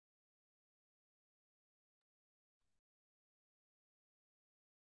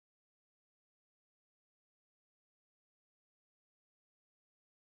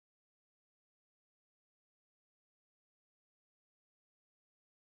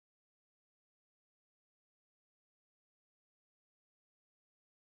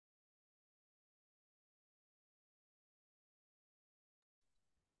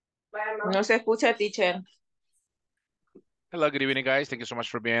No se escucha, teacher. Hello, good evening, guys. Thank you so much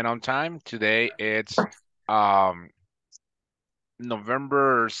for being on time. Today it's um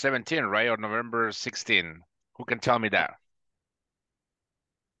November 17, right? Or November 16. Who can tell me that?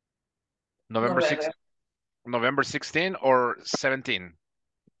 November 6, November November 16 or 17?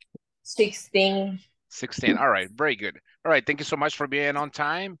 16. 16. All right, very good. All right, thank you so much for being on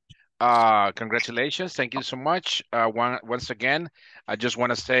time. Congratulations. Thank you so much. Once again, I just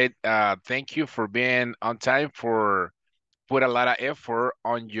want to say thank you for being on time for put a lot of effort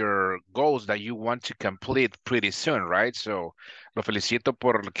on your goals that you want to complete pretty soon, right? So, lo felicito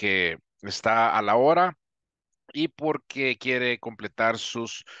porque está a la hora y porque quiere completar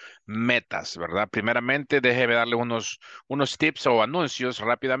sus metas, ¿verdad? Primeramente, déjeme darle unos tips o anuncios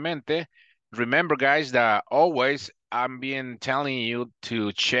rápidamente. Remember, guys, that always I'm been telling you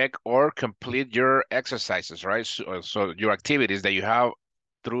to check or complete your exercises, right? So your activities that you have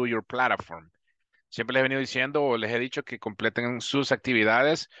through your platform. Siempre les he venido diciendo o les he dicho que completen sus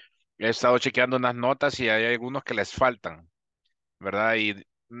actividades. He estado chequeando unas notas y hay algunos que les faltan, ¿verdad? Y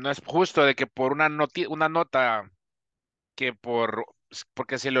no es justo de que por una nota que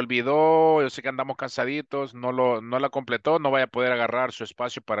porque se le olvidó, yo sé que andamos cansaditos, no la completó, no vaya a poder agarrar su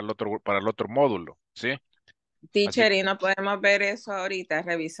espacio para el otro módulo, ¿sí? Así Teacher, y no podemos ver eso ahorita,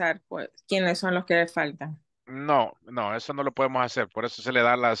 revisar pues, quiénes son los que le faltan. no, eso no lo podemos hacer. Por eso se le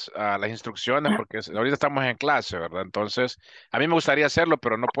da las instrucciones, porque ahorita estamos en clase, ¿verdad? Entonces, a mí me gustaría hacerlo,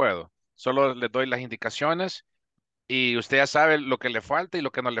 pero no puedo. Solo le doy las indicaciones y usted ya sabe lo que le falta y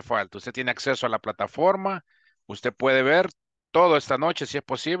lo que no le falta. Usted tiene acceso a la plataforma, usted puede ver todo esta noche si es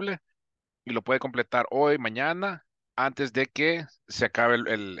posible y lo puede completar hoy, mañana, antes de que se acabe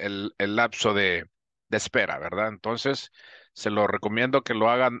el lapso de espera, ¿verdad? Entonces, se lo recomiendo que lo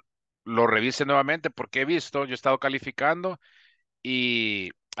hagan, lo revise nuevamente porque he visto, yo he estado calificando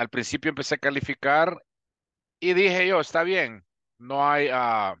y al principio empecé a calificar y dije yo, está bien, no hay,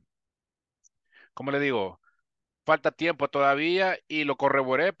 ¿cómo le digo? Falta tiempo todavía y lo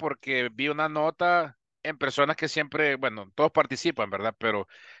corroboré porque vi una nota en personas que siempre, bueno, todos participan, ¿verdad? Pero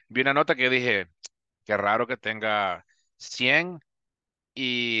vi una nota que dije, qué raro que tenga 100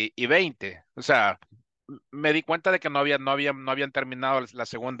 y 20. O sea, me di cuenta de que no habían terminado la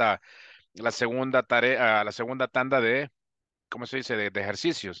segunda tarea, la segunda tanda de, ¿cómo se dice?, de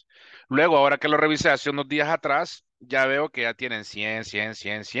ejercicios. Luego, ahora que lo revisé hace unos días atrás, ya veo que ya tienen 100,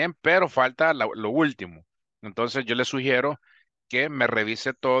 pero falta lo último. Entonces, yo les sugiero que me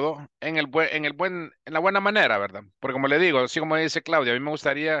revise todo en la buena manera, ¿verdad? Porque como le digo, así como dice Claudia, a mí me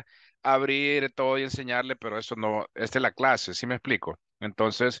gustaría abrir todo y enseñarle, pero eso no, esta es la clase, ¿sí me explico?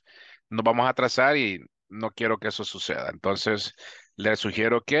 Entonces, nos vamos a atrasar y no quiero que eso suceda. Entonces, les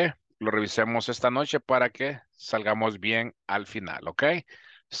sugiero que lo revisemos esta noche para que salgamos bien al final, ¿ok?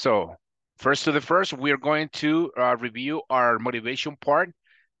 So, first to the first, we're going to review our motivation part.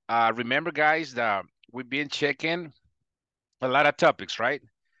 Remember, guys, that we've been checking a lot of topics, right?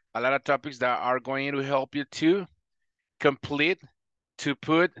 A lot of topics that are going to help you to complete, to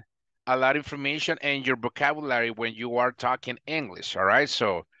put a lot of information in your vocabulary when you are talking English, all right?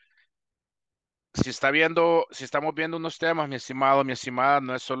 So, si estamos viendo unos temas, mi estimado, mi estimada,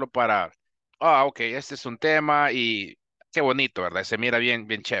 no es solo para, ok, este es un tema y qué bonito, ¿verdad? Se mira bien,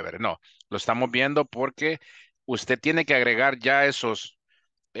 bien chévere. No, lo estamos viendo porque usted tiene que agregar ya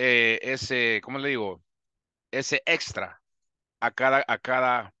 ¿cómo le digo? Ese extra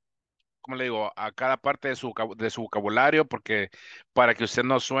 ¿cómo le digo? A cada parte de su vocabulario, porque para que usted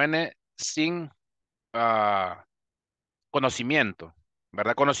no suene sin ah, conocimiento,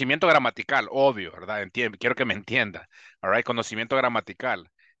 ¿verdad? Conocimiento gramatical, obvio, ¿verdad? Quiero que me entienda, all right? Conocimiento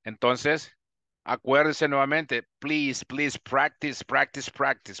gramatical. Entonces, acuérdese nuevamente, please practice, practice,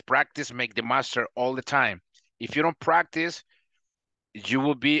 practice, practice, make the master all the time. If you don't practice, you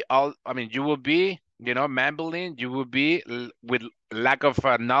will be, mumbling, you will be with lack of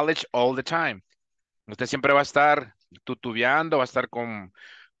knowledge all the time. Usted siempre va a estar tutubeando, va a estar con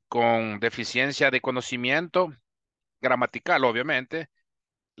deficiencia de conocimiento gramatical, obviamente,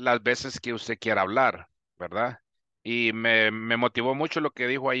 las veces que usted quiera hablar, ¿verdad? Y me motivó mucho lo que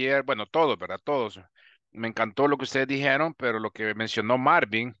dijo ayer, bueno, todos, ¿verdad? Todos. Me encantó lo que ustedes dijeron, pero lo que mencionó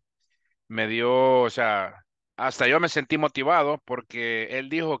Marvin me dio, o sea, hasta yo me sentí motivado porque él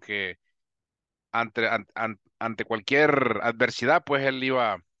dijo que ante cualquier adversidad, pues él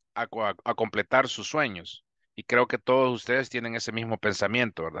iba a completar sus sueños. Y creo que todos ustedes tienen ese mismo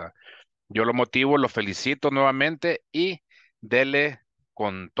pensamiento, ¿verdad? Yo lo motivo, lo felicito nuevamente y dele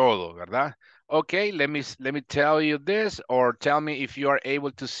con todo, ¿verdad? Okay, let me tell you this, or tell me if you are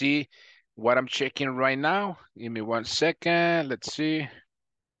able to see what I'm checking right now. Give me one second. Let's see.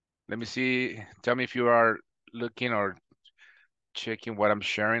 Let me see. Tell me if you are looking or checking what I'm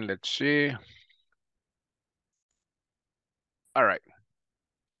sharing. Let's see. All right.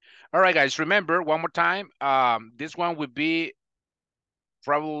 All right, guys. Remember, one more time. This one would be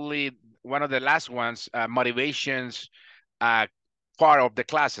probably one of the last ones, motivations uh, part of the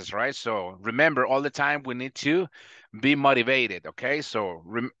classes, right? So remember, all the time we need to be motivated, okay? So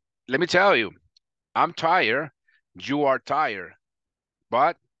let me tell you, I'm tired, you are tired,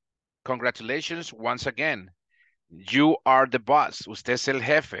 but congratulations once again. You are the boss. Usted es el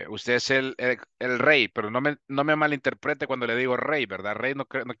jefe. Usted es el rey. Pero no me malinterprete cuando le digo rey, ¿verdad? Rey no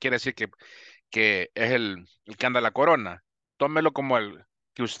quiere decir que es el que anda la corona. Tómelo como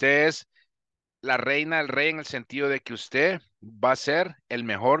que usted es la reina, el rey, en el sentido de que usted va a ser el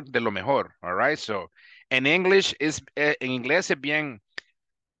mejor de lo mejor. All right. So, en inglés es bien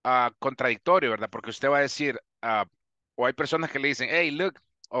contradictorio, ¿verdad? Porque usted va a decir, o hay personas que le dicen, hey, look,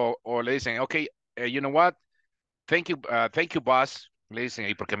 o le dicen, okay, you know what? Thank you, boss. Le dicen,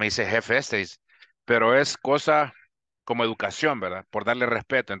 ¿y por qué me dice jefe este? Pero es cosa como educación, ¿verdad? Por darle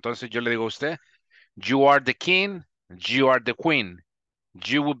respeto. Entonces yo le digo a usted, you are the king, you are the queen.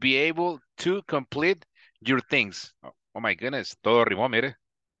 You will be able to complete your things. Oh my goodness, todo rimó, mire.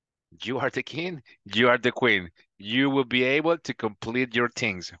 You are the king, you are the queen. You will be able to complete your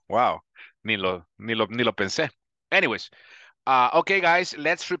things. Wow, ni lo pensé. Anyways, okay, guys,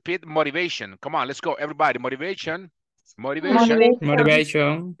 let's repeat motivation. Come on, let's go, everybody. Motivation, Motivation.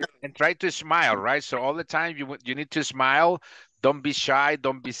 Motivation. and try to smile, right? So all the time you need to smile. Don't be shy.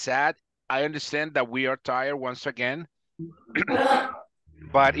 Don't be sad. I understand that we are tired once again,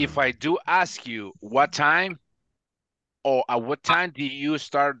 but if I do ask you what time or at what time do you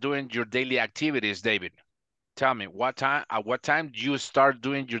start doing your daily activities, David? Tell me at what time do you start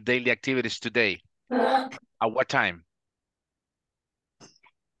doing your daily activities today? At what time?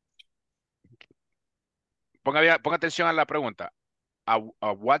 Ponga atención a la pregunta.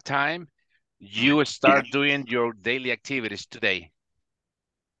 At what time you start doing your daily activities today?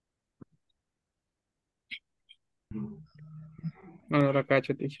 No lo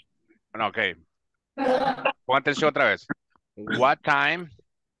cacho, teacher. No, okay. Ponga atención otra vez. What time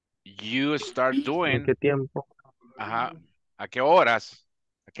you start ¿En doing, qué tiempo? ajá, ¿a qué horas?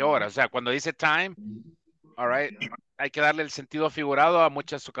 ¿A qué horas? O sea, cuando dice time, all right, hay que darle el sentido figurado a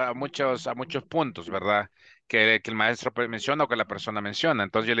muchos puntos, ¿verdad? Que el maestro menciona o que la persona menciona.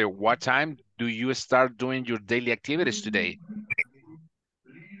 Entonces yo le digo, what time do you start doing your daily activities today?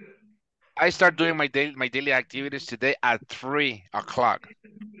 I start doing my daily activities today at 3 o'clock.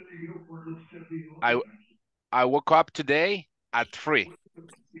 I, I woke up today at 3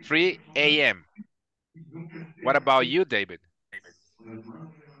 a.m. What about you, David?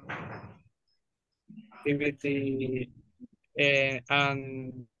 Activity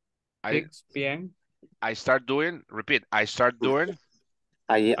and I, 6 p.m. I start doing, repeat, I start doing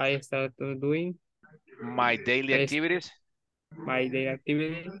Ayer, I start doing my daily I st- activities, my daily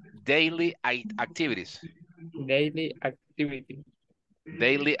activity, activities, daily activity,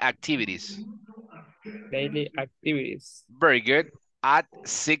 daily activities. daily activities Very good. At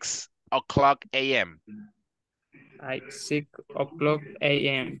 6 o'clock a.m. at 6 o'clock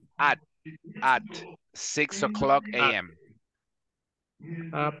a.m. At, at 6 o'clock at a.m.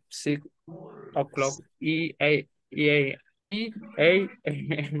 6 o'clock a.m.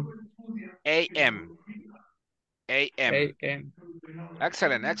 A.M. A.M. a.m.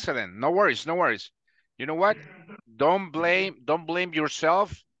 Excellent, excellent. No worries, no worries. You know what? Don't blame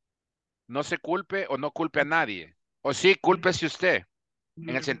yourself. No se culpe o no culpe a nadie. O sí, cúlpese usted.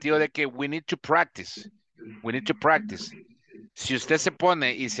 En el sentido de que we need to practice. We need to practice. Si usted se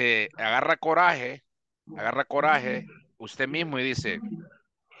pone y se agarra coraje usted mismo y dice,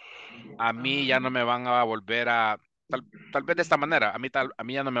 a mí ya no me van a volver tal vez de esta manera, a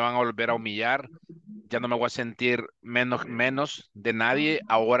mí ya no me van a volver a humillar, ya no me voy a sentir menos de nadie,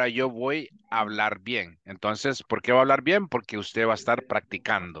 ahora yo voy a hablar bien. Entonces, ¿por qué va a hablar bien? Porque usted va a estar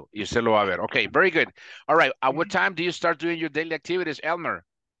practicando y usted lo va a ver. Okay, very good. All right, at what time do you start doing your daily activities, Elmer?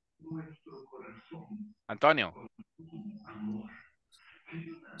 Antonio?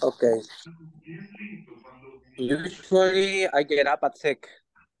 okay. Usually I get up at 6.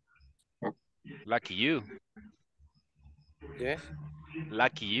 Lucky you. Yes.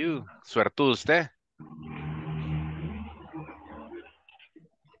 Lucky you. Suertudo usted.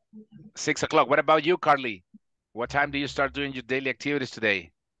 6 o'clock. What about you, Carly? What time do you start doing your daily activities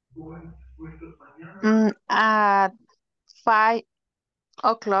today? At 5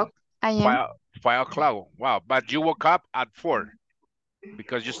 o'clock a.m. 5 o'clock. Wow. But you woke up at 4.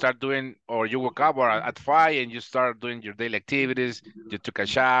 Because you start doing, or you woke up or at 5 and you start doing your daily activities. You took a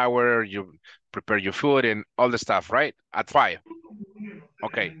shower, you prepare your food and all the stuff, right? At 5.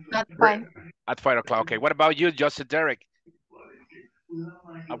 Okay. At 5. At 5 o'clock. Okay. What about you, Joseph Derek?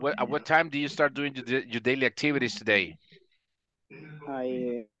 At what time do you start doing your daily activities today?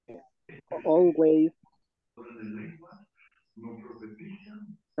 I always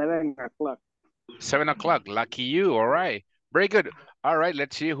 7 o'clock. 7 o'clock. Lucky you. All right. Very good. All right.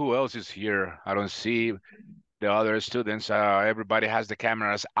 Let's see who else is here. I don't see the other students. Everybody has the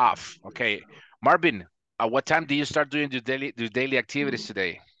cameras off. Okay. Marvin, at what time do you start doing your daily activities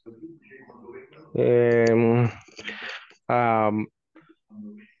today?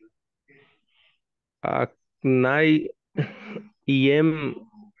 At 9 a.m.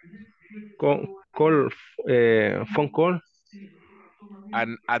 phone call.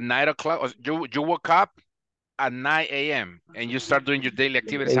 And at 9 o'clock, you woke up at 9 a.m. and you start doing your daily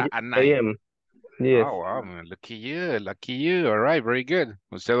activities at 9 a.m. Yes. Oh, wow, man. Lucky you, lucky you. All right, very good.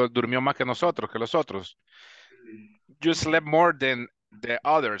 Usted durmió más que nosotros, que los otros. You slept more than the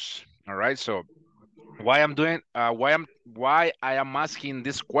others. All right, so why I am asking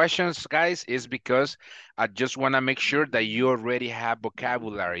these questions, guys, is because I just want to make sure that you already have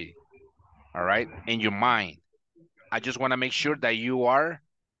vocabulary, all right, in your mind. I just want to make sure that you are,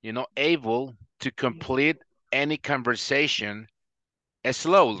 able to complete any conversation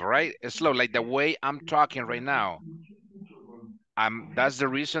slow, right? Slow, like the way I'm talking right now. That's the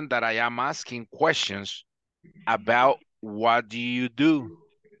reason that I am asking questions about what do you do?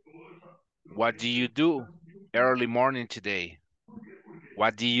 What do you do early morning today?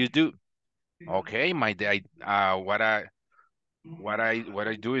 What do you do? Okay, my day. What I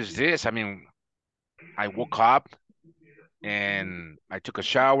do is this. I mean, I woke up and I took a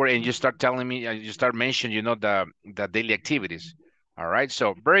shower, and you start telling me, you start mentioning, the daily activities. All right.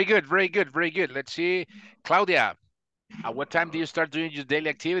 So very good, very good, very good. Let's see, Claudia. At what time do you start doing your daily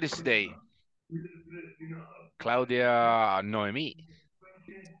activities today? Claudia Noemi.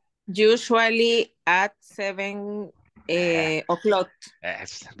 Usually at 7 o'clock.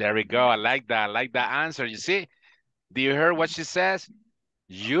 Yes, there we go. I like that. I like that answer. You see? Do you hear what she says?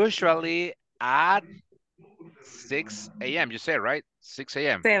 Usually at 6 a.m. You say, right? 6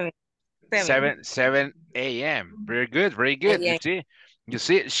 a.m. 7 a.m. Very good. Very good. You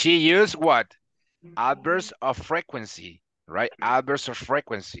see, she used what? Adverbs of frequency, right? Adverbs of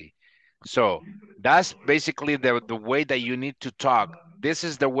frequency. So that's basically the way that you need to talk. This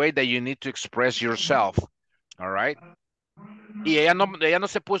is the way that you need to express yourself. All right. Y ella no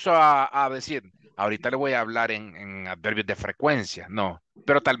se puso a decir, ahorita le voy a hablar en adverbios de frecuencia. No,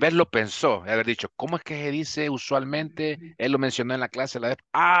 pero tal vez lo pensó, haber dicho, ¿cómo es que se dice usualmente? Él lo mencionó en la clase.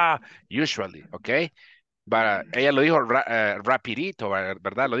 Usually, ¿ok? Ella lo dijo rapidito,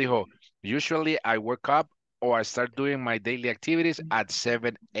 ¿verdad? Lo dijo, usually I wake up or I start doing my daily activities at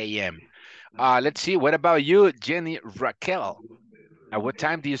 7 a.m. Let's see, what about you, Jenny Raquel? At what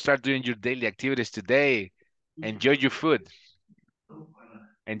time do you start doing your daily activities today? Enjoy your food.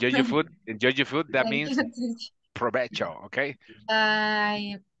 Enjoy your food. Enjoy your food. That means provecho, okay?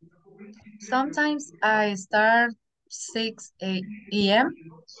 Sometimes I start 6 a.m.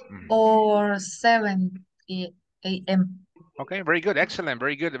 or 7 a.m. Okay, very good. Excellent.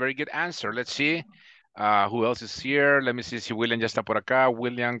 Very good answer. Let's see. Who else is here? Let me see si William ya está por acá.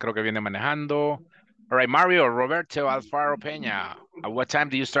 William creo que viene manejando. All right, Mario, Roberto, Alfaro Peña. At what time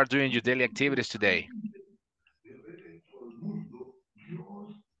do you start doing your daily activities today?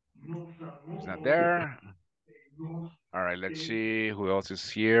 He's not there. All right, let's see who else is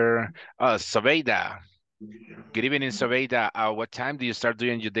here. Sobeida. Good evening, Sobeida. What time do you start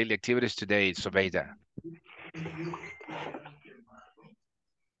doing your daily activities today, Sobeida?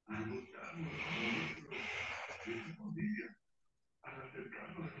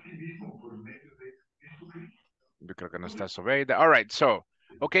 Yo creo que no está Sobeida. All right, so,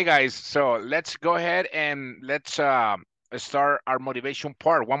 okay, guys. So let's go ahead and let's start our motivation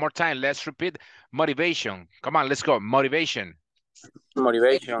part. One more time. Let's repeat motivation. Come on, let's go. Motivation.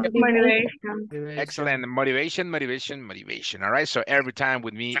 Motivation. Excellent. Motivation. All right. So every time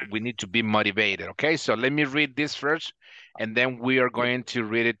with me, we need to be motivated. Okay. So let me read this first, and then we are going to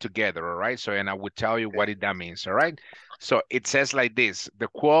read it together. All right. So, and I will tell you what that means. All right. So it says like this. The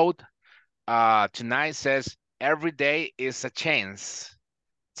quote tonight says, every day is a chance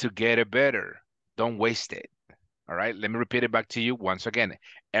to get it better. Don't waste it. All right. Let me repeat it back to you once again.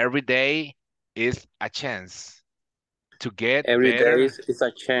 Every day is a chance to get Every better. day is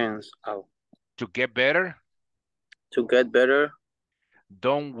a chance. To get better. To get better.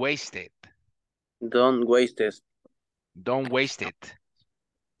 Don't waste it. Don't waste it. Don't waste it.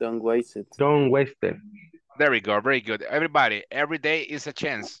 Don't waste it. Don't waste it. There we go. Very good. Everybody, every day is a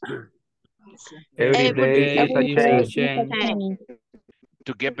chance Every Every day day is a is a change. change.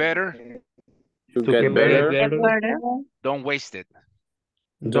 to get better. To To get get better, Better. Don't waste it.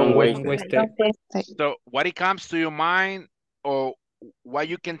 Don't don't waste Don't it. waste it. So what it comes to your mind or what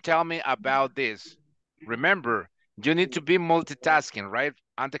you can tell me about this? Remember, you need to be multitasking, right?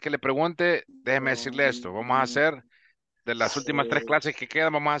 Antes que le pregunte, déjeme decirle esto. Vamos a hacer, de las últimas 3 clases que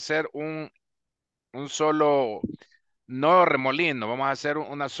quedan, vamos a hacer un solo, no remolino, vamos a hacer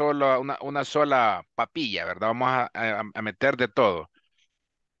una sola papilla, ¿verdad? Vamos a meter de todo.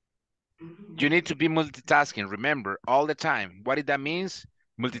 You need to be multitasking, remember, all the time. What that means?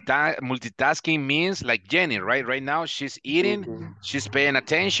 Multitasking means like Jenny, right? Right now, she's eating, she's paying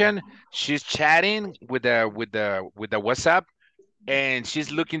attention, she's chatting with the WhatsApp, and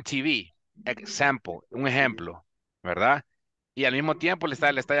she's looking TV. Example, un ejemplo, ¿verdad? Y al mismo tiempo le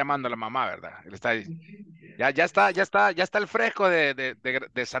está llamando a la mamá, ¿verdad? Le está, ya está el fresco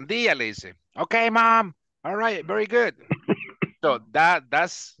de sandía, le dice. Okay, mom. All right, very good. So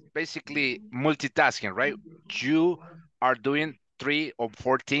that's basically multitasking, right? You are doing 3 or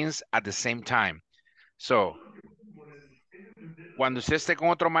 4 things at the same time. So, cuando usted esté con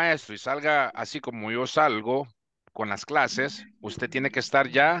otro maestro y salga así como yo salgo con las clases, usted tiene que estar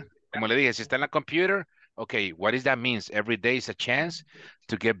ya, como le dije, si está en la computer, okay, what does that mean? Every day is a chance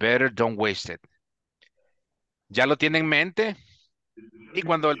to get better, don't waste it. Ya lo tiene en mente y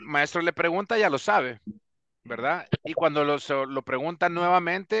cuando el maestro le pregunta, ya lo sabe, ¿verdad? Y cuando lo pregunta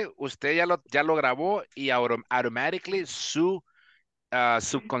nuevamente, usted ya lo grabó y automatically su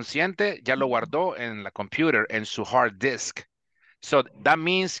subconsciente ya lo guardó en la computer, en su hard disk. So that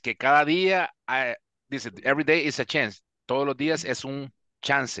means que cada día, dice, every day is a chance. Todos los días es un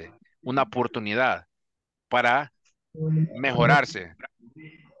chance, una oportunidad para mejorarse.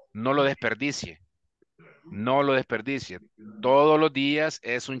 No lo desperdicie. No lo desperdicie. Todos los días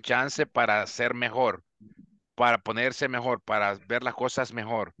es un chance para ser mejor, para ponerse mejor, para ver las cosas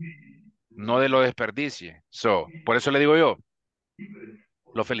mejor. No de lo desperdicie. So, por eso le digo yo,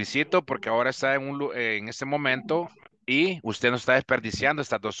 lo felicito porque ahora está en este momento y usted no está desperdiciando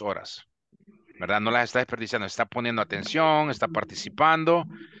estas 2 horas, ¿verdad? No las está desperdiciando, está poniendo atención, está participando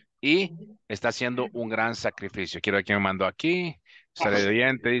y está haciendo un gran sacrificio. Quiero ver quién me mandó aquí. Sale de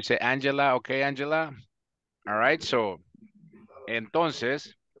oyente, dice Angela. Ok, Angela. All right, so,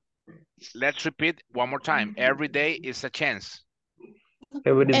 entonces, let's repeat one more time. Every day is a chance.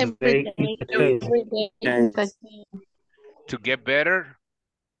 Every day is a change. and To get better,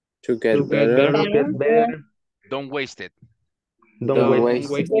 to get To get better, To get better, don't waste it. don't don't waste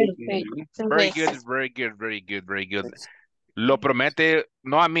Don't it. waste it. Very good, very good, very good, very good. Lo promete,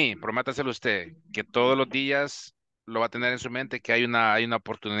 no a mí, prométaselo usted, que todos los días lo va a tener en su mente, que hay una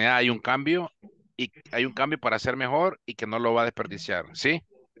oportunidad, hay un cambio, y hay un cambio para ser mejor y que no lo va a desperdiciar. ¿Sí?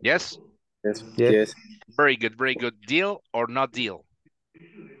 Yes? yes, Yes. yes, Very good, very good. Deal or not deal?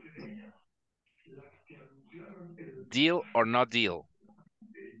 Deal or not deal?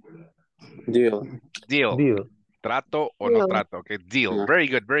 deal, Deal. Deal. Trato o no trato. Okay, deal. Yeah. Very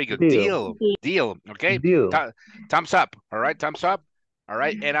good, very good. Deal. Deal. Okay. Deal. Thumbs up. All right, thumbs up. All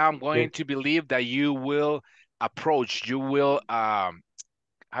right, and I'm going to believe that you will approach, you will, how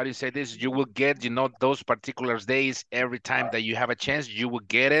do you say this? You will get, those particular days every time that you have a chance, you will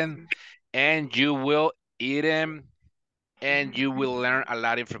get in and you will eat them and you will learn a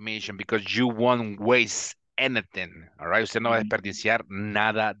lot of information because you won't waste anything. All right, usted no va a desperdiciar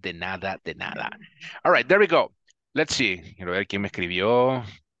nada, de nada, de nada. All right, there we go. Let's see. Quiero ver quién me escribió.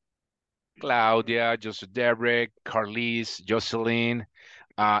 Claudia, Joseph Derrick, Carlise, Jocelyn,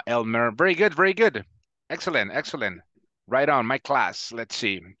 Elmer. Very good, very good. Excellent, excellent. Right on, my class. Let's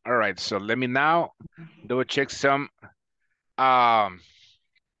see. All right, so let me now double check some. Do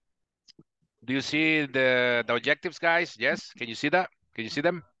you see the objectives, guys? Yes, can you see that? Can you see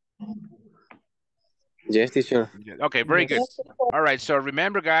them? yes, teacher. Okay, very good. All right, so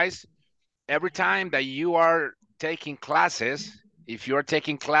remember, guys, every time that you are taking classes, if you're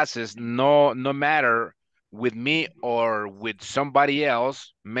taking classes, no matter with me or with somebody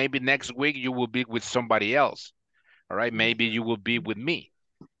else, maybe next week you will be with somebody else. All right, maybe you will be with me.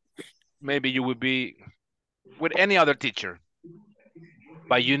 Maybe you will be with any other teacher.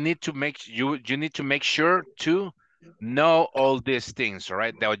 But you need to make sure to know all these things, all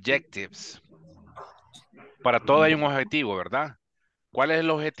right? The objectives. Para todo hay un objetivo, ¿verdad? ¿Cuál es el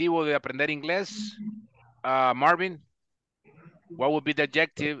objetivo de aprender inglés, Marvin? What would be the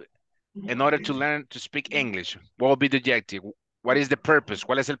objective in order to learn to speak English? What would be the objective? What is the purpose?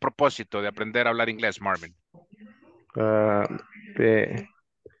 ¿Cuál es el propósito de aprender a hablar inglés, Marvin? The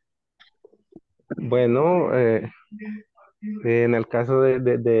Bueno, en el caso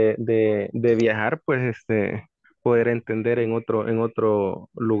de viajar, pues poder entender en otro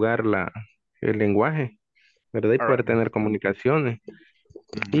lugar el lenguaje, ¿verdad? Y All right. poder tener comunicaciones.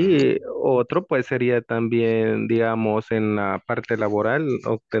 Mhm. Y otro pues sería también, digamos, en la parte laboral,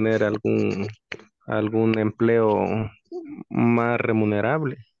 obtener algún empleo más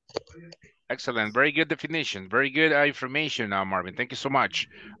remunerable. Excellent. Very good definition. Very good information, Marvin. Thank you so much.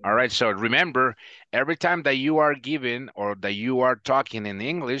 All right. So remember, every time that you are giving or that you are talking in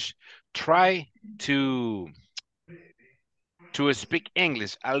English, try to speak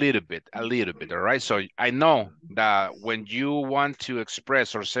English a little bit. All right. So I know that when you want to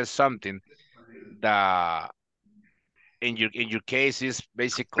express or say something that in your case is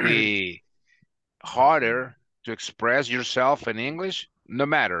basically harder to express yourself in English, no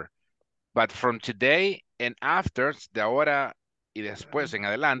matter. But from today and after, de ahora y después en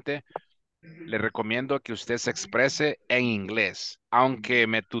adelante, le recomiendo que usted se exprese en inglés. Ok,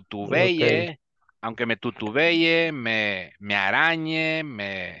 Aunque me tutubeye, me arañe,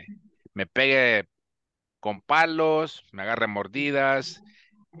 me pegue con palos, me agarre mordidas,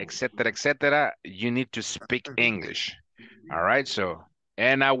 etcétera, etcétera, you need to speak English. All right, so,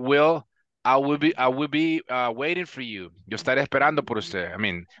 and I will be waiting for you. Yo estaré esperando por usted. I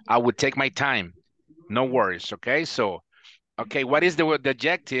mean, I will take my time. No worries, okay? So, okay, what is the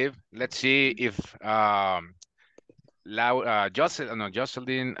adjective? Let's see if Jocelyn, no,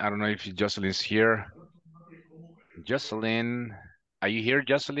 Jocelyn, I don't know if Jocelyn's here. Jocelyn, are you here,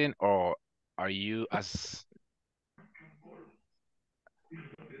 Jocelyn, or are you as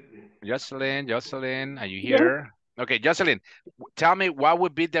Jocelyn, are you Yes, here? Okay, Jocelyn, tell me what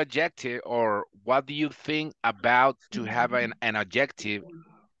would be the adjective or what do you think about to have an adjective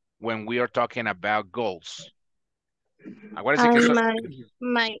when we are talking about goals? Acuérdese que and eso,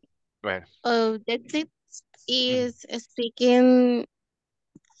 my go ahead. objective Mhm. is speaking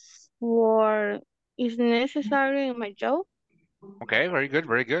for is necessary in my job, Okay, very good,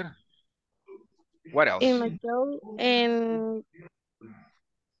 very good. What else? en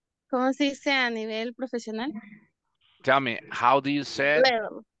 ¿cómo se dice a nivel profesional? Tell me, how do you say it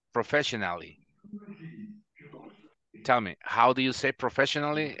Level. professionally? Tell me, how do you say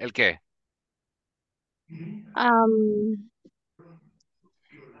professionally? ¿El qué? Um,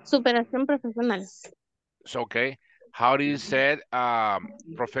 superación profesional. So, okay. How do you say it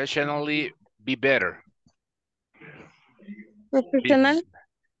professionally be better? Be, Profesional.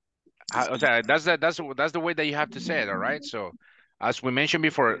 o sea, that's the way that you have to say it, all right? So, as we mentioned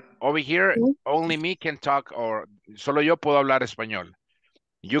before, over here, Sí. only me can talk or solo yo puedo hablar español.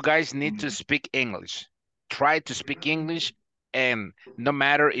 You guys need to speak English. Try to speak English, and no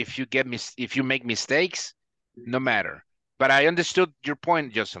matter if you make mistakes, no matter. But I understood your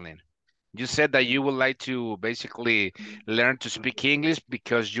point, Jocelyn. You said that you would like to basically learn to speak English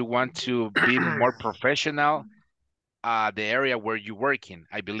because you want to be more professional the area where you're working.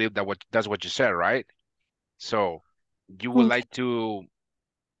 I believe that's what you said, right? So you would like to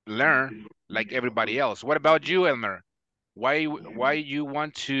learn like everybody else. What about you, Elmer? Why you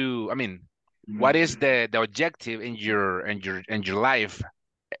want to? I mean, what is the objective in your life?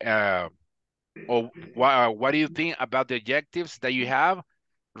 Uh, or what do you think about the objectives that you have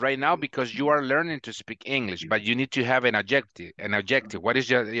right now? Because you are learning to speak English, but you need to have an objective. An objective. What is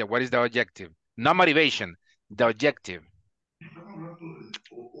the objective? Not motivation. The objective.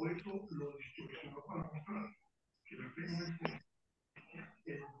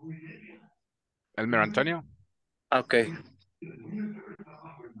 Elmer Antonio. Okay.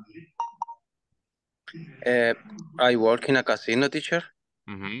 I work in a casino, teacher,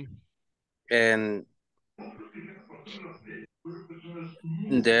 Mm-hmm. and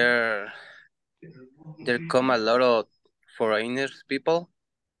there there come a lot of foreigners people,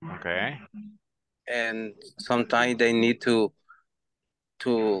 Okay. and sometimes they need to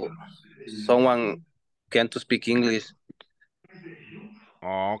someone can to speak English.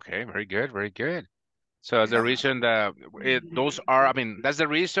 Okay. Very good. Very good. So that's the reason that those are, I mean, that's the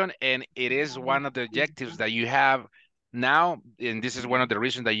reason, and it is one of the objectives that you have now, and this is one of the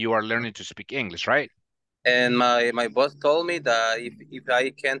reasons that you are learning to speak English, right? And my boss told me that if I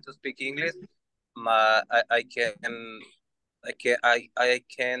can to speak English, I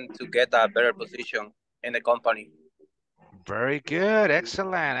can to get a better position in the company. Very good.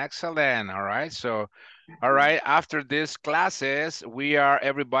 Excellent. Excellent. All right. So, all right. After these classes,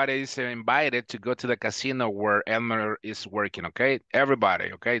 everybody is invited to go to the casino where Elmer is working. Okay.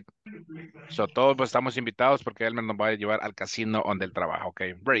 Everybody. Okay. So, todos pues, estamos invitados porque Elmer nos va a llevar al casino donde él trabaja.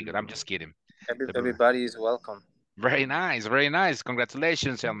 Okay. Very good. I'm just kidding. Everybody is welcome. Very nice, very nice.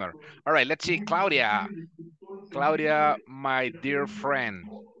 Congratulations, Elmer. All right, let's see, Claudia. Claudia, my dear friend,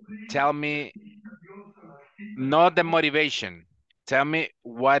 tell me, not the motivation. Tell me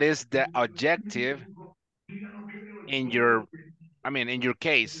what is the objective in your, in your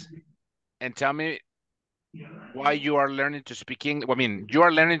case, and tell me why you are learning to speak English. I mean, you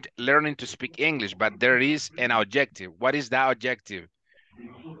are learning to speak English, but there is an objective. What is that objective?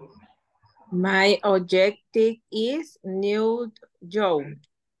 My objective is new job.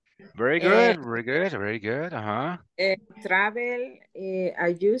 Very good, very good, very good. Travel a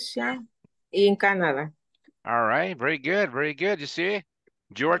USA in Canada. All right, very good, very good. You see,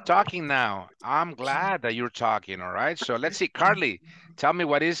 you are talking now. I'm glad that you're talking. All right, so let's see, Carly, tell me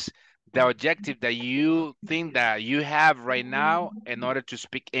what is the objective that you think that you have right now in order to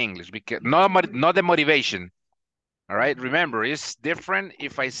speak English, because not the motivation. All right, remember, it's different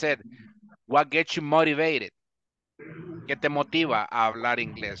if I said, what gets you motivated? ¿Qué te motiva a hablar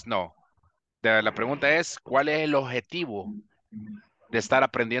inglés? No, la pregunta es, ¿cuál es el objetivo de estar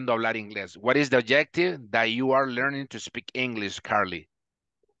aprendiendo a hablar inglés? What is the objective that you are learning to speak English, Carly?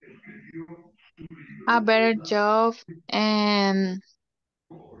 A better job and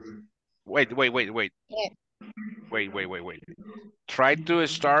Wait. Try to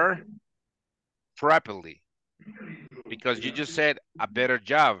start properly, because you just said a better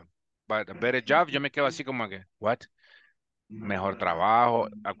job, but a better job, yo me quedo así como que, what? Mejor trabajo.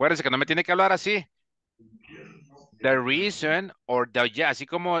 Acuérdense que no me tiene que hablar así. The reason or the, así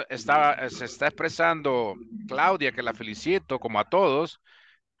como se está expresando Claudia, que la felicito, como a todos,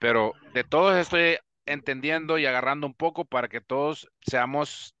 pero de todos estoy entendiendo y agarrando un poco para que todos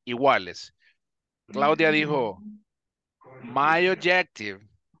seamos iguales. Claudia dijo, my objective.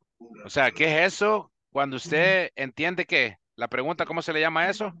 O sea, ¿qué es eso? Cuando usted entiende que, la pregunta, ¿cómo se le llama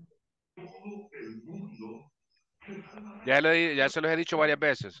eso? Ya se los he dicho varias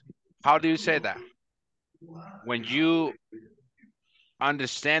veces. How do you say that? When you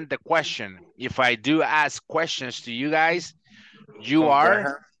understand the question. If I do ask questions to you guys, you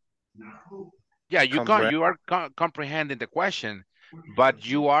are, yeah, you are comprehending the question, but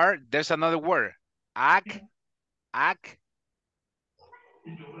you are, there's another word,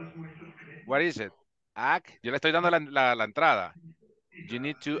 what is it? Yo le estoy dando la entrada. You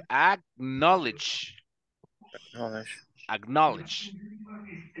need to acknowledge.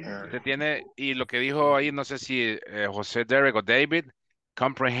 Usted tiene, y lo que dijo ahí, no sé si José, Derek o David,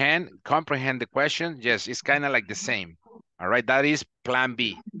 comprehend the question. Yes, it's kind of like the same. All right, that is plan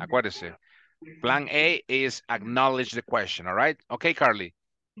B. Acuérdese. Plan A is acknowledge the question. All right. Okay, Carly,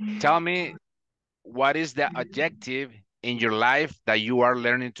 tell me, what is the objective in your life that you are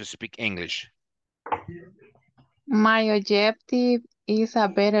learning to speak English? my objective is a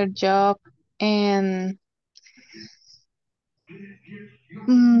better job and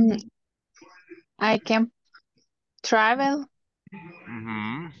I can travel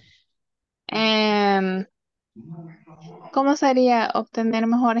and ¿cómo sería obtener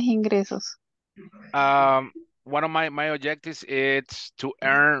mejores ingresos? One of my objectives is to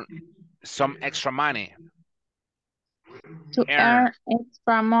earn some extra money. To earn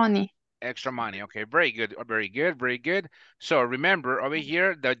extra money. Extra money. Okay, very good, very good, very good. So remember over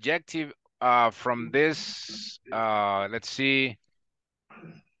here, the objective from this, let's see,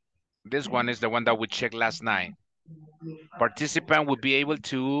 this one is the one that we checked last night. Participant will be able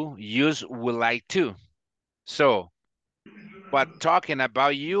to use would like to. So, but talking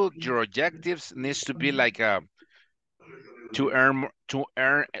about you, your objectives needs to be like to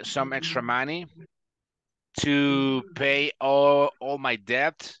earn some extra money, to pay all my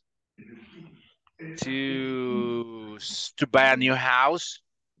debt, to buy a new house,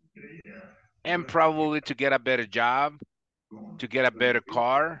 and probably to get a better job, to get a better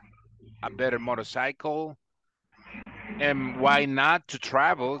car, a better motorcycle, and why not to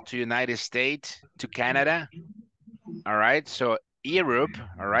travel to United States, to Canada, all right, so Europe,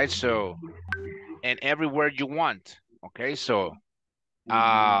 all right, so, and everywhere you want, okay, so,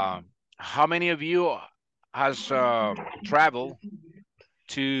 how many of you has traveled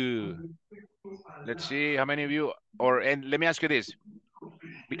to, let's see, how many of you, and let me ask you this,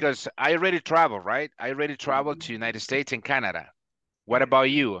 because I already traveled, right? I already traveled to United States and Canada. What about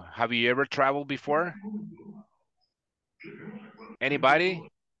you? Have you ever traveled before? Anybody?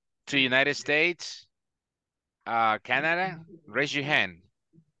 To United States, Canada? Raise your hand.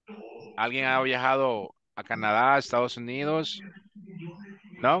 ¿Alguien ha viajado a Canadá, Estados Unidos?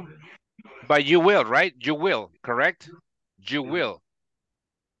 No? But you will, right? You will, correct? You will.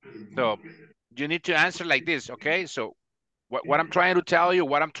 So you need to answer like this, okay? So what I'm trying to tell you,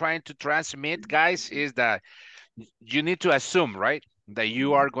 what I'm trying to transmit, guys, is that you need to assume, right, that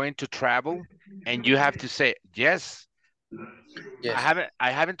you are going to travel, and you have to say, yes, Yes.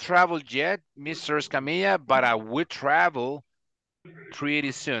 I haven't traveled yet, Mr. Escamilla, but I will travel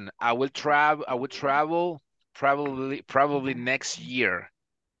pretty soon. I will travel probably next year.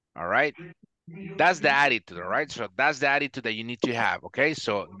 All right. That's the attitude, all right? So that's the attitude that you need to have, okay?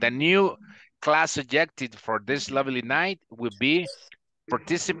 So the new class objective for this lovely night would be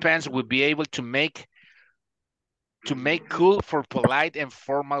participants will be able to make cool for polite and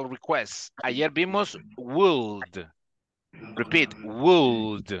formal requests. Ayer vimos would. Repeat,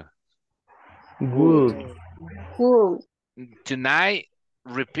 would. Would. Cool. Tonight,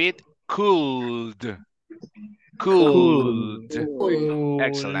 repeat, could. Could. Could.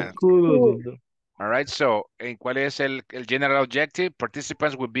 Excellent. Could. All right, so, ¿cuál es el general objective?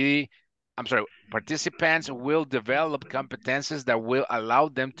 Participants will develop competencies that will allow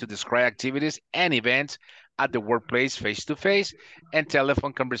them to describe activities and events at the workplace face-to-face and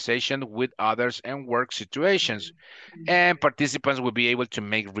telephone conversation with others and work situations. And participants will be able to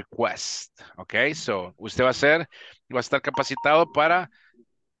make requests. Okay, so usted va a estar capacitado para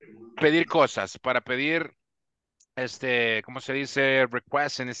pedir cosas, para pedir ¿cómo se dice?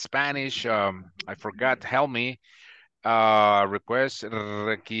 Request in Spanish. I forgot, help me. Request,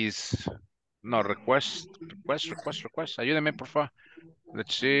 request. Ayúdeme, por favor.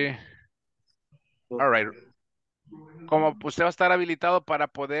 Let's see. All right. Como usted va a estar habilitado para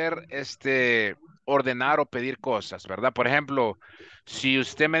poder, ordenar o pedir cosas, ¿verdad? Por ejemplo, si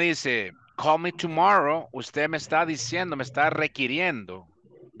usted me dice, call me tomorrow, usted me está diciendo, me está requiriendo,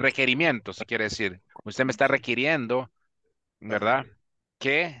 requerimiento, si quiere decir. Usted me está requiriendo, ¿verdad?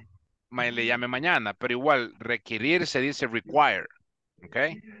 Que le llame mañana, pero igual requerir se dice require, ¿ok?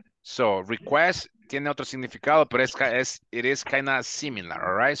 So, request tiene otro significado, pero it is kind of similar,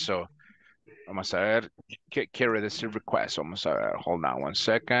 all right? So, vamos a ver, ¿qué quiere decir request? Vamos a ver, hold on one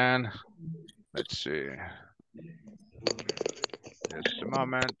second. Let's see. Just a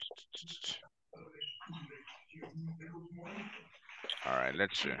moment. All right,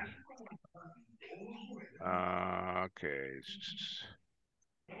 let's see. Okay.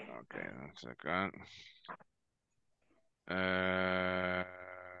 Okay, 1 second.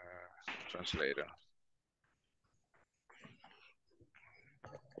 Translator.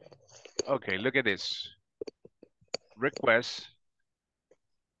 Okay, look at this. Request.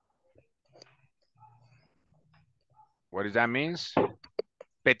 What does that means?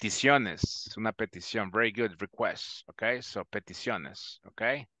 Peticiones. Una petición. Very good. Request. Okay, so peticiones.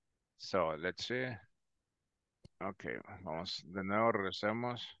 Okay. So let's see. Okay, vamos de nuevo,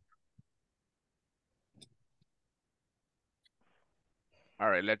 regresemos.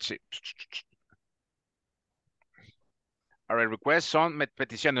 All right, let's see. All right, requests son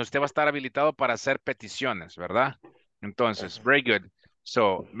peticiones. Usted va a estar habilitado para hacer peticiones, ¿verdad? Entonces, very good.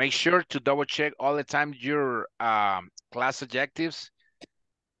 So, make sure to double check all the time your class objectives,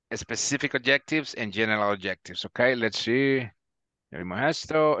 specific objectives, and general objectives. Okay, let's see. Ya vimos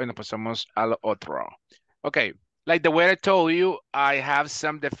esto y nos pasamos al otro. Okay, like the way I told you, I have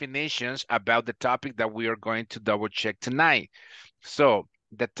some definitions about the topic that we are going to double check tonight. So,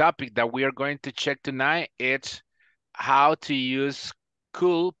 the topic that we are going to check tonight is how to use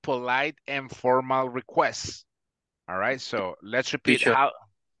cool, polite, and formal requests. All right, so let's repeat. Teacher, How.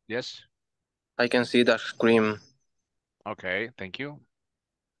 Yes? I can see the screen. Okay, thank you.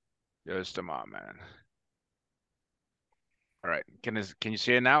 Just a moment. All right, can you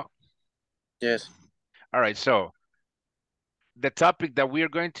see it now? Yes. All right, so the topic that we are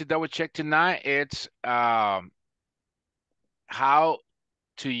going to double check tonight is how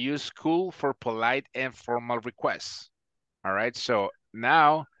to use cool for polite and formal requests. All right, so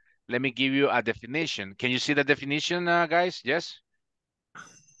now let me give you a definition. Can you see the definition, guys? Yes?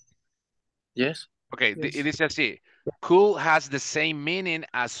 Yes. Okay, it is así. Cool has the same meaning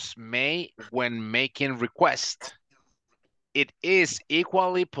as may when making requests. It is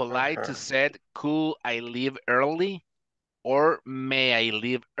equally polite to say, could I leave early? Or may I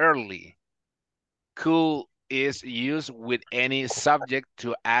leave early? Could is used with any subject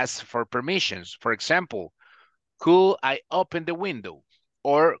to ask for permissions. For example, could I open the window?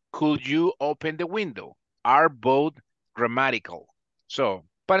 Or could you open the window? Are both grammatical. So,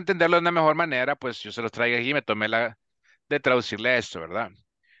 para entenderlo de una mejor manera, pues yo se los traigo aquí y me tomé la de traducirle esto, ¿verdad?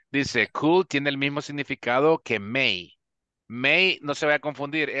 Dice, could tiene el mismo significado que may. May, no se vaya a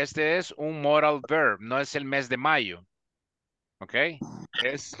confundir, este es un modal verb, no es el mes de mayo. ¿Ok?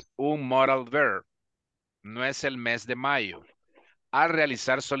 Es un modal verb, no es el mes de mayo. Al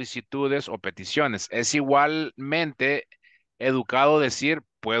realizar solicitudes o peticiones, es igualmente educado decir,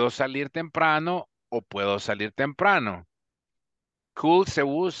 puedo salir temprano o puedo salir temprano. Could se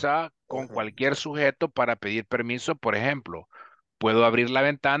usa con cualquier sujeto para pedir permiso, por ejemplo, puedo abrir la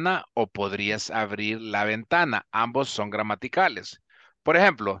ventana o podrías abrir la ventana. Ambos son gramaticales. Por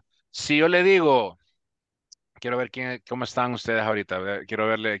ejemplo, si yo le digo, quiero ver cómo están ustedes ahorita, quiero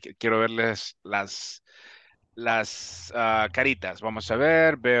verles las caritas. Vamos a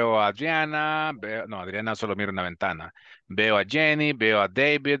ver, veo a Adriana, no, Adriana solo mira una ventana. Veo a Jenny, veo a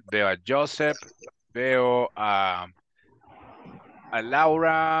David, veo a Joseph, veo a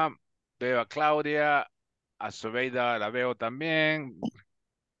Laura, veo a Claudia, a Sobeida la veo también.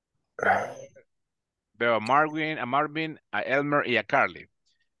 Veo a Marvin, a Elmer y a Carly.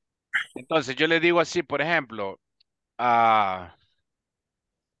 Entonces yo le digo así, por ejemplo,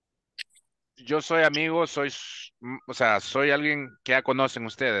 yo soy amigo, o sea, soy alguien que ya conocen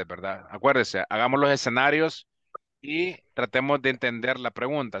ustedes, ¿verdad? Acuérdense, hagamos los escenarios y tratemos de entender la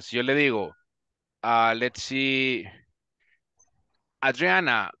pregunta. Si yo le digo, let's see,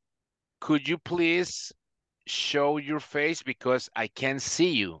 Adriana, could you please show your face because I can't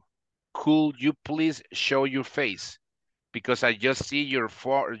see you? Could you please show your face? Because I just see your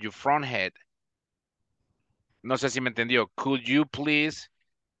front head. No sé si me entendió. Could you please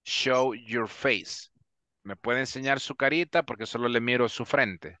show your face? Me puede enseñar su carita porque solo le miro su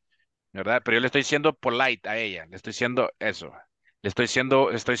frente, ¿verdad? Pero yo le estoy siendo polite a ella, le estoy siendo eso. Estoy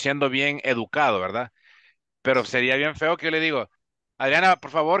siendo bien educado, ¿verdad? Pero sería bien feo que yo le digo, Adriana,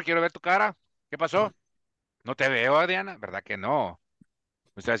 por favor, quiero ver tu cara. ¿Qué pasó? No te veo, Adriana, ¿verdad que no?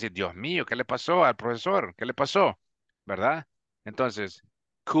 Usted va a decir, Dios mío, ¿qué le pasó al profesor? ¿Qué le pasó? ¿Verdad? Entonces,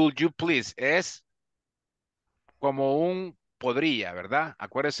 could you please es como un podría, ¿verdad?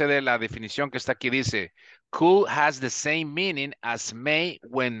 Acuérdese de la definición que está aquí, dice, could has the same meaning as may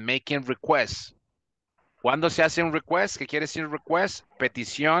when making requests. ¿Cuándo se hace un request? ¿Qué quiere decir request?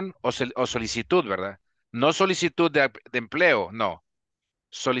 Petición o solicitud, ¿verdad? No solicitud de empleo, no.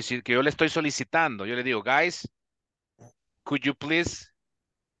 Que yo le estoy solicitando. Yo le digo, guys, could you please,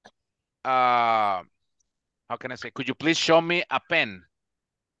 how can I say, could you please show me a pen?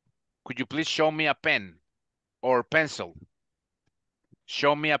 Could you please show me a pen or pencil?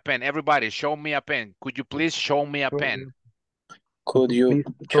 Show me a pen. Everybody, show me a pen. Could you please show me a pen? Could you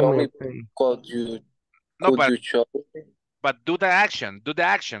Please show show me a me? pen. No, Could you show? but do the action. Do the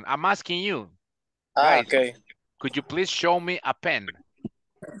action. I'm asking you, guys. Okay. Could you please show me a pen?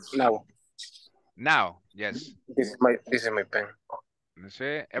 Now, Now, yes. this is my pen. Let's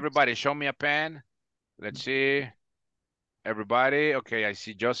see. Everybody, show me a pen. Let's see. Everybody. Okay, I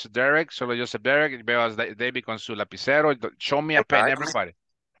see Joseph Derek. Solo Joseph Derek. Veo a David con su lapicero. Show me a pen, Right. everybody.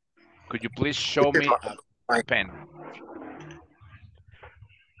 Could you please show me a pen?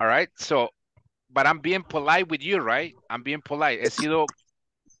 All right. So, but I'm being polite with you, right? I'm being polite. He sido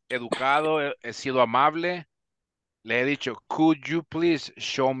educado, he sido amable. Le he dicho, could you please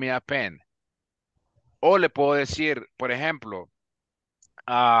show me a pen? O le puedo decir, por ejemplo,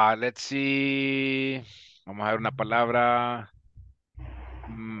 let's see, vamos a ver una palabra,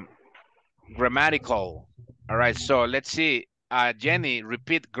 grammatical. All right, so let's see, Jenny,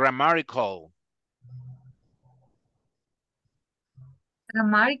 repeat grammatical.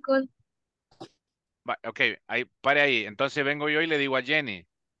 Grammatical. Ok, ahí, pare ahí. Entonces vengo yo y le digo a Jenny,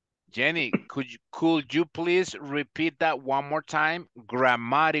 Jenny, could you please repeat that one more time?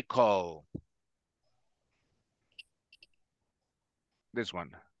 Grammatical. This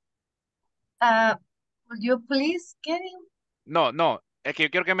one. Would you please get him? No, es que yo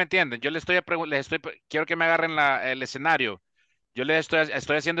quiero que me entiendan. Yo quiero que me agarren el escenario. Yo les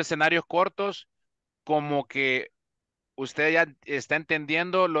estoy haciendo escenarios cortos como que usted ya está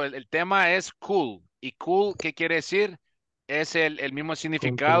entendiendo, el tema es cool. ¿Y cool qué quiere decir? Es el mismo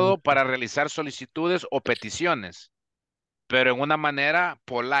significado para realizar solicitudes o peticiones, pero en una manera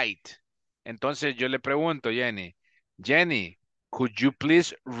polite. Entonces yo le pregunto, Jenny, could you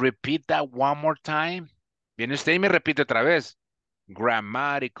please repeat that one more time? Viene usted y me repite otra vez.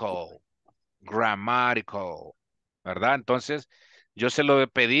 Grammatical, ¿verdad? Entonces yo se lo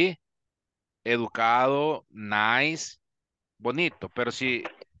pedí educado, nice, bonito, pero si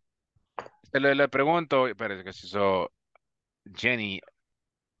le pregunto, espérate que se hizo Jenny,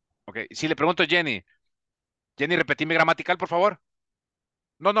 ok, si le pregunto Jenny, repetime gramatical, por favor.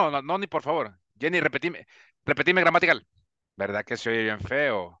 No, ni por favor. Jenny, repetime gramatical. ¿Verdad que se oye bien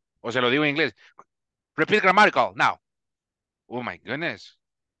feo? O se lo digo en inglés. Repeat grammatical, now. Oh my goodness.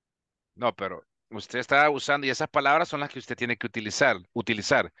 No, pero usted está usando, y esas palabras son las que usted tiene que utilizar.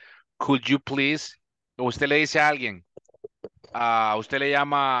 Could you please, o usted le dice a alguien, usted le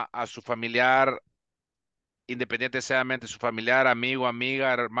llama a su familiar independientemente de su familiar, amigo,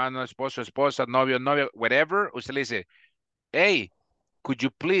 amiga, hermano, esposo, esposa, novio, novia, whatever, usted le dice, hey, could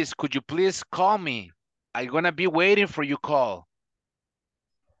you please call me? I'm gonna be waiting for your call.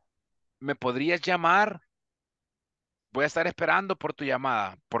 ¿Me podrías llamar? Voy a estar esperando por tu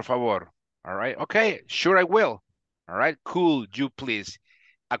llamada, por favor. All right, okay, sure I will. All right, could you please?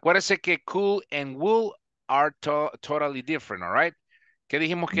 Acuérdese que could and will are totally different, all right? ¿Qué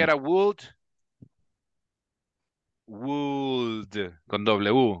dijimos que era would? Would, con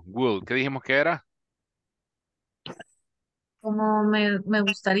W, would. ¿Qué dijimos que era? Como me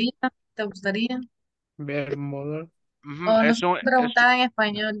gustaría, ¿te gustaría? Ver modal. Ujú, O no sé, preguntar en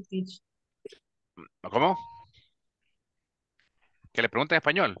español, teacher. ¿Cómo? Que le pregunte en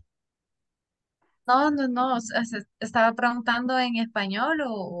español. No, estaba preguntando en español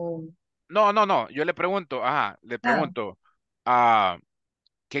No, yo le pregunto, le claro. pregunto,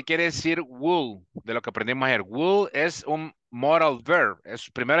 ¿qué quiere decir will? De lo que aprendimos ayer. Will es un modal verb.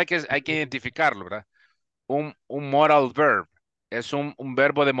 Primero hay que identificarlo, ¿verdad? Un modal verb. Es un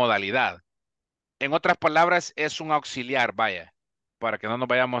verbo de modalidad. En otras palabras, es un auxiliar, vaya, para que no nos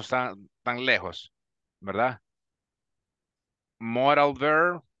vayamos tan lejos, ¿verdad? Modal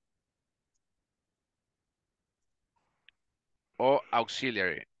verb o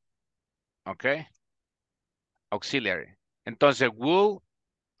auxiliary, ¿ok? Auxiliary. Entonces, will,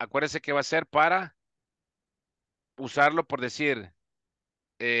 acuérdese que va a ser para usarlo por decir,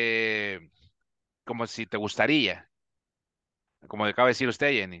 como si te gustaría, como acaba de decir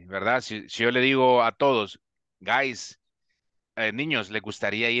usted, Jenny, ¿verdad? Si yo le digo a todos, guys, niños, ¿les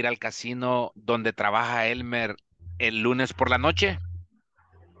gustaría ir al casino donde trabaja Elmer el lunes por la noche?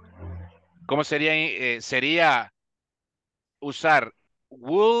 ¿Cómo sería? Sería usar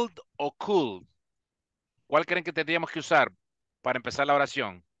would o could. ¿Cuál creen que tendríamos que usar para empezar la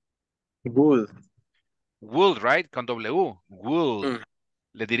oración? Good. Would, right? Con W. Would.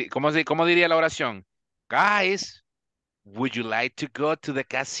 Mm. ¿Cómo diría la oración? Guys, would you like to go to the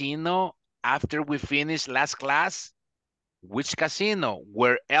casino after we finish last class? Which casino?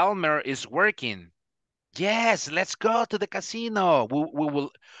 Where Elmer is working. Yes, let's go to the casino.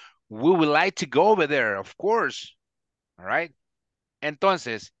 We would like to go over there, of course. All right.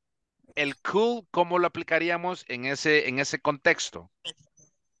 Entonces, el cool, ¿cómo lo aplicaríamos en ese contexto?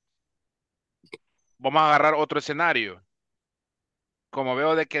 Vamos a agarrar otro escenario. Como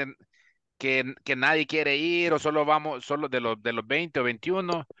veo de que nadie quiere ir o solo de los 20 o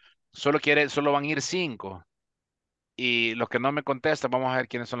 21, solo van a ir 5. Y los que no me contestan, vamos a ver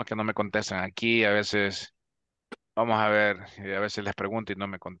quiénes son los que no me contestan. Aquí a veces, vamos a ver, y a veces les pregunto y no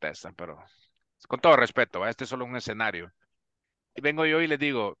me contestan, pero con todo respeto, ¿va? Este es solo un escenario. Y vengo yo y les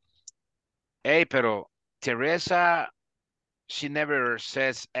digo, hey, pero Teresa, she never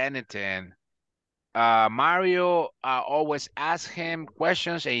says anything. Mario, always ask him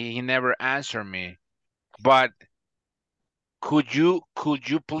questions and he never answer me. But could you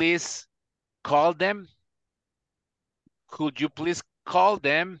please call them? Could you please call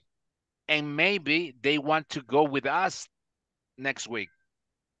them? And maybe they want to go with us next week.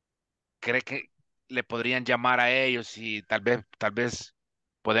 ¿Cree que le podrían llamar a ellos y tal vez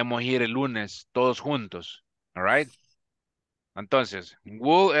podemos ir el lunes todos juntos? All right. Entonces,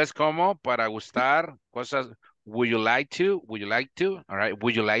 will es como para gustar cosas. Would you like to? Would you like to? All right.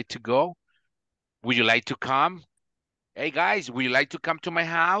 Would you like to go? Would you like to come? Hey guys, would you like to come to my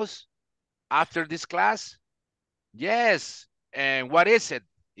house after this class? Yes. And what is it?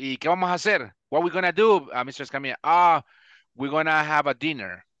 ¿Y qué vamos a hacer? What we gonna do, Mr. Escamilla? We're gonna have a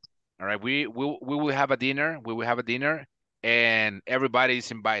dinner. All right. We will have a dinner. We will have a dinner, and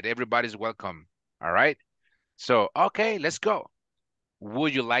everybody's invited. Everybody's welcome. All right. So, okay, let's go.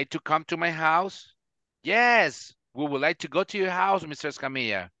 Would you like to come to my house? Yes, we would like to go to your house, Mr.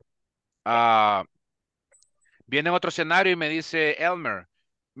 Escamilla. Viene otro escenario y me dice Elmer,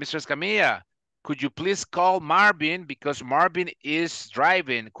 Mr. Escamilla, could you please call Marvin because Marvin is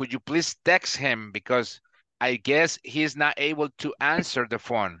driving? Could you please text him because I guess he's not able to answer the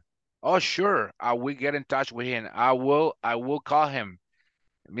phone? Oh, sure. I will get in touch with him. I will call him.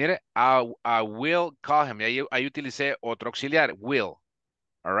 Mire, I will call him. Ahí utilicé otro auxiliar, will.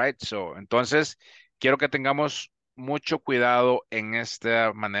 All right, so, entonces, quiero que tengamos mucho cuidado en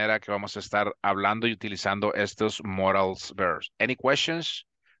esta manera que vamos a estar hablando y utilizando estos modal verbs. Any questions,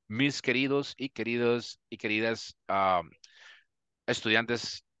 mis queridos y queridas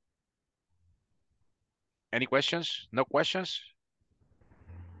estudiantes? Any questions? No questions?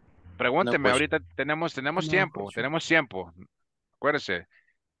 No Pregúntenme, question. ahorita tenemos No, tiempo, question. tenemos tiempo. Acuérdense,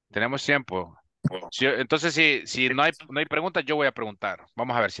 tenemos tiempo. Entonces, si no hay preguntas, yo voy a preguntar.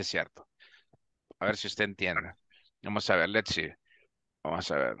 Vamos a ver si es cierto. A ver si usted entiende. Vamos a ver, let's see.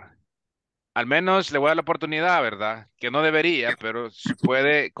 Vamos a ver. Al menos le voy a dar la oportunidad, ¿verdad? Que no debería, pero si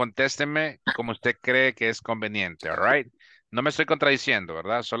puede, contésteme como usted cree que es conveniente, all right? No me estoy contradiciendo,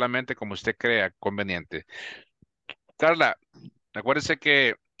 ¿verdad? Solamente como usted crea conveniente. Carla, acuérdese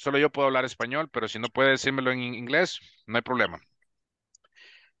que solo yo puedo hablar español, pero si no puede decírmelo en inglés, no hay problema.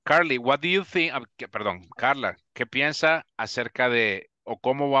 Carly, what do you think, perdón, Carla, ¿qué piensa acerca de o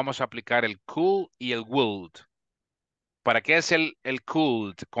cómo vamos a aplicar el could y el would? ¿Para qué es el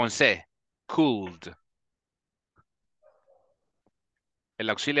could con C? Could. El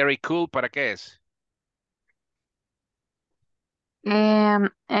auxiliary could, ¿para qué es?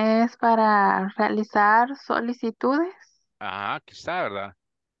 Es para realizar solicitudes. Ajá, aquí está, ¿verdad?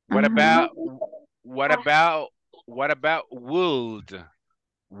 What Ujú. about, what about, what about would?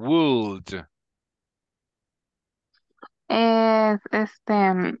 Would. Es,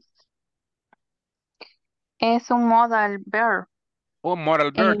 es un modal verb. O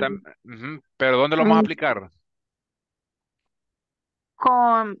moral verb, Eh, ujú, pero ¿dónde lo vamos a mm, aplicar?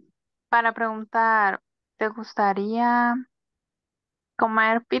 con, para preguntar, ¿te gustaría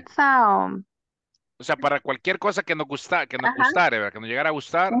comer pizza o...? O sea, para cualquier cosa que nos Ajá, gustare, ¿verdad? Que nos llegara a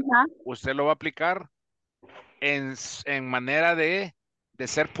gustar, ajá. usted lo va a aplicar en manera de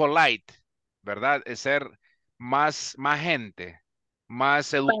ser polite, ¿verdad? De ser más gente,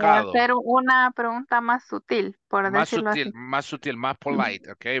 más Para educado, hacer una pregunta más sutil, por decirlo así. más sutil, más Ujú.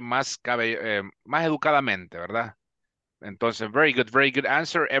 polite, ¿ok? Más educadamente, ¿verdad? Entonces, very good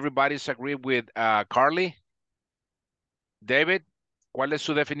answer. Everybody's agree with Carly. David, ¿cuál es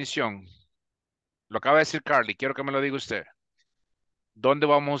su definición? Lo acaba de decir Carly, quiero que me lo diga usted. ¿Dónde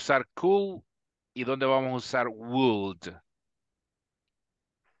vamos a usar cool y dónde vamos a usar would?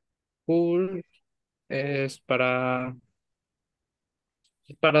 Cool es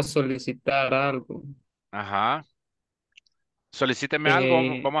para solicitar algo. Ajá. Solicíteme algo,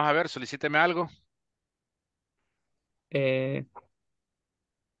 Eh, vamos a ver, solicíteme algo. eh,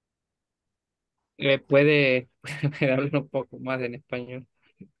 puede, puede hablar un poco más en español.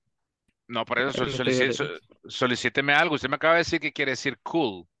 No, por eso Lo estoy leyendo. solicíteme algo. Usted me acaba de decir que quiere decir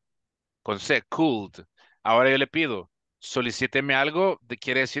cool, con C, cooled. Ahora yo le pido, solicíteme algo,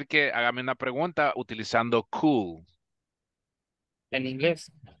 quiere decir que hágame una pregunta utilizando cool. En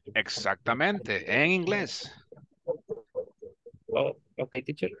inglés. Exactamente, en inglés. Oh, ok,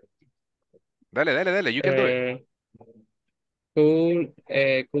 teacher. Dale, you can do it.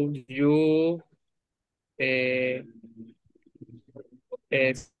 Could you eh,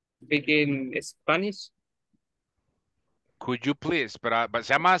 eh, speak in Spanish? Could you please, pero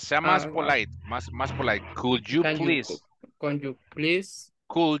sea más Ah, polite, más polite. Could you can you, please? can you please,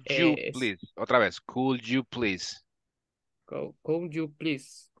 Could you eh, s- please? Otra vez, could you please? could you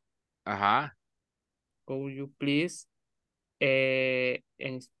please, Ajá. could you please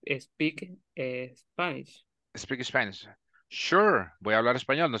speak Spanish? Speak Spanish. Sure, voy a hablar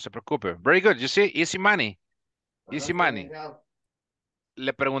español, no se preocupe. Very good, you see, easy money, easy money.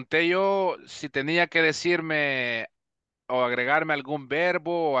 Le pregunté yo si tenía que decirme o agregarme algún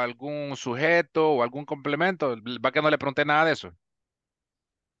verbo o algún sujeto o algún complemento. ¿Va que no le pregunté nada de eso?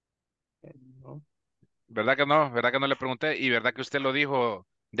 No. ¿Verdad que no? ¿Verdad que no le pregunté? Y ¿verdad que usted lo dijo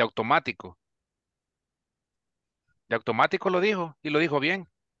de automático? De automático lo dijo y lo dijo bien.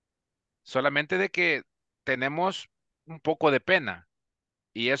 Solamente de que tenemos un poco de pena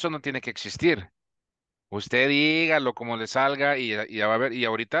y eso no tiene que existir. Usted dígalo como le salga y ya va a ver. Y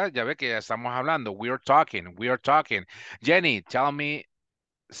ahorita ya ve que ya estamos hablando. We are talking. We are talking. Jenny, tell me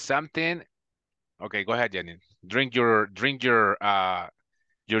something. Okay, go ahead, Jenny. Your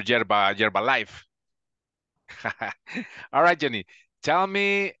yerba life. All right, Jenny. Tell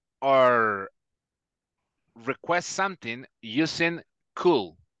me or request something using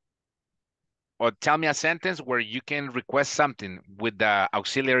cool. Or tell me a sentence where you can request something with the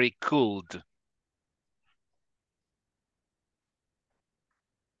auxiliary could.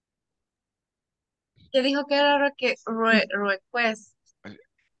 ¿Qué dijo que era request?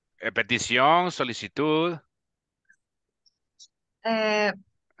 Petición, solicitud. Eh,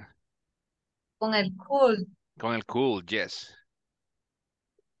 con el cool. Con el cool, yes.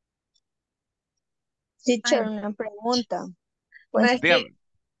 Teacher, Ay, una pregunta. pues Pues es que, Dígame,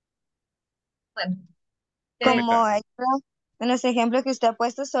 bueno, ¿qué dijo? como correcta. en los ejemplos que usted ha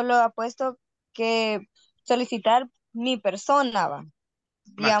puesto, solo ha puesto que solicitar mi persona, va.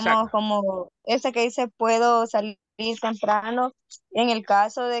 No, exacto. Digamos, como esa que dice, puedo salir temprano. En el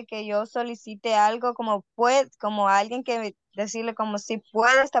caso de que yo solicite algo, como como alguien que decirle como si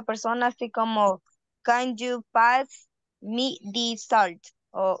puede esta persona, así como, can you pass me the salt?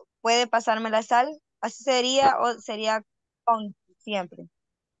 O ¿puede pasarme la sal? ¿Así sería o sería con siempre?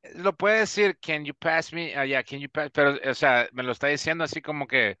 Lo puede decir, can you pass me? Yeah, can you pass? Pero, o sea, me lo está diciendo así como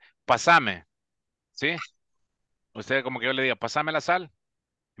que, pasame, ¿sí? Usted como que yo le diga, pasame la sal.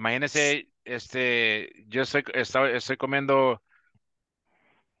 Imagínese, yo estoy comiendo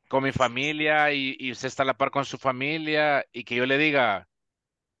con mi familia y usted está a la par con su familia y que yo le diga,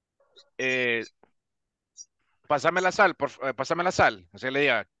 eh, pásame la sal, pásame la sal. O sea, le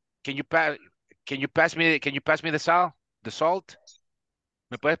diga, can you pass, can you pass me the salt?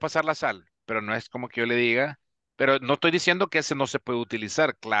 ¿Me puedes pasar la sal? Pero no es como que yo le diga, pero no estoy diciendo que ese no se puede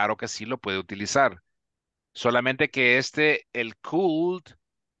utilizar. Claro que sí lo puede utilizar. Solamente que el could,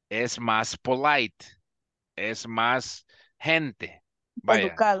 es más polite, es más gente. Vaya,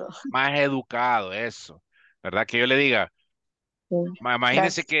 Educado. más educado, eso. ¿Verdad? Que yo le diga, Sí,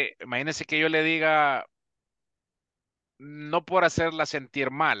 imagínese gracias. que yo le diga, no por hacerla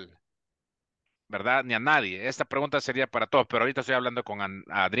sentir mal, ¿verdad? Ni a nadie. Esta pregunta sería para todos, pero ahorita estoy hablando con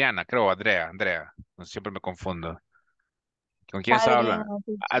Adriana, creo, Andrea. Siempre me confundo. ¿Con quién estaba Adriana, hablando?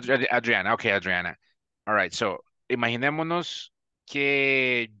 teacher. Adriana, ok, Adriana. All right, so, imaginémonos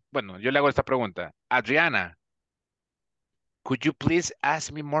que, bueno, yo le hago esta pregunta. Adriana, could you please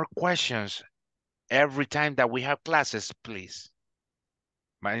ask me more questions every time that we have classes, please?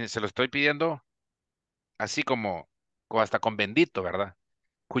 Se lo estoy pidiendo así como hasta con bendito, ¿verdad?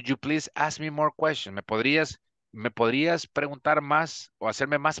 Could you please ask me more questions? ¿Me podrías preguntar más o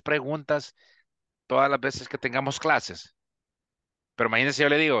hacerme más preguntas todas las veces que tengamos clases? Pero imagínense, yo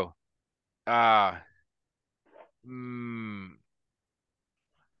le digo, ah, mm,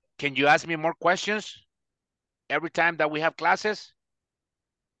 can you ask me more questions every time that we have classes?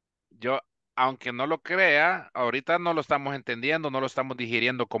 Yo, aunque no lo crea, ahorita no lo estamos entendiendo, no lo estamos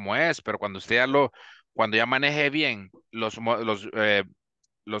digiriendo como es, pero cuando ya maneje bien los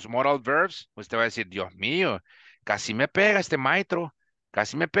modal verbs, usted va a decir, Dios mío, casi me pega este maestro,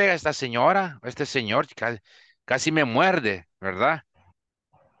 casi me pega esta señora, este señor, casi me muerde, ¿verdad?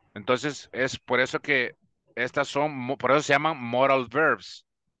 Entonces, es por eso que por eso se llaman modal verbs,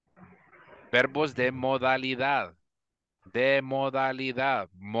 verbos modal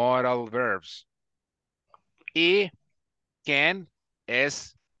verbs. Y can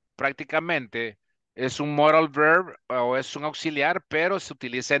es prácticamente, es un modal verb o es un auxiliar, pero se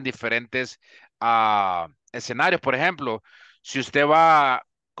utiliza en diferentes escenarios. Por ejemplo, si usted va,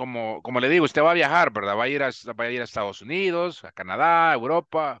 como le digo, usted va a viajar, ¿verdad? Va a ir a Estados Unidos, a Canadá, a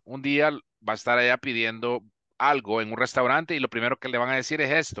Europa. Un día va a estar allá pidiendo algo en un restaurante y lo primero que le van a decir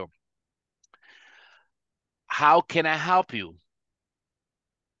es esto. How can I help you?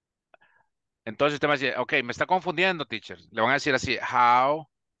 Entonces usted va a decir, ok, me está confundiendo, teacher. Le van a decir así, how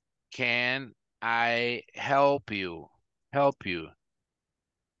can I help you? Help you.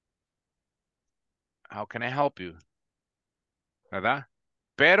 How can I help you? ¿Verdad?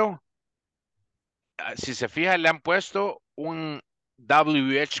 Pero, si se fija, le han puesto un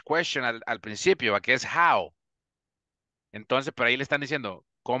WH question al principio, que es how. Entonces, por ahí le están diciendo,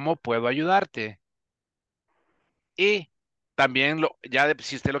 ¿cómo puedo ayudarte? Y también,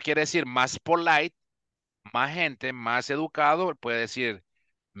 si usted lo quiere decir más polite, más gente, más educado, puede decir,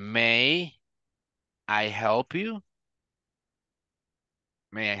 may I help you?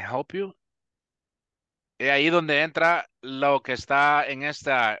 May I help you? Es ahí donde entra lo que está en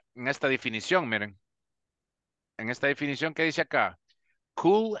esta definición, miren. En esta definición que dice acá.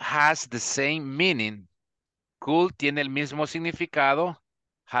 Cool has the same meaning. Cool tiene el mismo significado.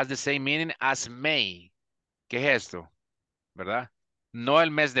 Has the same meaning as May. ¿Qué es esto? ¿Verdad? No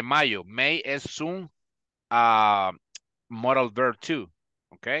el mes de mayo. May es un modal verb too.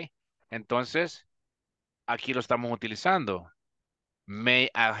 ¿Ok? Entonces, aquí lo estamos utilizando. May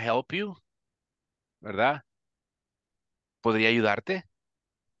I help you? ¿Verdad? ¿Podría ayudarte?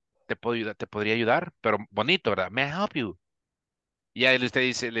 Te podría ayudar, pero bonito, ¿verdad? May I help you? Y ahí usted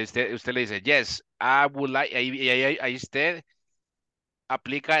le dice, yes, I would like, ahí usted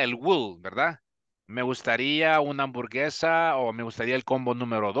aplica el will, ¿verdad? Me gustaría una hamburguesa o me gustaría el combo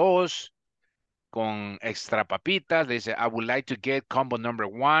número 2 con extra papitas. Le dice, I would like to get combo number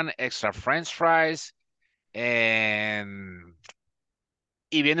 1, extra french fries.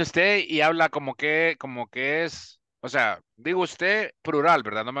 Y viene usted y habla como que es, o sea, digo usted plural,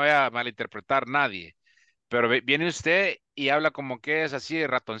 ¿verdad? No me vaya a malinterpretar nadie. Pero viene usted y habla como que es así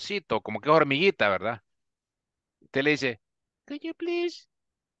ratoncito, como que es hormiguita, ¿verdad? Usted le dice, could you please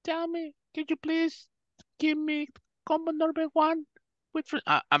tell me, could you please give me combo number 1 with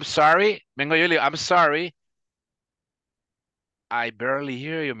I'm sorry. Vengo yo y le digo, I'm sorry. I barely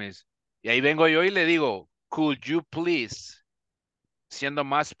hear you, miss. Y ahí vengo yo y le digo, could you please siendo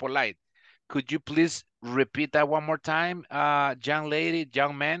más polite. Could you please repeat that one more time, young lady,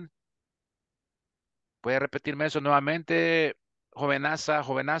 young man? ¿Puede repetirme eso nuevamente, jovenaza,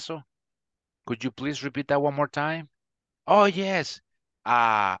 jovenazo? Could you please repeat that one more time? Oh, yes.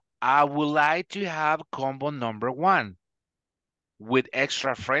 I would like to have combo number 1 with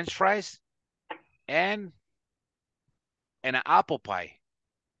extra French fries and an apple pie.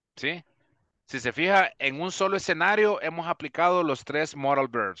 ¿Sí? Si se fija, en un solo escenario hemos aplicado los 3 modal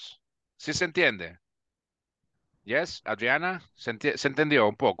verbs. ¿Sí se entiende? Yes, Adriana, se entendió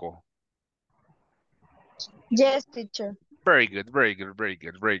un poco. Yes, teacher. Very good, very good, very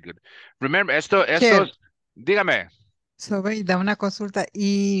good, very good. Remember, estos, Teacher, dígame. da una consulta.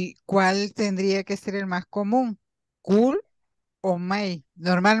 ¿Y cuál tendría que ser el más común? ¿Cool o may?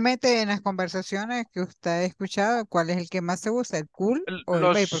 Normalmente en las conversaciones que usted ha escuchado, ¿cuál es el que más se usa? ¿El cool o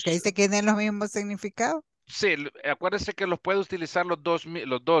el may? Porque ahí se quedan los mismos significados. Sí, acuérdese que los puede utilizar los dos,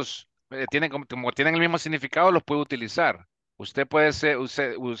 tienen como tienen el mismo significado, los puede utilizar. Usted puede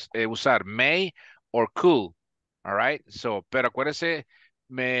usar may or cool, all right? So, pero acuérdese,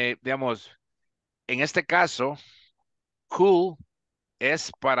 digamos, en este caso, cool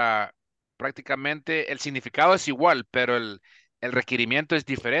es para prácticamente, el significado es igual, pero el requerimiento es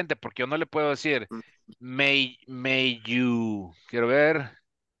diferente, porque yo no le puedo decir, may you, quiero ver,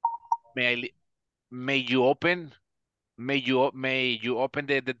 may you open, may you open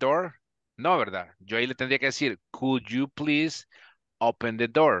the door? No, ¿verdad? Yo ahí le tendría que decir, could you please open the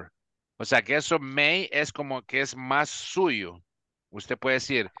door? O sea que eso may es como que es más suyo. Usted puede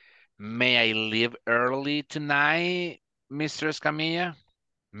decir, may I leave early tonight, Mr. Escamilla?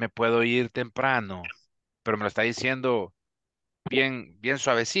 Me puedo ir temprano, pero me lo está diciendo bien, bien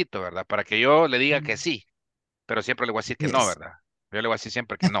suavecito, ¿verdad? Para que yo le diga que sí, pero siempre le voy a decir que no, Yes. ¿verdad? Yo le voy a decir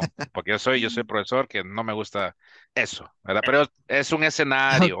siempre que no, porque yo soy profesor que no me gusta eso, ¿verdad? Pero es un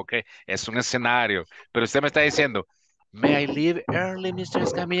escenario, ¿ok? Es un escenario. Pero usted me está diciendo, may I leave early, Mr.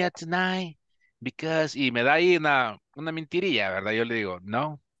 Escamilla, tonight? Because, y me da ahí una mentirilla, ¿verdad? Yo le digo,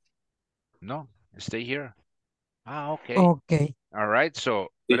 no, no, stay here. Ah, ok. Ok. All right,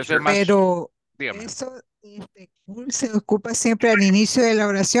 so, pero eso es más, Pero dígame. eso, cool se ocupa siempre al inicio de la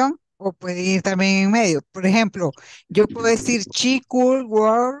oración o puede ir también en medio. Por ejemplo, yo puedo decir, she could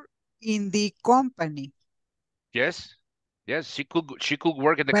work in the company. Yes, yes, she could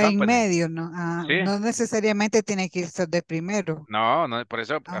work in the Va en company. medio, ¿no? Sí. No necesariamente tiene que ser de primero. No, no, por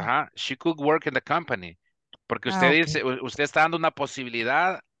eso, Ah, ajá, she could work in the company. Porque usted ok. dice, usted está dando una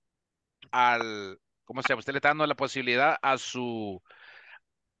posibilidad ¿cómo se llama? Usted le está dando la posibilidad a su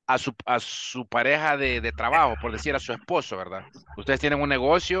pareja de trabajo, por decir, a su esposo, ¿verdad? Ustedes tienen un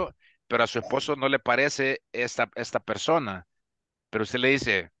negocio, pero a su esposo no le parece esta persona. Pero usted le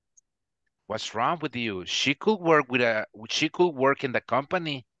dice, what's wrong with you? She could work in the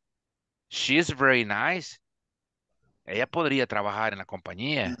company. She is very nice. Ella podría trabajar en la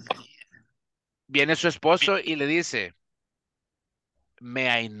compañía. Viene su esposo y le dice,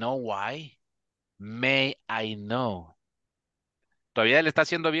 may I know why? May I know. Todavía le está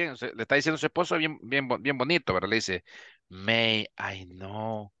haciendo bien, le está diciendo a su esposo bien, bien, bien bonito, ¿verdad? Le dice, may I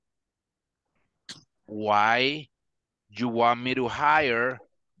know why you want me to hire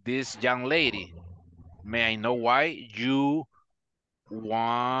this young lady? May I know why you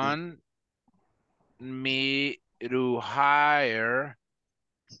want me to hire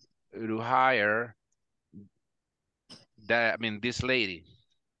this lady?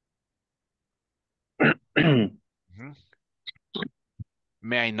 Ujú.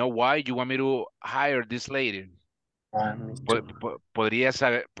 May I know why you want me to hire this lady? Podría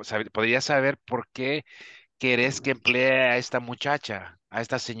saber por qué querés que emplee a esta muchacha, a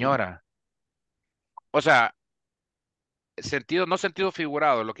esta señora. O sea, no sentido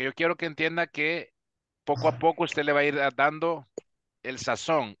figurado. Lo que yo quiero que entienda que poco a poco usted le va a ir dando el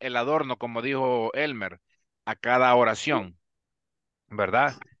sazón, el adorno, como dijo Elmer, a cada oración,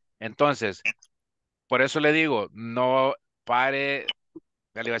 ¿verdad? Entonces, por eso le digo, no pare,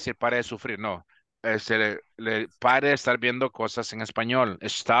 ya le iba a decir pare de sufrir, no. Pare de estar viendo cosas en español.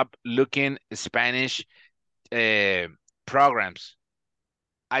 Stop looking Spanish programs.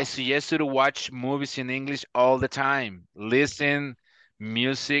 I suggest you to watch movies in English all the time. Listen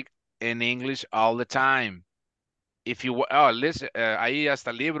music in English all the time. Listen, hay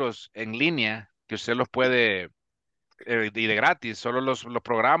hasta libros en línea que usted los puede, y de gratis, solo los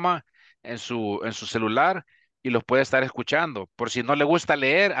programa en su celular y los puede estar escuchando. Por si no le gusta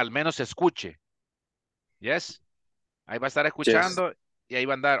leer, al menos escuche. Yes. Ahí va a estar Yes. escuchando y ahí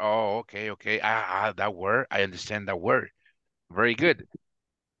va a andar, oh, okay. That word, I understand that word. Very good.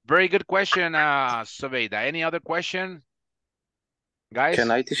 Very good question, Sobeida. Any other question? Guys?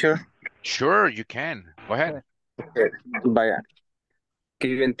 Can I, teacher? Sure, you can. Go ahead. Vaya,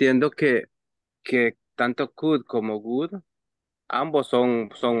 que yo entiendo que tanto could como would, ambos son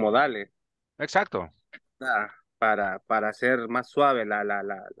modales. Exacto. Para hacer más suave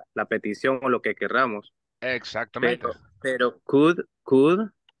la petición o lo que querramos. Exactamente. Pero could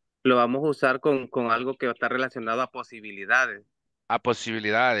lo vamos a usar con algo que está relacionado a posibilidades. A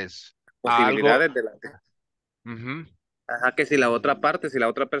posibilidades. A algo. Posibilidades Ujú. Ajá, que si la otra parte, si la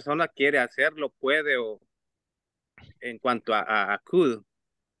otra persona quiere hacerlo, puede o en cuanto a could.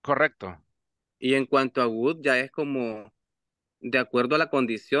 Correcto. Y en cuanto a would, ya es como de acuerdo a la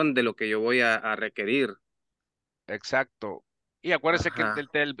condición de lo que yo voy a requerir. Exacto. Y acuérdese que Ajá.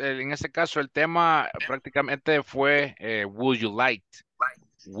 en este caso el tema prácticamente fue would you like?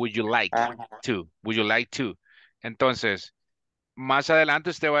 Would you like Ajá. to? Would you like to? Entonces, más adelante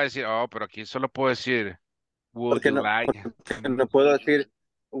usted va a decir, oh, pero aquí solo puedo decir would Porque you like. no puedo decir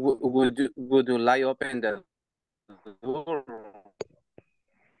would you like open the door?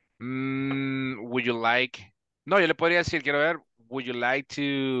 Would you like? No, yo le podría decir, quiero ver, would you like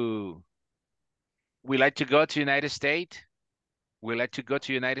to go to United States? Would you like to go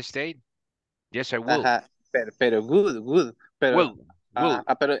to United States? Yes, I will. Ajá, pero good, pero, Will.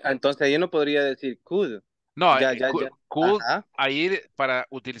 pero entonces yo no podría decir could. No, Ya, could, ajá, ahí para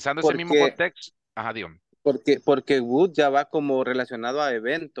utilizando ese mismo contexto. Ajá, dígame. porque would ya va como relacionado a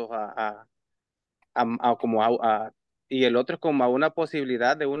eventos, como y el otro es como a una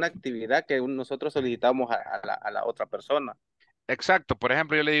posibilidad de una actividad que nosotros solicitamos a la otra persona. Exacto, por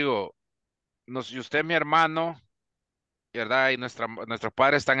ejemplo, yo le digo, y usted es mi hermano, ¿verdad? Y nuestros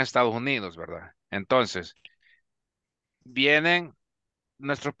padres están en Estados Unidos, ¿verdad? Entonces, vienen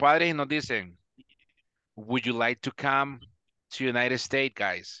nuestros padres y nos dicen, would you like to come to United States,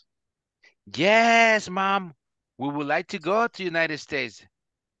 guys? Yes, mom, we would like to go to United States.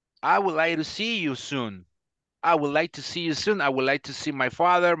 I would like to see you soon. I would like to see you soon. I would like to see my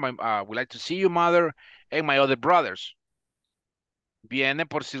father, I would like to see your mother, and my other brothers. Viene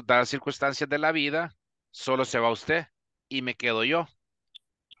por dadas circunstancias de la vida, solo se va usted y me quedo yo,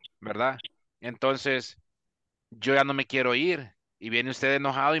 ¿verdad? Entonces, yo ya no me quiero ir y viene usted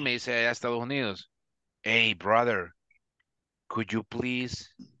enojado y me dice allá a Estados Unidos, hey, brother, could you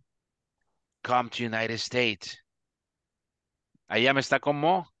please come to United States? Allá me está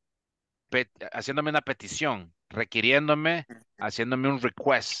como haciéndome una petición, requiriéndome, haciéndome un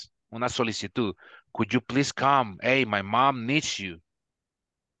request, una solicitud. Could you please come? Hey, my mom needs you.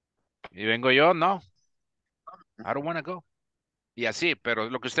 Y vengo yo, no, I don't want to go. Y así, pero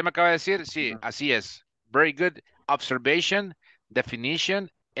lo que usted me acaba de decir, sí, así es. Very good observation, definition,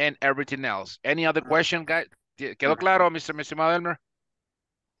 and everything else. Any other question, guys? ¿Quedó claro, mi estimado Elmer?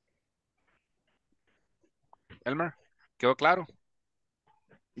 Elmer, ¿quedó claro?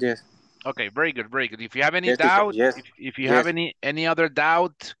 Yes. Okay, very good, very good. If you have any Yes, teacher. doubt, Yes. if you have any other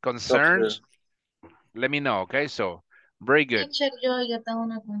doubt, concerns, Okay. let me know, okay? So, very good. Teacher, yo tengo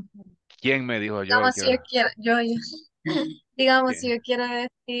una consulta. ¿Quién me dijo yo? Digamos, si yo quiero, digamos, si ¿Quién? yo quiero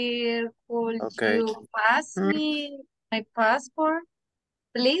decir, could Okay. you pass me my passport,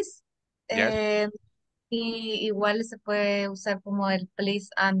 please? Yes. Y igual se puede usar como el please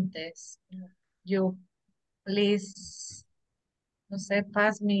antes. You, please, no sé,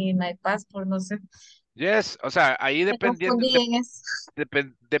 pass me my passport, no sé. Yes, o sea, ahí Me confundí en eso.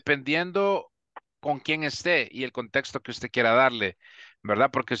 dependiendo con quién esté y el contexto que usted quiera darle, ¿verdad?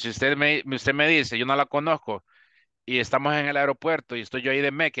 Porque si usted me dice, yo no la conozco y estamos en el aeropuerto y estoy yo ahí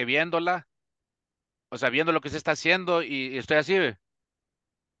de meque viéndola, o sea, viendo lo que usted está haciendo y estoy así, ¿ve?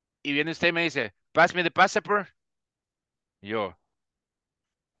 Y viene usted y me dice, pass me the passport. Y yo,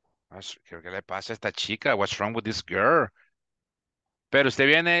 ¿qué le pasa a esta chica? What's wrong with this girl? Pero usted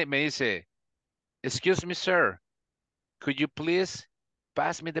viene y me dice, excuse me, sir, could you please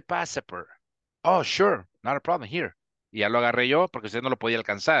pass me the passport? Oh, sure, not a problem, here. Y ya lo agarré yo porque usted no lo podía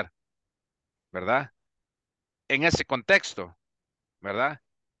alcanzar, ¿verdad? En ese contexto, ¿verdad?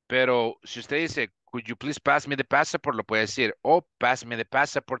 Pero si usted dice, could you please pass me the passport, lo puede decir. O pass me the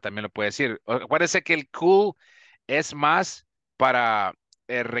passport, también lo puede decir. Acuérdese que el cool es más para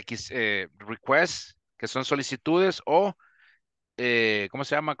requests, que son solicitudes, o, ¿cómo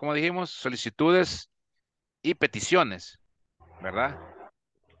se llama? ¿Cómo dijimos? Solicitudes y peticiones, ¿verdad?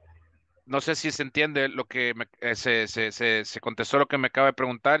 No sé si se entiende lo que se contestó lo que me acaba de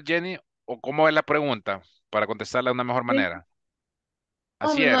preguntar, Jenny, o cómo es la pregunta para contestarla de una mejor Sí. manera. Oh,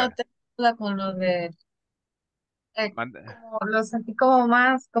 Así no era. te duda con lo de, Mande. como lo sentí como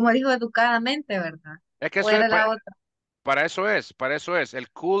más, como dijo, educadamente, ¿verdad? Es que O eso es, era la otra. para eso es. El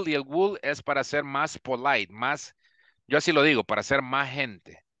cool y el wool es para ser más polite, más, Yo así lo digo, para hacer más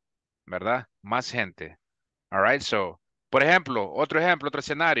gente, ¿verdad? Más gente. All right, so, por ejemplo, otro ejemplo, otro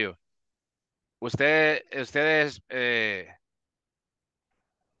escenario. Ustedes, en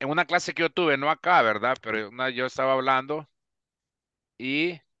una clase que yo tuve, no acá, ¿verdad? Pero yo estaba hablando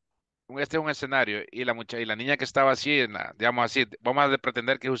y este es un escenario y y la niña que estaba así, digamos así, vamos a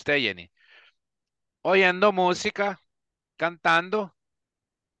pretender que es usted, Jenny, oyendo música, cantando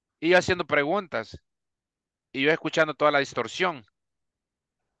y yo haciendo preguntas y yo escuchando toda la distorsión.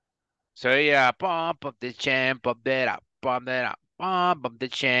 Se oía pump up the champ, pump that up, pump that up, pump up the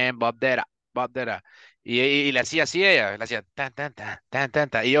champ, pump that up, pump that up. Y le hacía así ella, le hacía tan, tan, tan, tan, tan,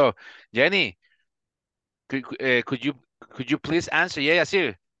 tan. Y yo, Jenny, could you please answer? Y ella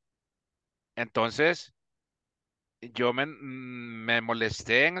así. Entonces, me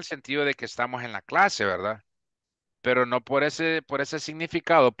molesté en el sentido de que estamos en la clase, ¿verdad? Pero no por ese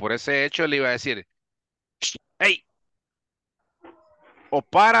significado, por ese hecho le iba a decir, hey, o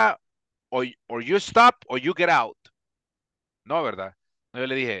para, or you stop, or you get out. No, ¿verdad? No, yo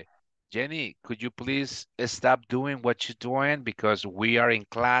le dije, Jenny, could you please stop doing what you're doing because we are in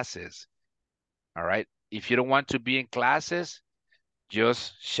classes. All right. If you don't want to be in classes,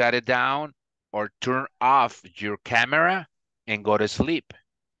 just shut it down or turn off your camera and go to sleep.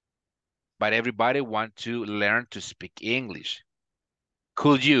 But everybody want to learn to speak English.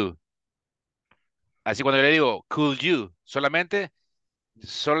 Could you? Así cuando yo le digo, could you? Solo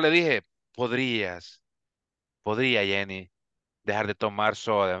le dije, podría, Jenny, dejar de tomar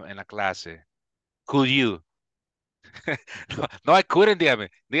soda en la clase. Could you? No, no, I couldn't,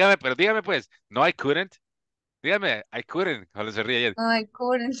 pero dígame pues, no, I couldn't, dígame, I couldn't, cuando se ríe ayer. No, I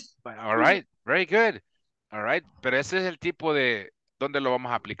couldn't. All right, very good, all right, pero ese es el tipo de, ¿dónde lo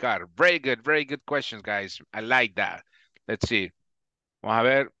vamos a aplicar? Very good questions, guys, I like that. Let's see, vamos a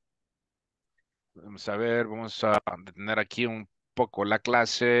ver, vamos a detener aquí un poco la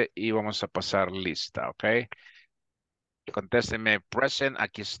clase y vamos a pasar lista, ¿ok? Contéstenme present,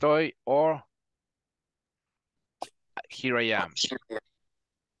 aquí estoy, o here I am.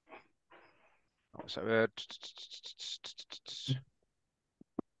 Vamos a ver.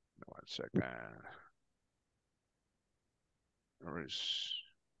 One second.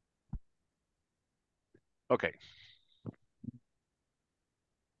 Okay.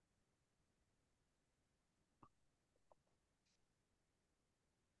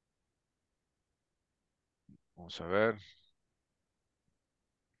 Vamos a ver.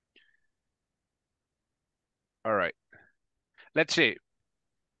 All right. Let's see.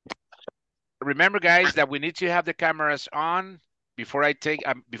 Remember, guys, that we need to have the cameras on before I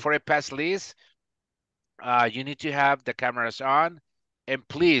pass Liz. You need to have the cameras on, and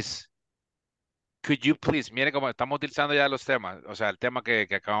please, could you please, miren cómo estamos utilizando ya los temas, o sea, el tema que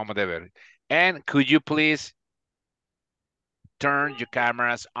acabamos de ver. And could you please turn your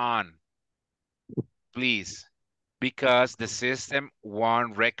cameras on, please, because the system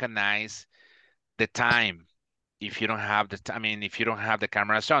won't recognize the time if you don't have if you don't have the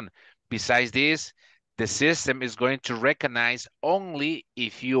cameras on. Besides this, the system is going to recognize only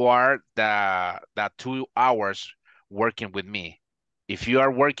if you are the 2 hours working with me. If you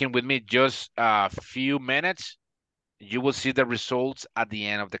are working with me just a few minutes, you will see the results at the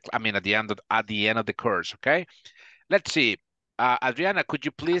end of the, at the end of the course, okay? Let's see. Adriana, could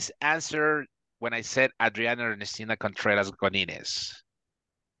you please answer when I said Adriana Ernestina Contreras Gonines?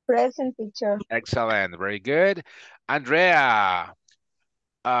 Present, teacher. Excellent, very good. Andrea,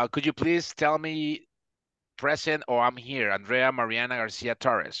 could you please tell me present or I'm here? Andrea Mariana Garcia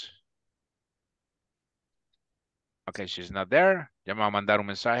Torres. Okay, she's not there. Ya me va a mandar un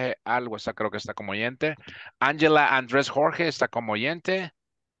mensaje al WhatsApp, creo que está como oyente. Angela Andrés Jorge está como oyente.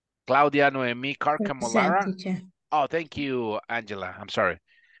 Claudia Noemí Carca Molara. Oh, thank you, Angela. I'm sorry.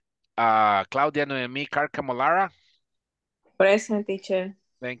 Claudia Noemí Carca Molara. Present, teacher.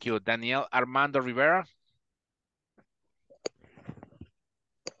 Thank you. Daniel Armando Rivera.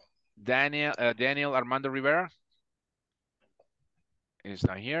 Daniel Armando Rivera is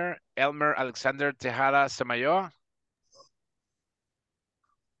not here. Elmer Alexander Tejada Samayoa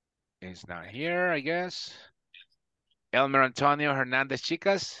is not here, I guess. Elmer Antonio Hernandez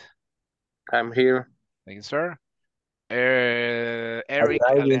Chicas. I'm here. Thank you, sir. Eric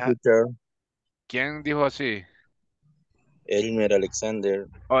Alejandro. ¿Quién dijo así? Elmer Alexander.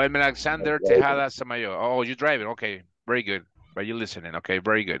 Oh, Elmer Alexander Tejada Samayoa. Oh, you're driving. Okay, very good. Are you listening? Okay,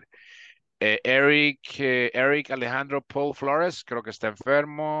 very good. Eric Alejandro Paul Flores, creo que está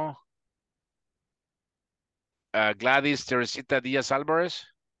enfermo. Gladys Teresita Díaz Álvarez.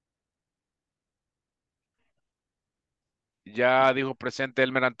 Ya dijo presente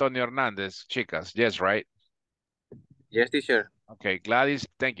Elmer Antonio Hernández, chicas. Yes, right? Yes, teacher. Okay, Gladys,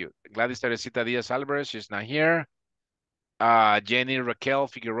 thank you. Gladys Teresita Diaz Alvarez, she's not here. Jenny Raquel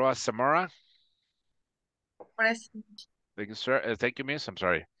Figueroa Zamora. Present. Thank you, sir. Thank you, miss. I'm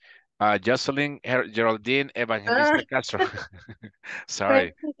sorry. Jocelyn Geraldine Evangelista Castro.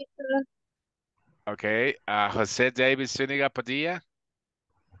 Sorry. Present, teacher. Okay. Jose David Zúñiga Padilla.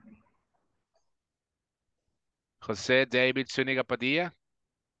 José David Zúñiga Padilla.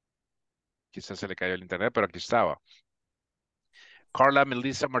 Quizás se le cayó el internet, pero aquí estaba. Carla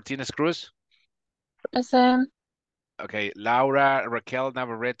Melissa Martínez Cruz. Present. Okay. Laura Raquel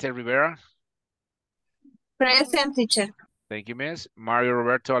Navarrete Rivera. Present, teacher. Thank you, miss. Mario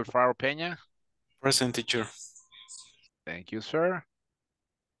Roberto Alfaro Peña. Present, teacher. Thank you, sir.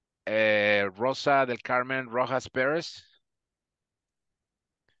 Rosa del Carmen Rojas Pérez.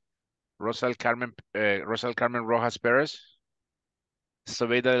 Rosa del Carmen Rojas Pérez.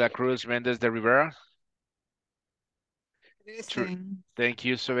 Sobeida de la Cruz Méndez de Rivera. Present. Thank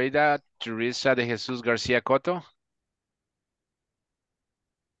you, Sobeida. Teresa de Jesús García Coto.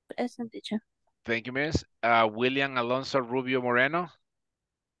 Present, teacher. Thank you, miss. William Alonso Rubio Moreno.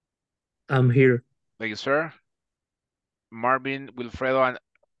 I'm here. Thank you, sir. Marvin Wilfredo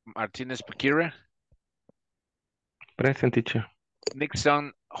Martinez Pequire. Present, teacher.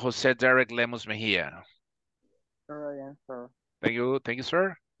 Nixon Jose Derek Lemus Mejía. Sir. Thank you,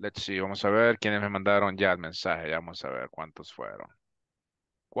 sir. Let's see, vamos a ver quiénes me mandaron ya el mensaje. Ya vamos a ver cuántos fueron.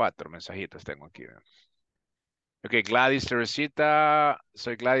 4 mensajitos tengo aquí. Ok, Gladys Teresita.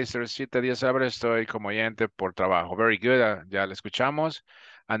 Soy Gladys Teresita Díaz Álvarez. Estoy como oyente por trabajo. Very good. Ya la escuchamos.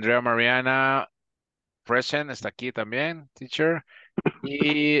 Andrea Mariana present. Está aquí también, teacher.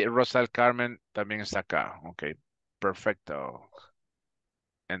 Y Rosa del Carmen también está acá. Ok, perfecto.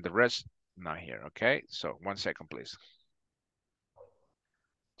 And the rest not here. Okay, so 1 second, please.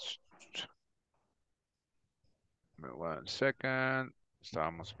 One second.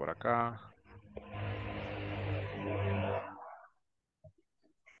 Estábamos por acá.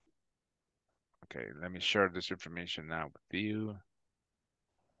 Okay, let me share this information now with you.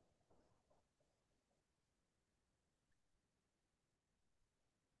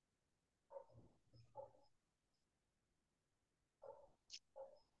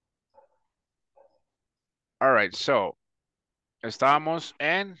 All right, so estábamos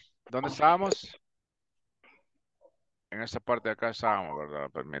en, ¿dónde estábamos? En esta parte de acá estábamos,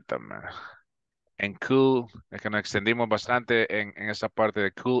 ¿verdad? Permítanme. En cool, es que nos extendimos bastante en esta parte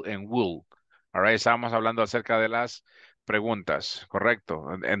de cool and wool. All right, estábamos hablando acerca de las preguntas,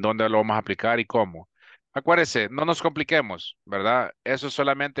 ¿correcto? En dónde lo vamos a aplicar y cómo. Acuérdense, no nos compliquemos, ¿verdad? Eso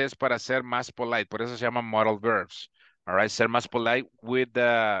solamente es para ser más polite, por eso se llaman modal verbs. All right, ser más polite with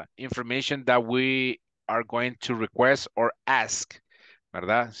the information that we are going to request or ask,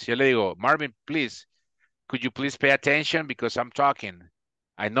 ¿verdad? Si yo le digo, Marvin, please, could you please pay attention because I'm talking?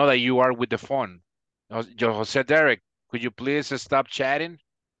 I know that you are with the phone. Jose Derek, could you please stop chatting?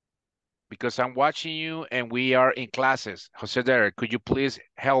 Because I'm watching you and we are in classes. Jose Derek, could you please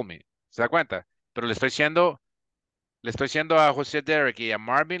help me? ¿Se da cuenta? Pero le estoy siendo a Jose Derek y a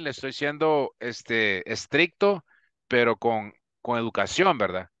Marvin, le estoy siendo estricto, pero con educación,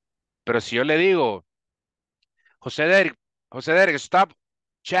 ¿verdad? Pero si yo le digo, Jose Derek, stop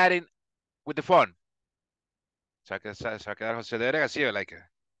chatting with the phone. Se va a quedar Jose Derek así, like,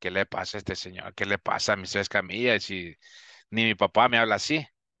 ¿qué le pasa a este señor? ¿Qué le pasa a mis 3 camillas? Si ni mi papá me habla así,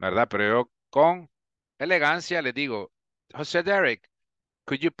 ¿verdad? Pero yo con elegancia le digo, Jose Derek,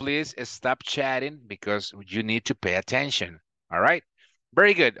 could you please stop chatting because you need to pay attention? All right?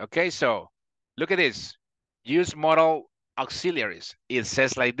 Very good. Okay, so look at this. Use modal auxiliaries. It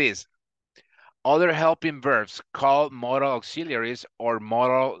says like this. Other helping verbs called modal auxiliaries or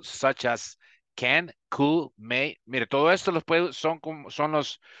modal such as can, could, may. Mire, todo esto son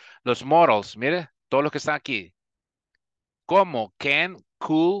los modals. Mire, todos los que están aquí. Como can,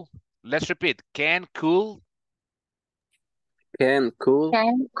 could. Let's repeat. Can, could. Can, cool.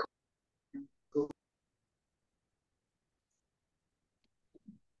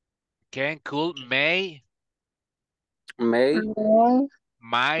 Can, could, may. May.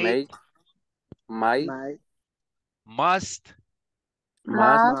 Might. Might. Must.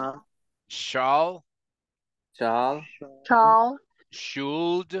 Shall.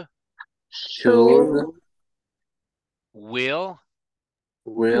 Should. Will.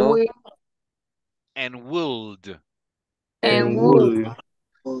 And would.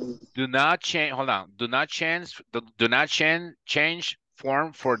 Do not change. Hold on. Do not change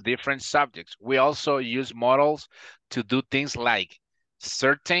form for different subjects. We also use modals to do things like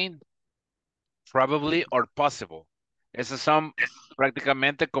certain, probably, or possible. Esos son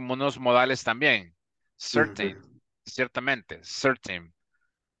prácticamente como unos modales también. Certain. ciertamente, certain,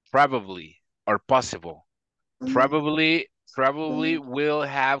 probably, or possible. Probably will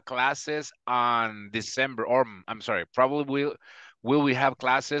have classes on December, or I'm sorry, probably will we have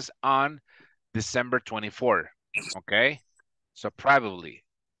classes on December 24. Okay, so probably.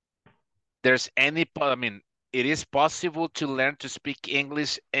 There's any, I mean, it is possible to learn to speak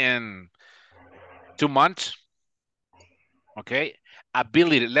English in 2 months. Okay,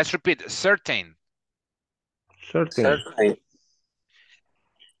 ability. Let's repeat. Certain. Certain.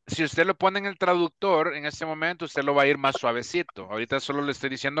 Si usted lo pone en el traductor, en este momento usted lo va a ir más suavecito. Ahorita solo le estoy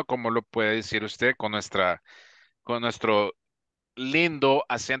diciendo cómo lo puede decir usted con nuestro lindo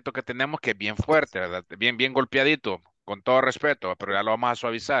acento que tenemos, que es bien fuerte, ¿verdad? Bien golpeadito, con todo respeto, pero ya lo vamos a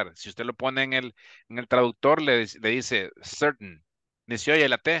suavizar. Si usted lo pone en el traductor, le dice certain. Ni se oye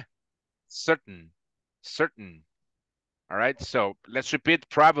la T. Certain. Certain. All right, so let's repeat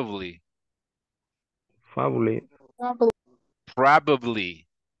probably. Probably. Probably.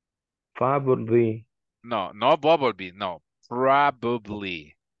 Probably. No, no bumblebee, no.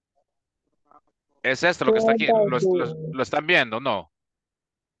 Probably. Es esto lo que está aquí. ¿Lo están viendo? No.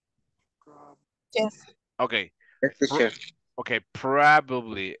 Yes. Ok. Yes, teacher. Ok,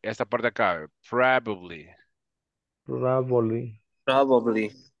 probably. Esta parte acá. Probably. Probably.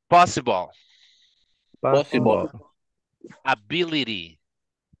 Probably. Possible. Possible. Ability.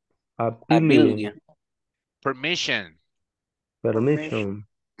 Ability. Permission. Permission.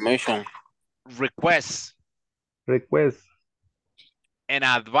 Request. Request. And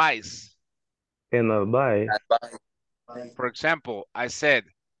advice. And advice. For example, I said,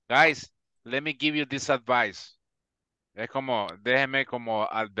 guys, let me give you this advice. Es como, déjeme como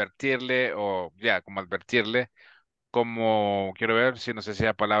advertirle o ya, como advertirle, como, quiero ver si no sé si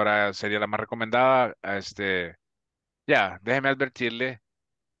la palabra sería la más recomendada, ya, déjeme advertirle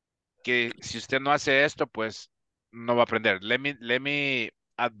que si usted no hace esto, pues no va a aprender. Let me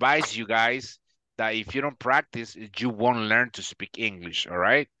advise you guys that if you don't practice, you won't learn to speak English, all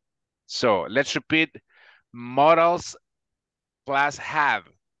right? So let's repeat modals plus have.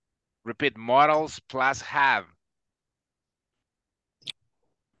 Repeat modals plus have.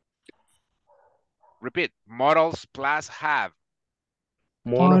 Repeat modals plus have.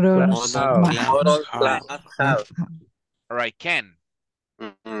 Models Model plus have. All right, can.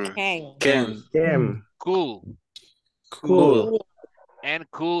 Can. Can. Cool. Cool. And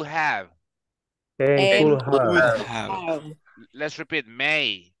could have. And And could have. have. Let's repeat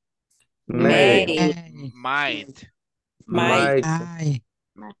may. May. Might. Might.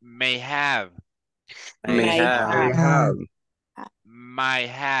 May have. May have. May have. Might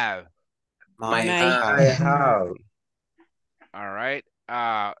have. Might I have. have. All right.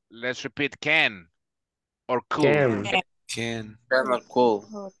 Let's repeat can or could. Can. Can or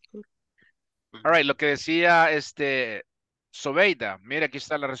cool. All right, lo que decía Sobeida, mire, aquí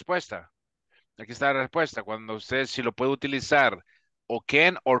está la respuesta. Aquí está la respuesta. Cuando usted si lo puede utilizar o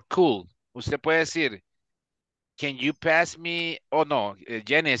can or cool, usted puede decir, can you pass me, oh no,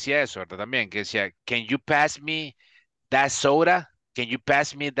 Jenny decía eso, ¿verdad? También, que decía, can you pass me that soda? Can you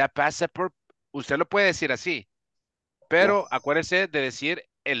pass me that passport? Usted lo puede decir así, pero acuérdese de decir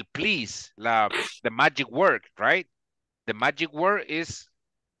el please, the magic word, right? The magic word is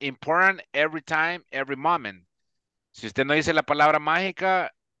important every time, every moment. Si usted no dice la palabra mágica,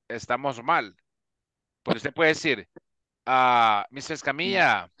 estamos mal. Pues usted puede decir, Mrs.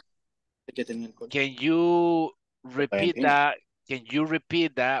 Camilla, can you repeat that? Can you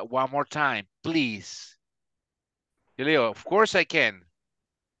repeat that one more time, please? Yo le digo, of course I can.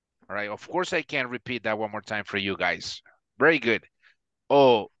 All right, of course I can repeat that one more time for you guys. Very good.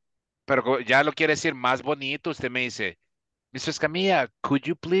 Oh, pero ya lo quiere decir más bonito. Usted me dice, Mrs. Camilla, could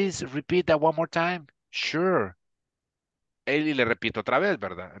you please repeat that one more time? Sure. Y le repito otra vez,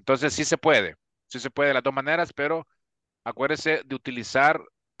 ¿verdad? Entonces sí se puede. Sí se puede de las dos maneras, pero acuérdese de utilizar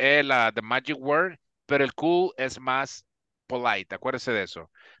the magic word, pero el cool es más polite. Acuérdese de eso.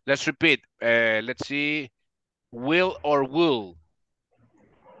 Let's repeat. Let's see. Will or will?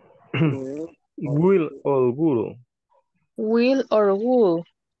 Will or wool. Will or would.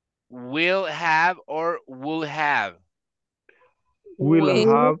 Will have or will have? Will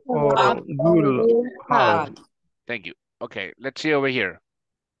have or will have. Thank you. Okay, let's see over here.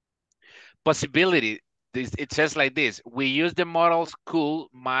 Possibility. It says like this. We use the models could,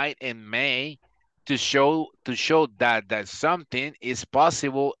 might, and may to show that something is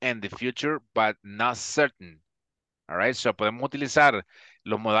possible in the future, but not certain. All right, so podemos utilizar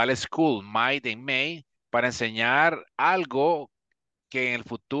los modales could, might, and may para enseñar algo que en el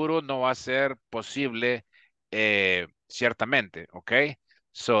futuro no va a ser posible ciertamente, ¿ok?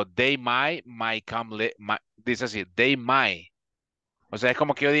 So, they might come, dice así, they might. O sea, es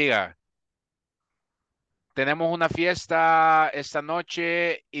como que yo diga, tenemos una fiesta esta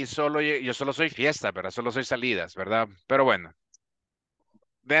noche y yo solo soy fiesta, ¿verdad? Solo soy salidas, ¿verdad? Pero bueno,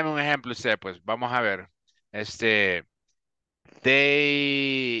 déme un ejemplo usted, pues, vamos a ver.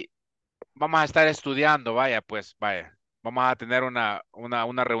 They, vamos a estar estudiando, vaya, pues, vaya. Vamos a tener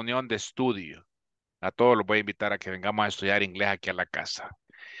una reunión de estudio. A todos los voy a invitar a que vengamos a estudiar inglés aquí a la casa.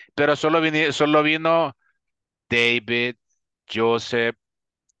 Pero solo vino David, Joseph,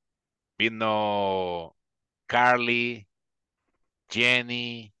 vino Carly,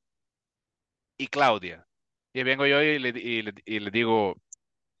 Jenny y Claudia. Y vengo yo y le digo,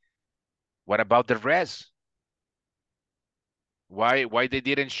 what about the rest? Why they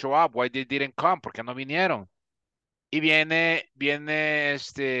didn't show up? Why they didn't come? ¿Por qué no vinieron? Y viene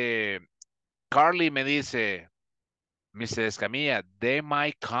Carly me dice, Mr. Escamilla, they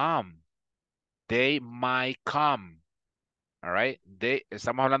might come. They might come. All right.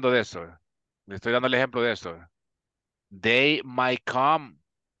 Estamos hablando de eso. Le estoy dando el ejemplo de esto. They might come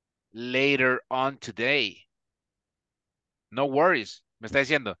later on today. No worries. Me está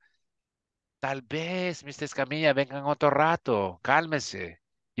diciendo, tal vez, Mr. Escamilla, vengan otro rato. Cálmese.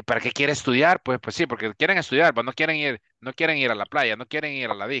 ¿Y para qué quiere estudiar? Pues sí, porque quieren estudiar, pero no quieren ir a la playa, no quieren ir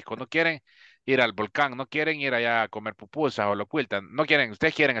a la disco, no quieren ir al volcán, no quieren ir allá a comer pupusas o lo ocultan, no quieren,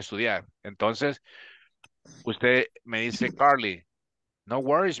 ustedes quieren estudiar. Entonces, usted me dice, Carly, no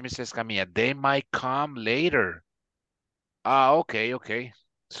worries, Mr. Escamilla, they might come later. Ah, okay.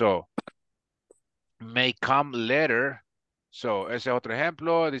 So, may come later. So, ese es otro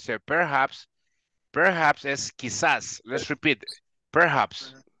ejemplo. Dice, perhaps es quizás. Let's repeat.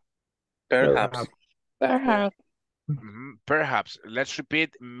 Perhaps. Perhaps. Perhaps. Perhaps. Let's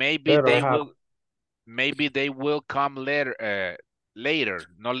repeat. Perhaps. Maybe they will come later. Later,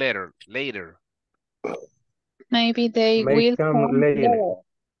 no later. Later. Maybe they May will come come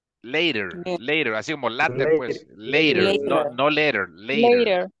later. Later. Así como later, pues. Later. Later. No later. Later.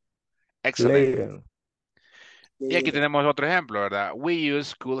 later. Excellent. Later. Y aquí tenemos otro ejemplo, ¿verdad? We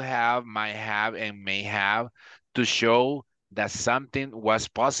use could have, might have, and may have to show that something was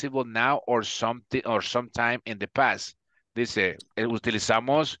possible now or something or sometime in the past. Dice,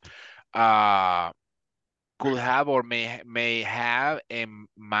 utilizamos could have or may have and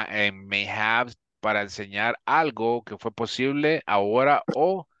may have para enseñar algo que fue posible ahora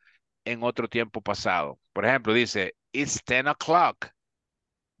o en otro tiempo pasado. Por ejemplo, dice, it's 10 o'clock.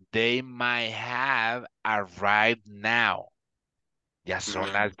 They might have arrived now. Ya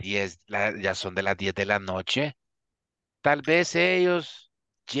son las 10, ya son de las 10 de la noche. Tal vez ellos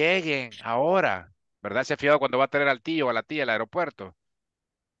lleguen ahora, ¿verdad? Se ha fijado cuando va a traer al tío o a la tía al aeropuerto.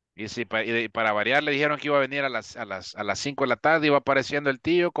 Y, si, y para variar le dijeron que iba a venir a las 5 de la tarde y va apareciendo el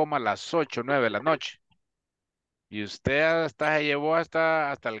tío como a las 8, 9 de la noche. Y usted hasta se llevó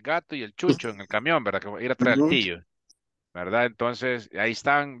hasta el gato y el chucho en el camión, ¿verdad? Que va a ir a traer al tío, ¿verdad? Entonces ahí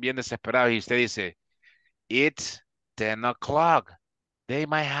están bien desesperados y usted dice, it's 10 o'clock. They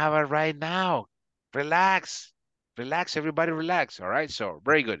might have it right now. Relax. Relax, everybody relax. All right, so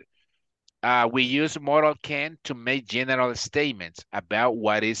very good. We use modal can to make general statements about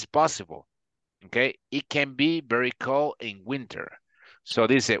what is possible. Okay, it can be very cold in winter. So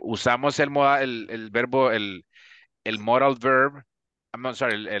dice, usamos el verbo, el modal verb, I'm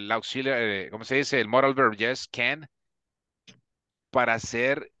sorry, el auxiliar, ¿cómo se dice? El modal verb, yes, can, para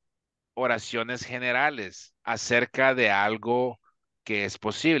hacer oraciones generales acerca de algo que es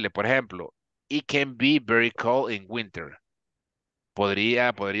posible. Por ejemplo, it can be very cold in winter.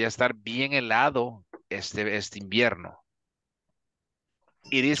 Podría estar bien helado este invierno.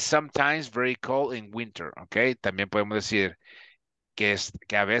 It is sometimes very cold in winter, ¿ok? También podemos decir que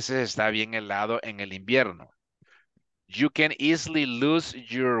a veces está bien helado en el invierno. You can easily lose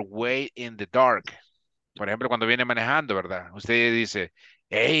your way in the dark. Por ejemplo, cuando viene manejando, ¿verdad? Usted dice,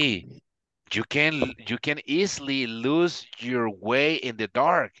 hey, you can easily lose your way in the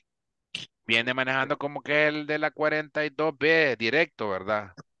dark. Viene manejando como que el de la 42B directo,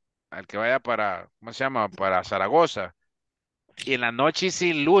 ¿verdad? Al que vaya para, ¿cómo se llama? Para Zaragoza. Y en la noche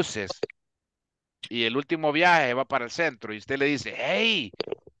sin luces. Y el último viaje va para el centro. Y usted le dice, hey,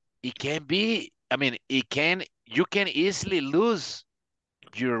 you can easily lose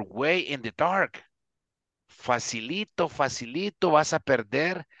your way in the dark. Facilito, vas a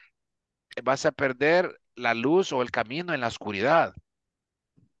perder la luz o el camino en la oscuridad.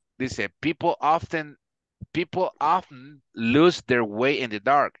 Dice, people often lose their way in the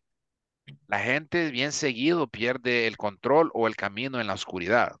dark. La gente bien seguido pierde el control o el camino en la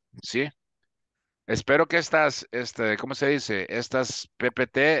oscuridad, ¿sí? Espero que estas, ¿cómo se dice? Estas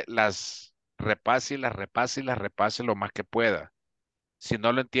PPT las repase y las repase y las repase lo más que pueda. Si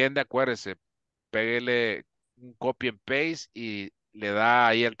no lo entiende, acuérdese, pégale un copy and paste y le da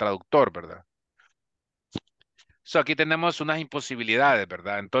ahí el traductor, ¿verdad? So, aquí tenemos unas imposibilidades,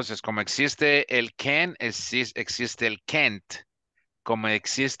 ¿verdad? Entonces, como existe el can, existe el can't. Como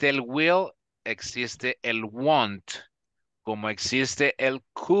existe el will, existe el won't. Como existe el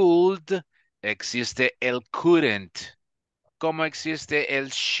could, existe el couldn't. Como existe el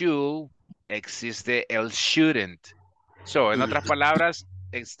should, existe el shouldn't. So, en otras palabras,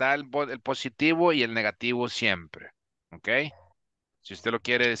 está el positivo y el negativo siempre. ¿Ok? Si usted lo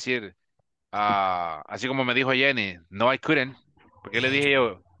quiere decir, así como me dijo Jenny, no, I couldn't. Porque le dije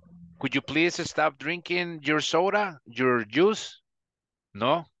yo, could you please stop drinking your soda, your juice?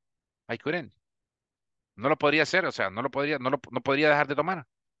 No, I couldn't. No lo podría hacer, o sea, no podría dejar de tomar.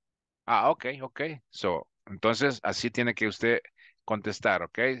 Ok, ok. So, entonces, así tiene que usted contestar,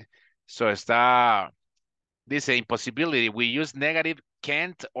 ok. So, dice impossibility. We use negative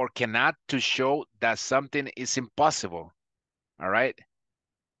can't or cannot to show that something is impossible. All right.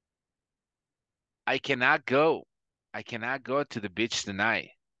 I cannot go. I cannot go to the beach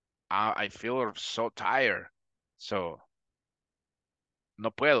tonight. I feel so tired. So,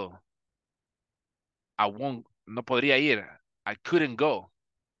 no puedo. No podría ir. I couldn't go.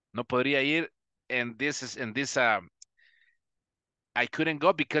 No podría ir. And I couldn't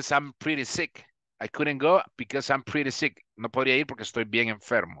go because I'm pretty sick. I couldn't go because I'm pretty sick. No podría ir porque estoy bien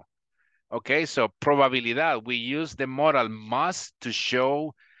enfermo. Okay, so probabilidad. We use the modal must to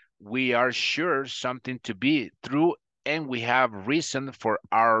show we are sure something to be true and we have reason for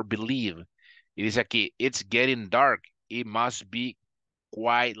our belief. Y dice aquí, it's getting dark. It must be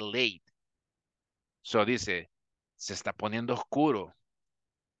quite late. So dice, se está poniendo oscuro.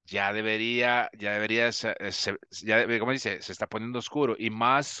 ¿Cómo dice? Se está poniendo oscuro. It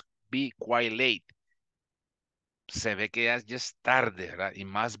must be quite late. Se ve que ya es tarde, ¿verdad? It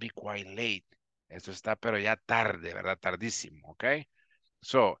must be quite late. Esto está, pero ya tarde, ¿verdad? Tardísimo, ¿ok?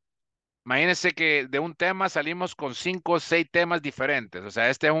 So, imagínense que de un tema salimos con 5 o 6 temas diferentes. O sea,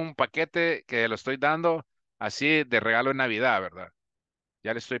 este es un paquete que lo estoy dando así de regalo en Navidad, ¿verdad?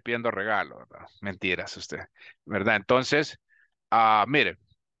 Ya le estoy pidiendo regalo, ¿verdad? Mentiras usted, ¿verdad? Entonces, mire,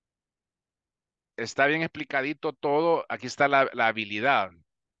 está bien explicadito todo. Aquí está la habilidad.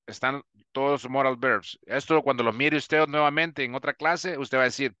 Están todos los moral verbs. Esto cuando lo mire usted nuevamente en otra clase, usted va a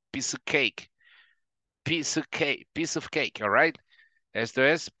decir piece of cake, piece of cake, all right? Esto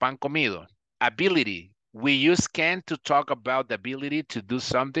es pan comido. Ability. We use can to talk about the ability to do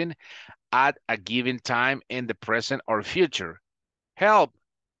something at a given time in the present or future. Help.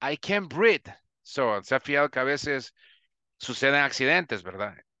 I can't breathe. So, se ha fijado que a veces suceden accidentes,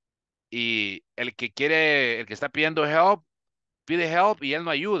 ¿verdad? Y el que está pidiendo help, pide help y él no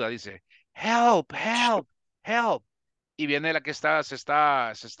ayuda, dice, help, help, help. Y viene la que se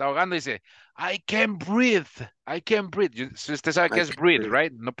está ahogando y dice, I can't breathe, I can't breathe. Usted sabe qué es breathe,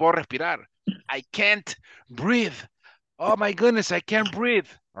 right? No puedo respirar. I can't breathe. Oh my goodness, I can't breathe.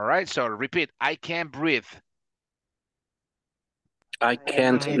 All right, so repeat, I can't breathe. I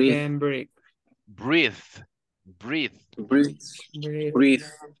can't I breathe. can breathe. Breathe, breathe. Breathe. Breathe. Breathe.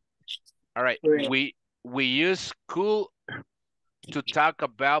 All right, Breathe. we use cool to talk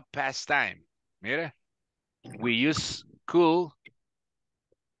about pastime. Mire, we use cool.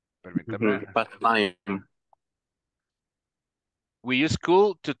 Permítame. Pastime. We use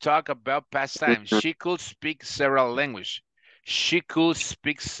cool to talk about pastime. She could speak several languages. She could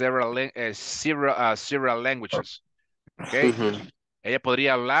speak several languages. Okay. Ella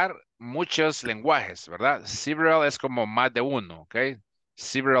podría hablar muchos lenguajes, ¿verdad? Several es como más de uno, okay?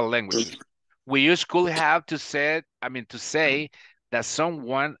 Several languages. We use could have to say that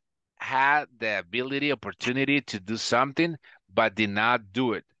someone had the ability, opportunity to do something, but did not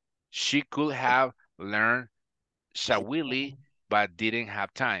do it. She could have learned Swahili, but didn't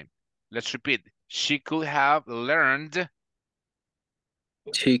have time. Let's repeat. She could have learned.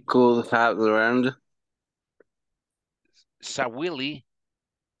 She could have learned Swahili,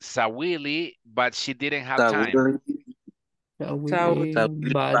 but she didn't have time.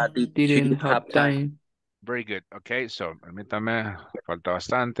 But didn't have time. Very good. Okay, so permítame, falta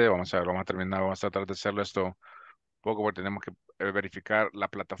bastante. Vamos a ver, vamos a terminar, vamos a tratar de hacerlo esto un poco porque tenemos que verificar la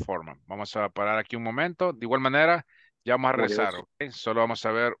plataforma. Vamos a parar aquí un momento. De igual manera, ya vamos a regresar, ¿ok? Solo vamos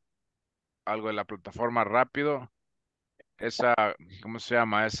a ver algo de la plataforma rápido. Esa, ¿cómo se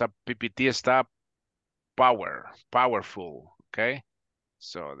llama? Esa PPT está powerful, okay?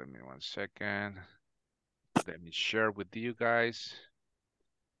 So, let me 1 second. Let me share with you guys.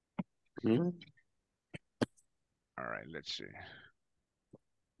 All right, let's see.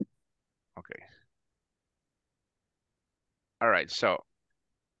 Okay. All right, so.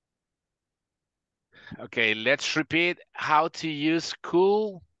 Okay, let's repeat how to use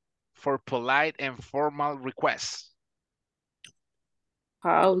cool for polite and formal requests.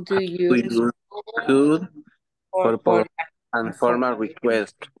 How do We you use could for for and formal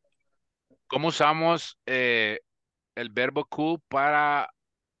request. ¿Cómo usamos el verbo could para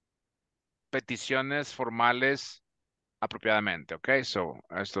peticiones formales apropiadamente? Ok, so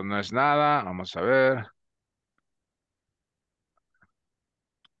esto no es nada. Vamos a ver.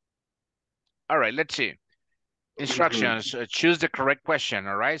 All right, let's see. Instructions. Choose the correct question.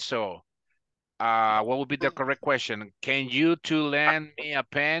 All right, so what would be the correct question? Can you two lend me a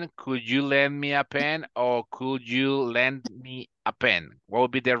pen? Could you lend me a pen? Or could you lend me a pen? What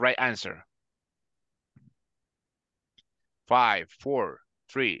would be the right answer? 5, 4,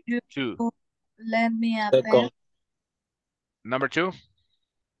 3, You 2. lend me a Second. pen. Number 2? Or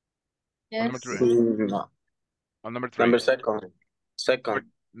number Yes. 3? No. Or number 3? Number second. Second.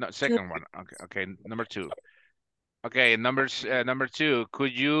 No, second one. Okay, number 2. Okay, number 2.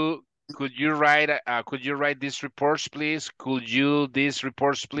 Could you write these reports, please? Could you these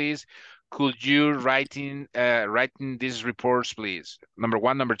reports, please? Could you writing these reports, please? Number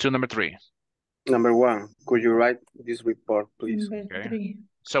 1, number 2, number 3. Number 1. Could you write this report, please? Okay.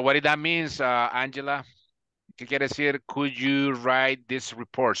 So what that means, Angela? ¿Qué quiere decir? Could you write these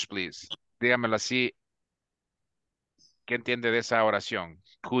reports, please? Dígamelo así. ¿Qué entiende de esa oración?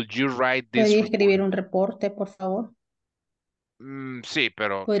 Could you write this ¿Podría report? escribir un reporte, por favor? Sí,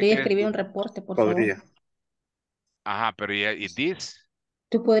 pero... ¿qué ¿Podría quiere escribir un decir? reporte, por Podría. favor? Ajá, pero ¿y this?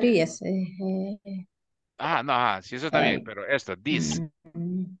 Tú podrías. No, sí, eso está bien, pero esto, this.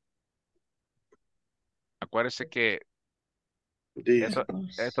 mm, Acuérdese que This.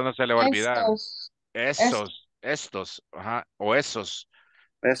 esto no se le va a olvidar. Estos. Estos, ajá, o esos,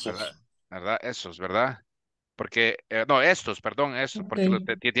 Esos. ¿verdad? Esos, ¿verdad? Porque, no, estos, perdón, estos, porque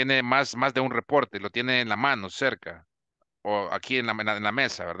ok. tiene más de un reporte, lo tiene en la mano, cerca, o aquí en la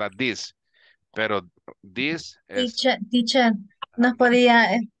mesa, ¿verdad? This, pero this es... Teacher, nos podría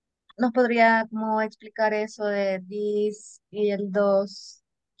como explicar eso de this y el dos.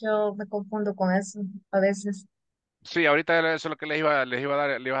 Yo me confundo con eso a veces. Sí, ahorita eso es lo que le iba a dar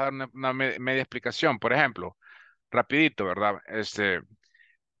una media explicación. Por ejemplo, rapidito, ¿verdad?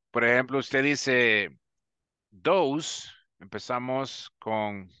 Por ejemplo, usted dice those, empezamos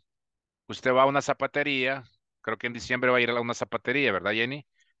con, usted va a una zapatería, creo que en diciembre va a ir a una zapatería, ¿verdad, Jenny?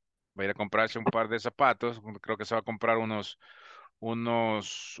 Va a ir a comprarse un par de zapatos, creo que se va a comprar unos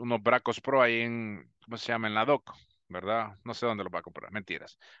Bracos Pro ahí en, ¿cómo se llama? En la Doc, ¿verdad? No sé dónde los va a comprar,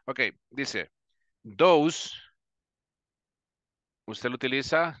 mentiras. Ok, dice, those, usted lo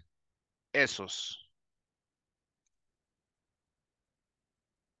utiliza, esos.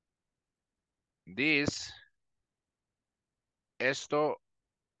 This, esto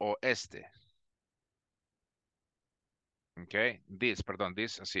o este. Ok, perdón,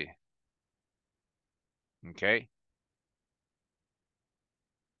 this, así. Ok.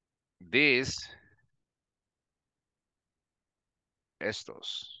 This,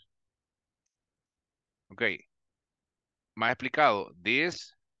 estos. Ok, más explicado,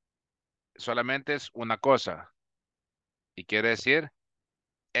 this solamente es una cosa y quiere decir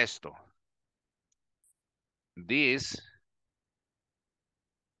esto. This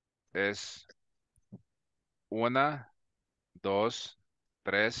es una, dos,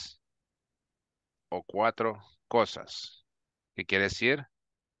 tres o cuatro cosas. ¿Qué quiere decir?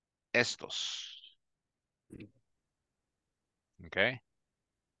 Estos. Ok.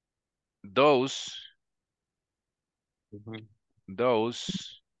 Those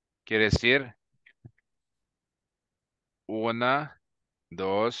quiere decir una,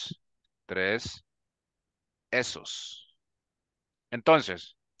 dos, tres, esos.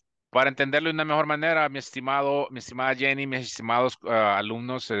 Entonces, para entenderlo de una mejor manera, mi estimada Jenny, mis estimados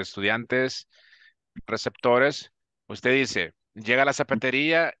alumnos, estudiantes, receptores, usted dice, llega a la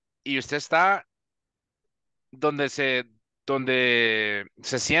zapatería y usted está donde se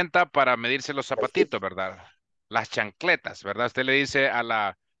sienta para medirse los zapatitos, ¿verdad? Las chancletas, ¿verdad? Usted le dice a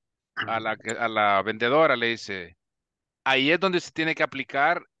la vendedora, le dice, ahí es donde se tiene que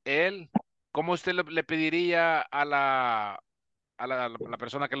aplicar ¿cómo usted le pediría a la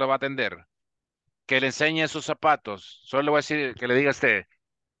persona que lo va a atender? Que le enseñe sus zapatos. Solo le voy a decir que le diga a usted,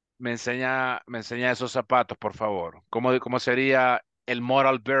 me enseña esos zapatos, por favor. ¿Cómo sería el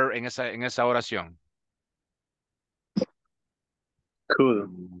moral verb en esa oración? Could.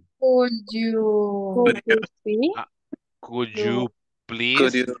 Could you, Could you see? Ah, could you, you Could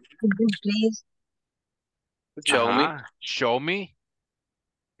please? you, could you please? Show me. Ajá. Show me.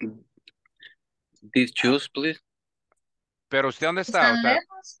 These shoes, please. Pero usted ¿dónde está? O ¿Están sea,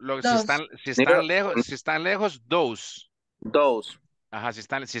 lejos? si Dos. están Near, lejos, si están lejos, those. those. Ajá, si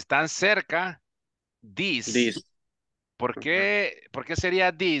están cerca, these. These. Por qué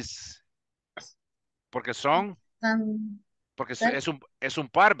sería this? Porque son, ¿Están porque cerca? es un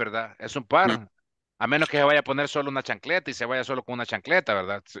par, ¿verdad? Es un par. A menos que se vaya a poner solo una chancleta y se vaya solo con una chancleta,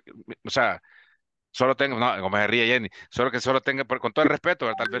 ¿verdad? O sea, solo tengo, no, como se ríe Jenny, solo tenga, con todo el respeto,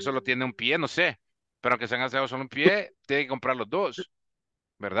 ¿verdad? Tal vez solo tiene un pie, no sé. Pero aunque se han solo un pie, tiene que comprar los dos,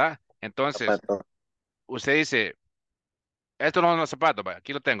 ¿verdad? Entonces, Zapato. usted dice, esto no son los zapatos, vaya,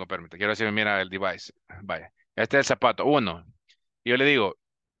 aquí lo tengo, permítame, quiero decir, mira el device, vaya, este es el zapato, uno. Y yo le digo,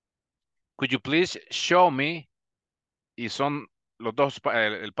 could you please show me, y son los dos,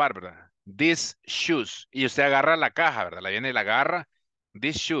 el par, ¿verdad? These shoes. Y usted agarra la caja, ¿verdad? La viene y la agarra,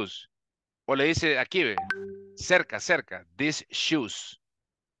 these shoes. O le dice, aquí ve, cerca, these shoes,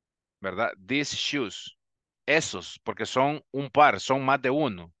 ¿verdad? These shoes. Esos, porque son un par, son más de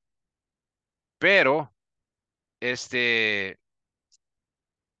uno. Pero, este,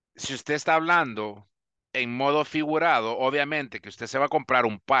 si usted está hablando en modo figurado, obviamente que usted se va a comprar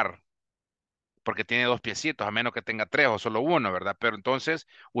un par, porque tiene dos piecitos, a menos que tenga tres o solo uno, ¿verdad? Pero entonces,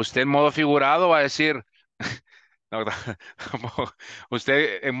 usted en modo figurado va a decir, no,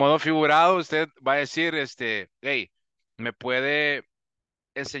 usted en modo figurado, usted va a decir, hey, ¿me puede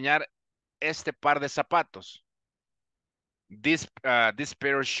enseñar este par de zapatos? This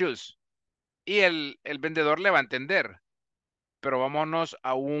pair of shoes. Y el vendedor le va a entender. Pero vámonos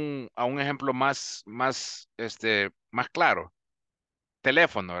a un ejemplo más claro.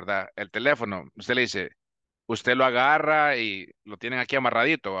 Teléfono, ¿verdad? El teléfono, usted le dice, usted lo agarra y lo tienen aquí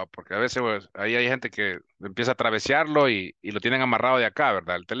amarradito, ¿va? Porque a veces pues, ahí hay gente que empieza a travesearlo y lo tienen amarrado de acá,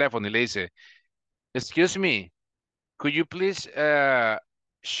 ¿verdad? El teléfono y le dice, excuse me, could you please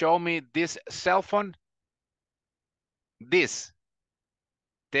show me this cell phone? This,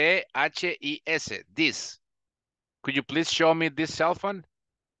 T-H-I-S, this. Could you please show me this cell phone?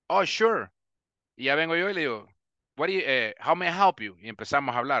 Oh, sure. Y ya vengo yo y le digo, how may I help you? Y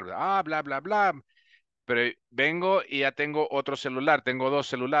empezamos a hablar, ¿verdad? Bla, bla, bla. Pero vengo y ya tengo otro celular, tengo dos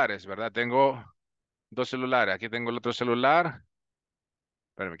celulares, ¿verdad? Tengo dos celulares. Aquí tengo el otro celular.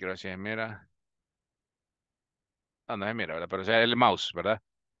 Pero me quiero decir, mira. No, no es mira, ¿verdad? Pero es el mouse, ¿verdad?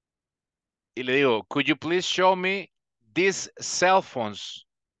 Y le digo, could you please show me these cell phones?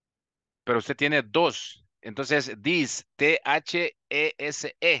 Pero usted tiene dos. Entonces, these,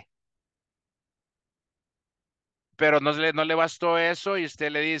 T-H-E-S-E. Pero no le bastó eso y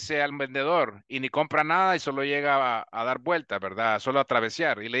usted le dice al vendedor y ni compra nada y solo llega a dar vuelta, ¿verdad? Solo a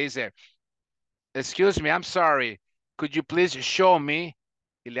travesear y le dice, excuse me, I'm sorry, could you please show me?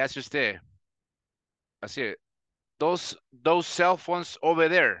 Y le hace usted, así, those cell phones over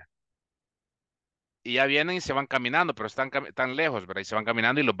there. Y ya vienen y se van caminando, pero tan lejos, ¿verdad? Y se van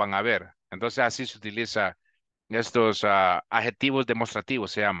caminando y los van a ver. Entonces así se utiliza estos adjetivos demostrativos,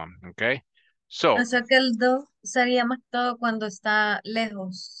 se llaman, ¿ok? O So, sea que el do sería más que todo cuando está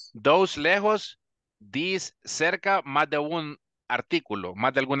lejos. those lejos, this cerca, más de un artículo,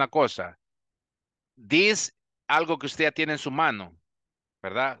 más de alguna cosa. This, algo que usted ya tiene en su mano,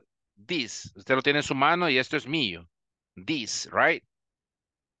 ¿verdad? This, usted lo tiene en su mano y esto es mío. This, right?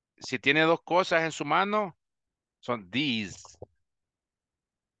 Si tiene dos cosas en su mano, son these,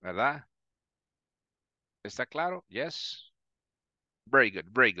 ¿verdad? ¿Está claro? Yes. Very good,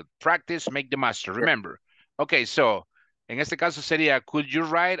 very good. Practice, make the master. Remember. Okay, so en este caso sería, could you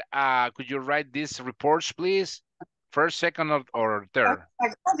write these reports, please? First, second, or third?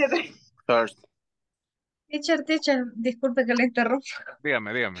 First. Teacher, disculpe que le interrumpa.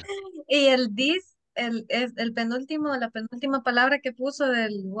 Dígame. Y el this, el penúltimo, la penúltima palabra que puso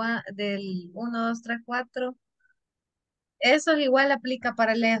del 1, 2, 3, 4, eso igual aplica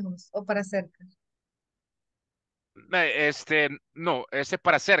para lejos o para cerca. No, ese es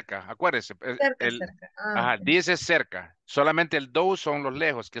para cerca, acuérdese. Cerca. Ah, Ajá, ok. this es cerca. Solamente el those son los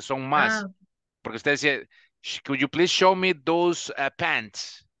lejos, que son más. Ok. Porque usted decía, could you please show me those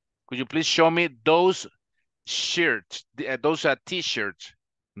pants? Could you please show me those shirts, those t-shirts?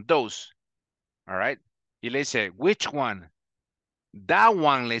 Those, all right? Y le dice, which one? That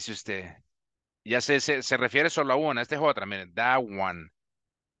one, le dice usted. Ya se refiere solo a una. Esta es otra, miren, that one.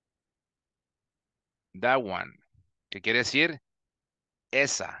 That one. ¿Qué quiere decir?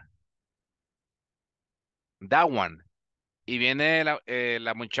 Esa. That one. Y viene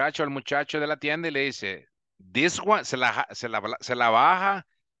la muchacha o el muchacho de la tienda y le dice, this one, se la baja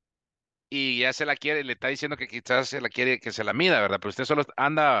y ya se la quiere, le está diciendo que quizás se la quiere que se la mida, ¿verdad? Pero usted solo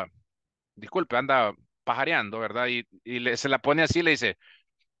anda, disculpe, anda pajareando, ¿verdad? Y se la pone así, le dice,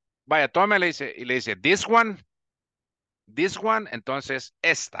 vaya, tome, le dice, y le dice, this one, entonces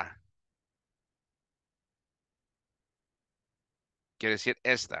esta. Quiere decir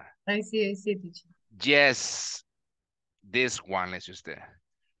esta. Ahí sí, teacher. Yes, this one, le dice usted.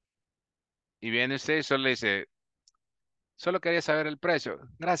 Y viene usted y solo le dice, solo quería saber el precio.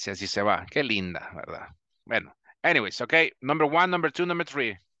 Gracias, y se va. Qué linda, ¿verdad? Bueno, anyways, okay. Number 1, number 2, number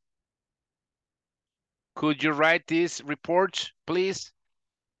 3. Could you write these reports, please?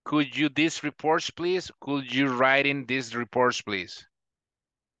 Could you these reports, please? Could you write in these reports, please?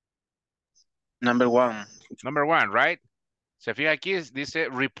 Number 1. Number 1, right? Se fija aquí, dice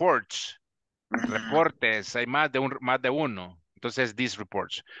reports. Reportes, hay más de uno. Entonces, these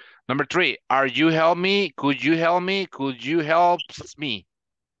reports. Number 3, are you help me? Could you help me? Could you help me?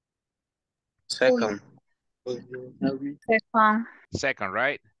 Second. Second. Second,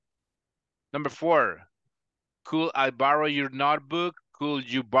 right? Number 4, could I borrow your notebook? Could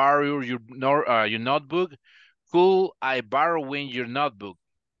you borrow your notebook? Could I borrow in your notebook?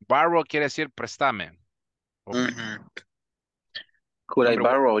 Borrow quiere decir préstame. Okay. Could I Number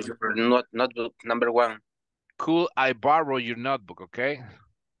one. borrow your notebook? Number 1. Could I borrow your notebook? Okay.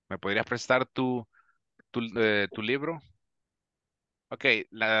 ¿Me podrías prestar tu libro? Okay,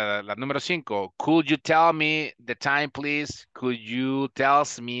 la número 5. Could you tell me the time, please? Could you tell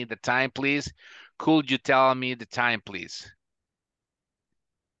me the time, please? Could you tell me the time, please?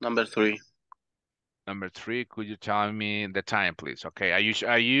 Number 3. Number 3, could you tell me the time, please? Okay,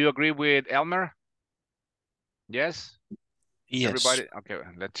 are you agree with Elmer? Yes? Yes. Everybody? Okay,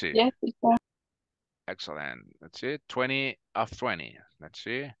 let's see. Yes, teacher. Excellent. Let's see. 20 of 20. Let's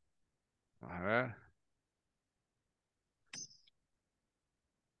see. A ver.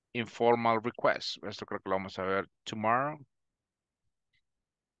 Informal request. Esto creo que lo vamos a ver tomorrow.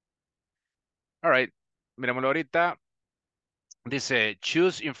 All right. Miremoslo ahorita. Dice,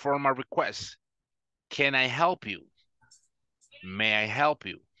 choose informal request. Can I help you? May I help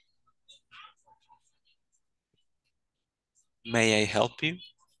you? May I help you?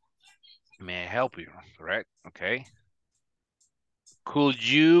 May I help you? Correct. Okay. Could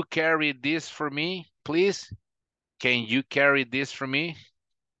you carry this for me, please? Can you carry this for me?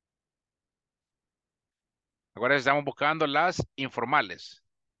 Ahora estamos buscando las informales.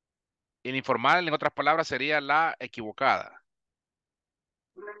 El informal, en otras palabras, sería la equivocada.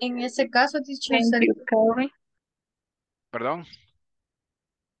 En ese caso, teacher, Thank you, Carrie. ¿Perdón?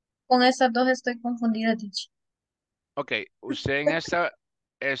 con esas dos estoy confundida, teacher. Ok, usted en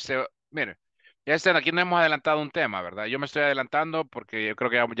mire, aquí no hemos adelantado un tema, ¿verdad? Yo me estoy adelantando porque yo creo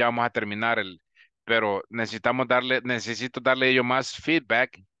que ya vamos a terminar pero necesito darle yo más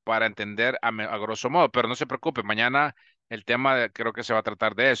feedback para entender a grosso modo, pero no se preocupe, mañana el tema creo que se va a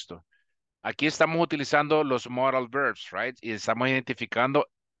tratar de esto. Aquí estamos utilizando los modal verbs, right? Y estamos identificando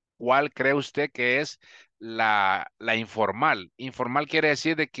cuál cree usted que es la informal. Informal quiere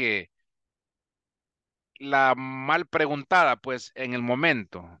decir de que la mal preguntada, pues, en el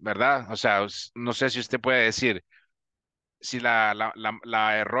momento, ¿verdad? O sea, no sé si usted puede decir, si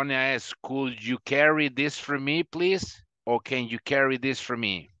la errónea es, could you carry this for me, please? O can you carry this for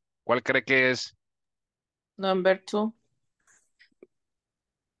me? ¿Cuál cree que es? Number 2.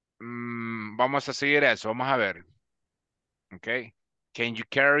 Vamos a seguir eso, vamos a ver. Ok. Can you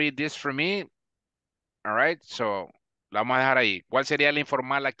carry this for me? All right, so, la vamos a dejar ahí. ¿Cuál sería la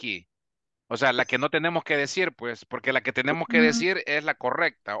informal aquí? O sea, la que no tenemos que decir, pues, porque la que tenemos que decir es la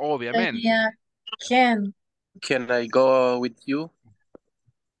correcta, obviamente. Sería can. Can I go with you?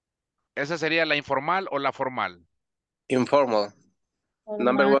 ¿Esa sería la informal o la formal? Informal.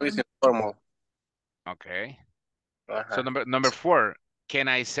 Number 1 is informal. Okay. So number 4, can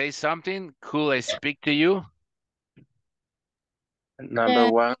I say something? Could I speak to you? Number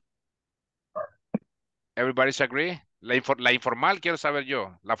 1. Everybody's agree? La informal quiero saber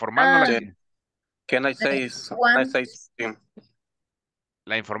yo. La formal no la entiendo. Can I say something?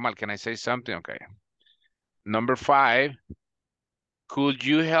 La informal, can I say something? Okay. Number 5, could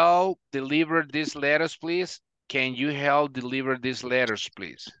you help deliver these letters, please? Can you help deliver these letters,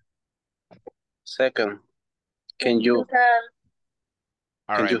 please? Second. Can you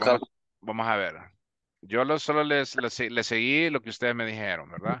All right, help? vamos a ver. Yo solo les seguí lo que ustedes me dijeron,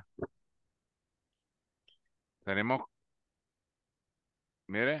 ¿verdad? Tenemos,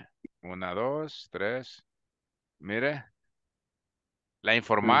 mire, 1, 2, 3, mire. La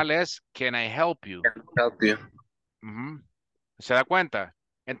informal es, can I help you? Help you. ¿Se da cuenta?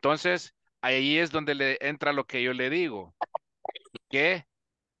 Entonces, ahí es donde le entra lo que yo le digo. Que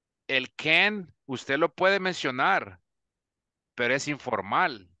el can, usted lo puede mencionar, pero es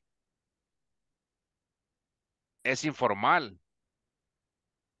informal. es informal.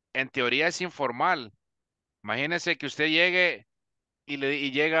 En teoría es informal. Imagínese que usted llegue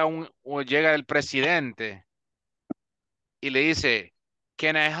y llega o llega el presidente y le dice,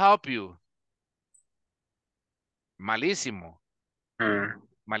 "Can I help you?" Malísimo,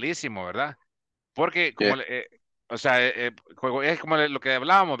 malísimo, ¿verdad? Porque Yeah. como, o sea, es como lo que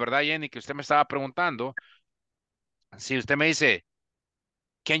hablábamos, ¿verdad, Jenny? Que usted me estaba preguntando. Si usted me dice,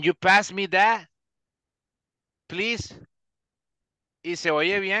 "Can you pass me that, please?" Y se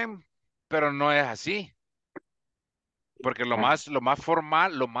oye bien, pero no es así. Porque lo más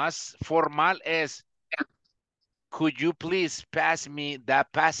formal es, "Could you please pass me that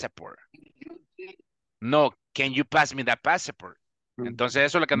passport?" No, "Can you pass me that passport?" Entonces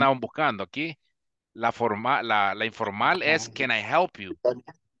eso es lo que andaban buscando aquí. La informal es, "Can I help you?"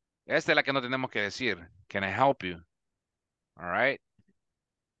 Esta es la que no tenemos que decir. "Can I help you?" All right.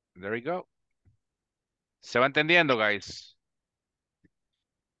 There we go. ¿Se va entendiendo, guys?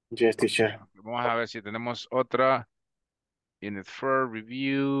 Yes, teacher. Vamos a ver si tenemos otra. In the first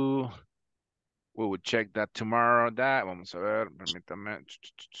review. We will check that tomorrow. Vamos a ver, permítame.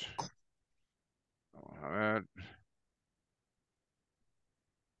 Vamos a ver.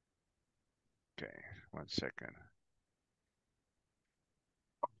 Okay, 1 second.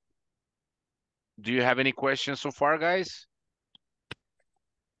 Do you have any questions so far, guys?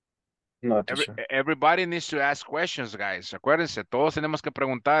 No, teacher. Everybody needs to ask questions, guys. Acuérdense, todos tenemos que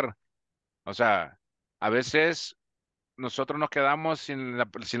preguntar. O sea, a veces nosotros nos quedamos sin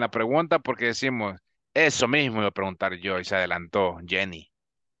la pregunta porque decimos, eso mismo iba a preguntar yo, y se adelantó Jenny,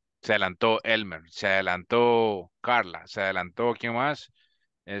 se adelantó Elmer, se adelantó Carla, se adelantó, ¿quién más?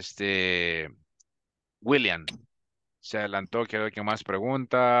 William, se adelantó, quiero ver quién más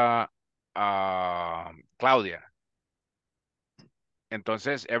pregunta, Claudia.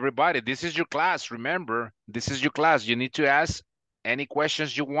 Entonces, everybody, this is your class, remember, this is your class, you need to ask any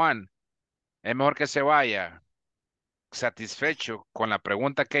questions you want. Es mejor que se vaya satisfecho con la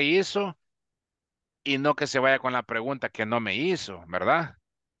pregunta que hizo y no que se vaya con la pregunta que no me hizo, ¿verdad?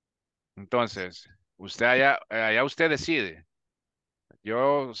 Entonces, allá usted decide.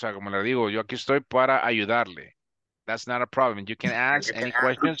 Yo, o sea, como le digo, yo aquí estoy para ayudarle. That's not a problem. You can ask any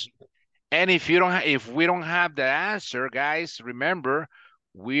questions. And if we don't have the answer, guys, remember,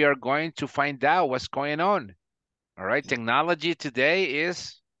 we are going to find out what's going on. All right. Technology today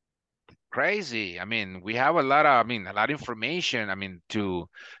is crazy. I mean, we have a lot of information. I mean, to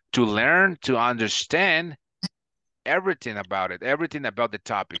learn, to understand everything about it, everything about the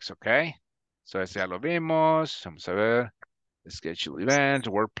topics, okay? So, ese ya lo vimos. Vamos a ver. Schedule event,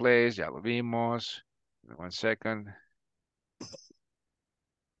 workplace, ya lo vimos. 1 second.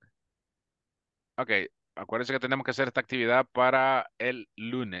 Ok, acuérdense que tenemos que hacer esta actividad para el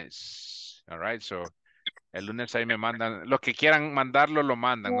lunes. All right, so el lunes ahí me mandan, los que quieran mandarlo, lo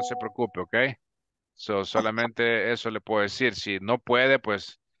mandan, no se preocupe, ok. So solamente eso le puedo decir. Si no puede,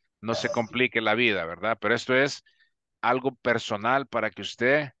 pues no se complique la vida, ¿verdad? Pero esto es algo personal para que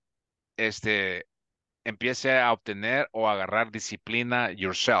usted empiece a obtener o agarrar disciplina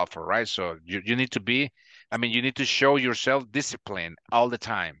yourself, all right? So you need to you need to show yourself discipline all the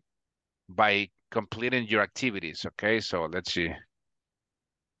time by completing your activities, okay? So let's see.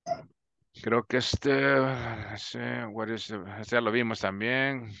 Creo que este ya lo vimos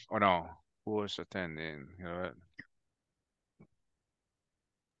también, o no? Who is attending?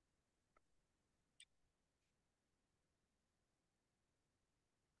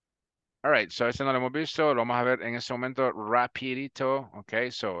 All right, so este no lo hemos visto, lo vamos a ver en este momento rapidito, okay?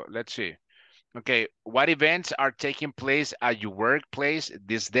 So let's see. Okay, what events are taking place at your workplace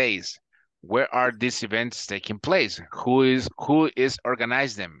these days? Where are these events taking place? Who is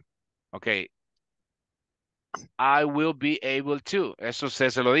organizing them? Okay. I will be able to. Eso usted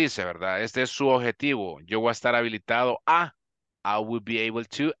se lo dice, ¿verdad? Este es su objetivo. Yo voy a estar habilitado a. I will be able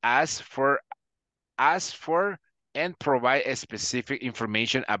to ask for and provide a specific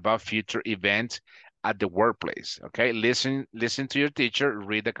information about future events at the workplace. Okay, listen to your teacher,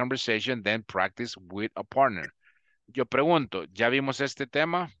 read the conversation, then practice with a partner. Yo pregunto, ¿ya vimos este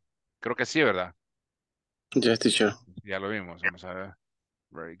tema? Creo que sí, ¿verdad? Yes, teacher. Ya lo vimos, vamos a ver.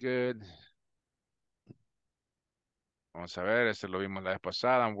 Very good. Vamos a ver, este lo vimos la vez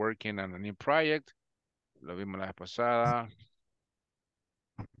pasada. I'm working on a new project. Lo vimos la vez pasada.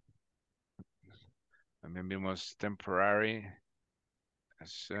 También vimos temporary.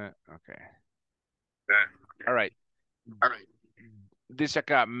 Okay. All right. Dice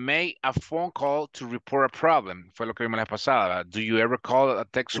acá, make a phone call to report a problem. Fue lo que vimos la vez pasada. Do you ever call a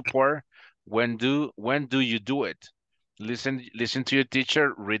tech support? When do you do it? Listen to your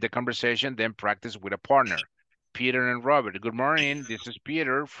teacher, read the conversation, then practice with a partner. Peter and Robert. Good morning. This is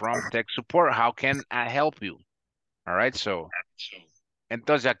Peter from tech support. How can I help you? All right, so.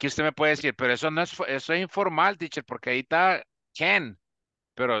 Entonces, aquí usted me puede decir, pero eso no es, eso es informal, teacher, porque ahí está can,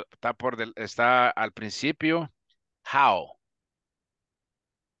 pero está al principio how.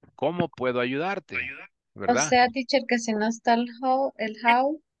 ¿Cómo puedo ayudarte? O ¿Verdad? sea, teacher, que si no está el how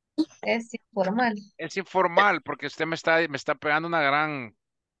es informal. Es informal porque usted me está pegando una gran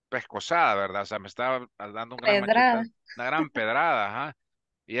pescosada, ¿verdad? O sea, me está dando un gran Pedrada. machete, una gran pedrada, ajá.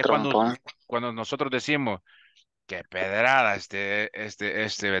 Y es Trompón. cuando nosotros decimos, qué pedrada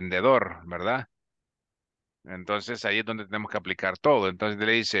este vendedor, ¿verdad? Entonces ahí es donde tenemos que aplicar todo. Entonces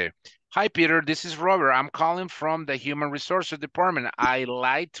le dice, hi Peter, this is Robert. I'm calling from the Human Resources Department. I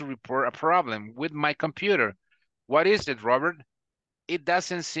like to report a problem with my computer. What is it, Robert? It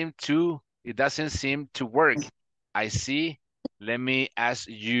doesn't seem to work. I see. Let me ask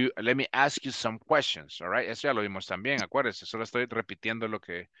you some questions. All right. Eso ya lo vimos también. Acuérdese, solo estoy repitiendo lo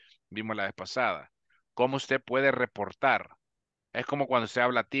que vimos la vez pasada. ¿Cómo usted puede reportar? Es como cuando usted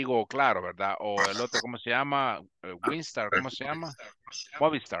habla Tigo o Claro, ¿verdad? O el otro, ¿cómo se llama? Winstar, ¿cómo se llama?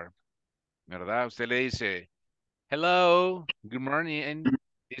 Movistar, ¿verdad? Usted le dice, hello, good morning.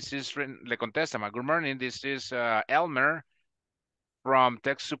 Le contesta, good morning, this is Elmer from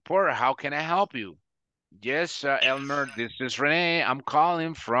tech support. How can I help you? Yes, Elmer, this is Renee. I'm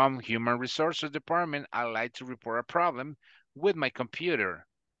calling from Human Resources Department. I'd like to report a problem with my computer.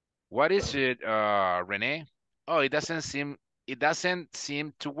 What is it, Renee? Oh, it doesn't seem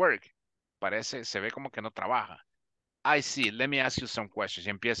to work. Se ve como que no trabaja. I see. Let me ask you some questions. Y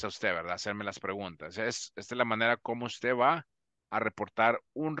empieza usted, ¿verdad? Hacerme las preguntas. Esta es la manera como usted va a reportar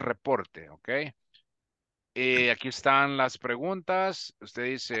un reporte, ¿ok? Aquí están las preguntas. Usted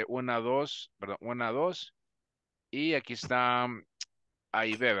dice una, dos, perdón, una, dos. Y aquí está A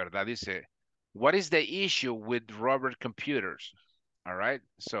y B, ¿verdad? Dice, what is the issue with Robert computers? All right.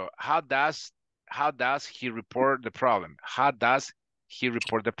 So how does he report the problem? How does he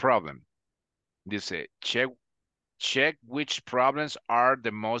report the problem? Dice, check which problems are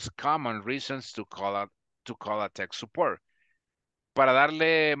the most common reasons to call a tech support. Para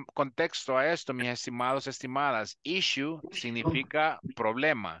darle contexto a esto, mis estimados, estimadas, issue significa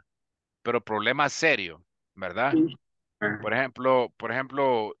problema, pero problema serio, ¿verdad? Por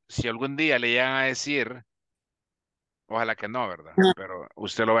ejemplo, si algún día le llegan a decir, ojalá que no, ¿verdad? Pero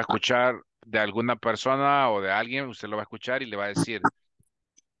usted lo va a escuchar de alguna persona o de alguien, usted lo va a escuchar y le va a decir,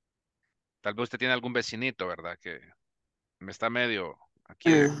 tal vez usted tiene algún vecinito, ¿verdad? Que me está medio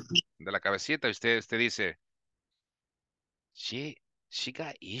aquí de la cabecita y usted dice, she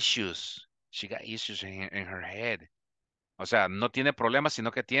got issues. She got issues in her head. O sea, no tiene problemas,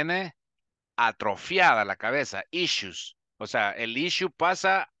 sino que tiene atrofiada la cabeza, issues. O sea, el issue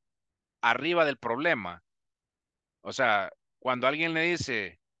pasa arriba del problema. O sea, cuando alguien le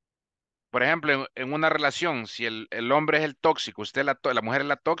dice, por ejemplo, en una relación, si el hombre es el tóxico, la mujer es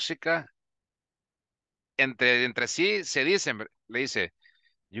la tóxica, entre sí se dicen, le dice,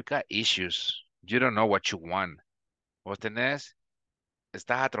 you got issues, you don't know what you want. Vos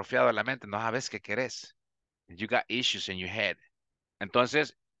estás atrofiado en la mente, no sabes qué querés. You got issues in your head.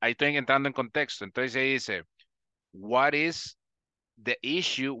 Entonces, ahí estoy entrando en contexto. Entonces ahí dice, what is the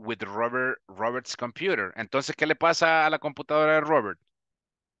issue with Robert's computer? Entonces, ¿qué le pasa a la computadora de Robert?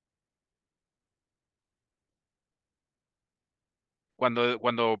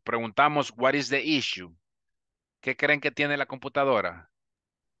 Cuando preguntamos, what is the issue? ¿Qué creen que tiene la computadora?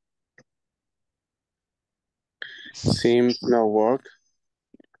 Seems no work.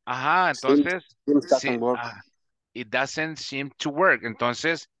 Ajá, entonces, Seems doesn't work. It doesn't seem to work.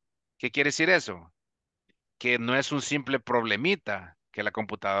 Entonces, ¿qué quiere decir eso? Que no es un simple problemita, que la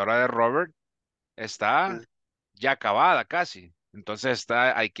computadora de Robert está ya acabada casi. Entonces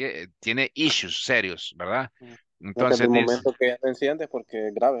tiene issues serios, ¿verdad? Entonces, Entonces el momento que ya se enciende porque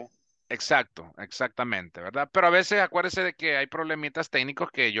es grave. Exacto, exactamente, ¿verdad? Pero a veces acuérdese de que hay problemitas técnicos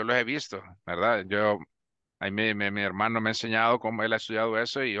que yo los he visto, ¿verdad? Ahí mi hermano me ha enseñado cómo él ha estudiado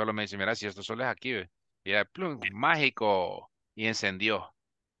eso y yo me dice, mira, si esto solo es aquí, ve. Y ya, plum, mágico, y encendió.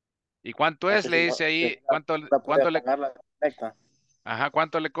 ¿Y cuánto es? Le dice ahí, ¿cuánto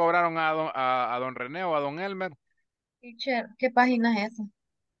le cobraron a don René o a don Elmer? Teacher, ¿qué página es esa?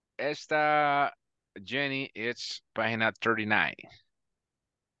 Esta, Jenny, it's página 39.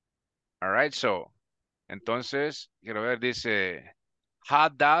 All right, so, entonces, quiero ver, dice, how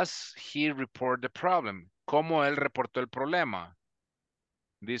does he report the problem? ¿Cómo él reportó el problema?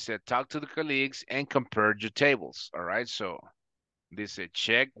 Dice, talk to the colleagues and compare your tables. All right, so, dice,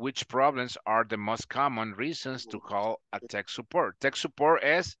 check which problems are the most common reasons to call a tech support. Tech support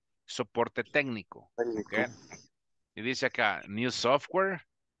es soporte técnico. Técnico. ¿Ok? Y dice acá, new software,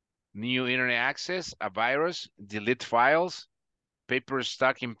 new internet access, a virus, delete files, paper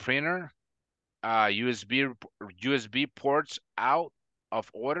stuck in printer, USB ports out of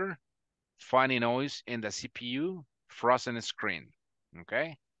order, funny noise in the CPU, frozen screen. ¿Ok?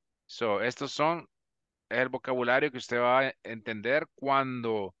 So, estos son el vocabulario que usted va a entender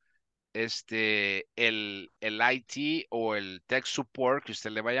cuando el IT o el tech support que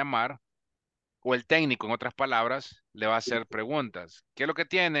usted le va a llamar, o el técnico, en otras palabras, le va a hacer preguntas. ¿Qué es lo que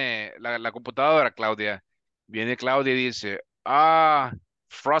tiene la computadora, Claudia? Viene Claudia y dice,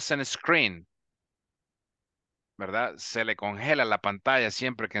 frozen screen, ¿verdad? Se le congela la pantalla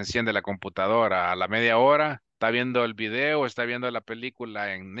siempre que enciende la computadora. A la media hora está viendo el video, está viendo la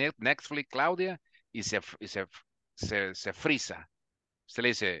película en Netflix, Claudia, y se frisa. Usted le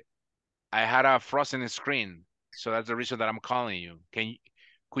dice, I had a frozen screen, so that's the reason that I'm calling you.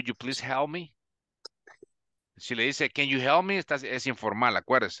 Could you please help me? Si le dice, can you help me? Es informal,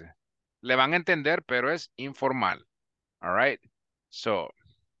 acuérdese. Le van a entender, pero es informal. All right. So,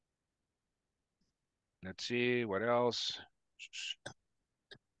 let's see, what else?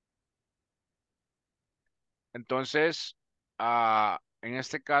 Entonces, en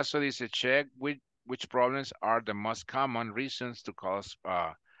este caso dice, check which problems are the most common reasons to cause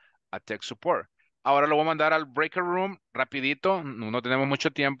a tech support. Ahora lo voy a mandar al breaker room rapidito, no tenemos mucho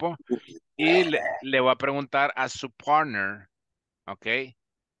tiempo. Y le voy a preguntar a su partner, ¿ok?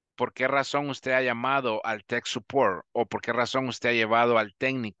 ¿Por qué razón usted ha llamado al tech support? ¿O por qué razón usted ha llevado al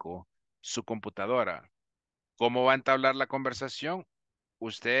técnico su computadora? ¿Cómo va a entablar la conversación?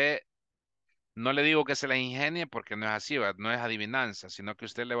 Usted, no le digo que se la ingenie porque no es así, ¿verdad? No es adivinanza, sino que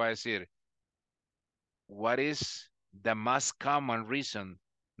usted le va a decir, what is the most common reason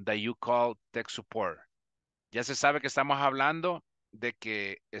that you call tech support? Ya se sabe que estamos hablando de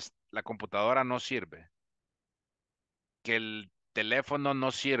que la computadora no sirve, que el teléfono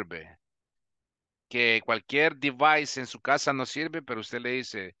no sirve, que cualquier device en su casa no sirve, pero usted le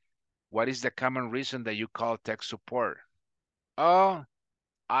dice, what is the common reason that you call tech support? Oh,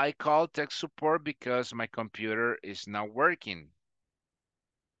 I call tech support because my computer is not working.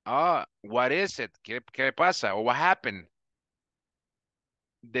 Oh, what is it? ¿Qué pasa? Or what happened?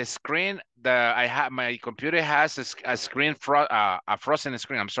 The screen that I have, my computer has a screen, a frozen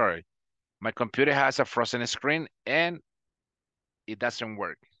screen. I'm sorry. My computer has a frozen screen and it doesn't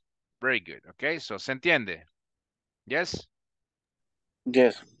work. Very good. Okay, so se entiende. Yes?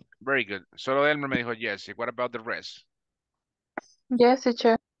 Yes. Very good. Solo Elmer me dijo yes. What about the rest? Yes,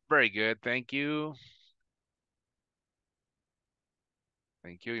 teacher. Very good. Thank you.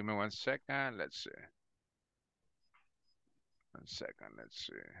 Thank you. Give me 1 second. Let's see. 1 second. Let's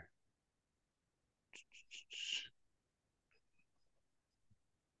see.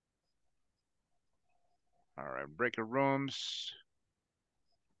 All right. Breaker rooms.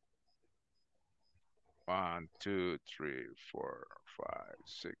 1, 2, 3, 4, 5,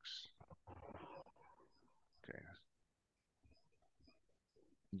 6. Okay.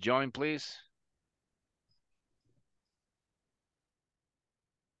 Join, please.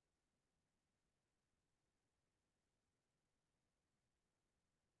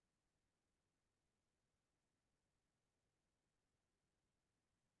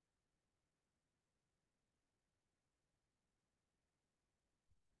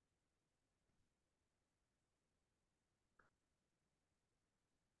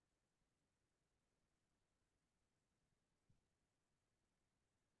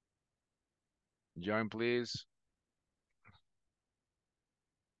 Join, please.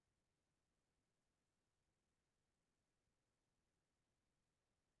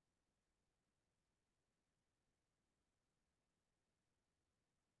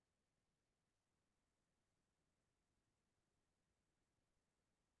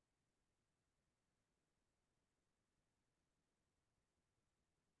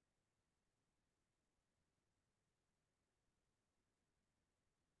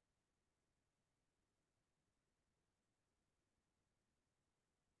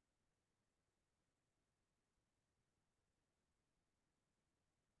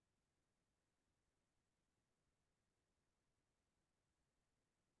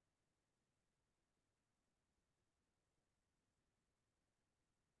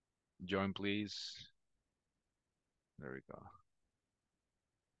 Join, please. There we go.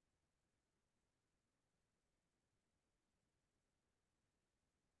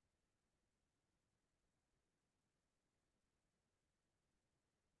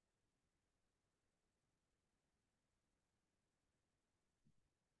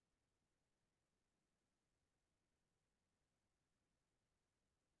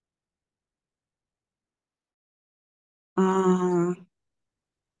 Ah,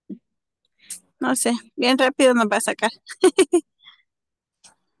 no sé, bien rápido nos va a sacar.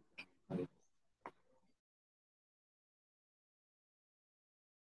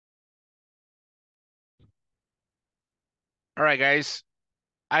 All right, guys.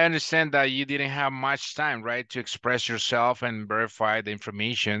 I understand that you didn't have much time, right, to express yourself and verify the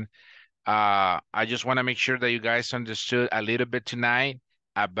information. I just want to make sure that you guys understood a little bit tonight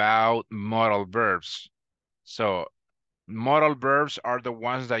about modal verbs. So modal verbs are the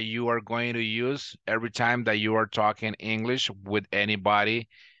ones that you are going to use every time that you are talking English with anybody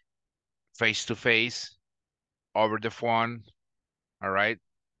face to face, over the phone, all right?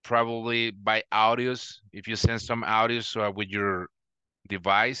 Probably by audios, if you send some audios with your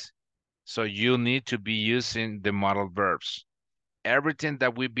device. So you need to be using the modal verbs. Everything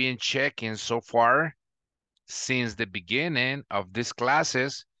that we've been checking so far since the beginning of these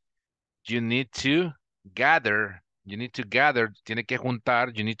classes, you need to gather, tiene que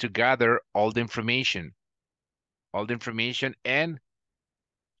juntar, you need to gather all the information and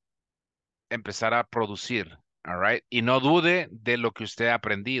empezar a producir, all right? Y no dude de lo que usted ha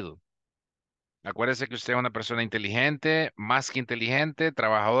aprendido. Acuérdese que usted es una persona inteligente, más que inteligente,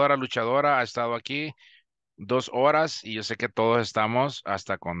 trabajadora, luchadora, ha estado aquí 2 horas y yo sé que todos estamos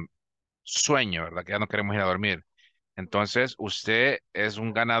hasta con sueño, ¿verdad? Que ya no queremos ir a dormir. Entonces, usted es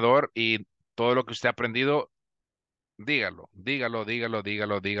un ganador y todo lo que usted ha aprendido, dígalo, dígalo, dígalo,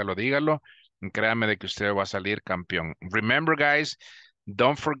 dígalo, dígalo, dígalo. Y créame de que usted va a salir campeón. Remember, guys,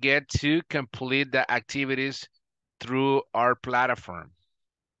 don't forget to complete the activities through our platform.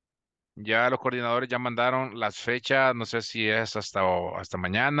 Ya los coordinadores ya mandaron las fechas, no sé si es hasta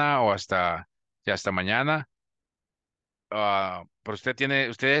mañana o ya hasta mañana. Pero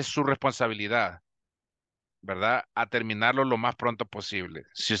usted es su responsabilidad, ¿verdad? A terminarlo lo más pronto posible.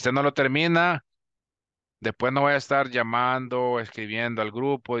 Si usted no lo termina, después no voy a estar llamando, escribiendo al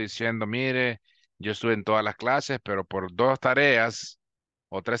grupo, diciendo, mire, yo estuve en todas las clases, pero por 2 tareas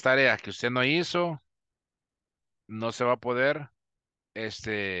o 3 tareas que usted no hizo, no se va a poder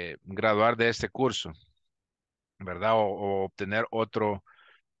graduar de este curso, ¿verdad? O obtener otro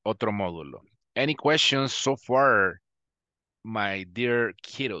módulo. Any questions so far, my dear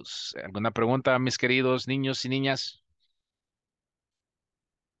kiddos? ¿Alguna pregunta, mis queridos niños y niñas?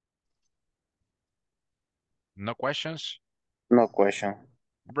 No questions? No question.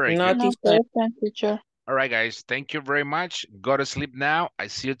 Very No, good. No teacher. question, teacher. All right, guys. Thank you very much. Go to sleep now. I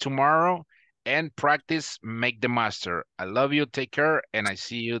see you tomorrow. And practice, make the master. I love you. Take care. And I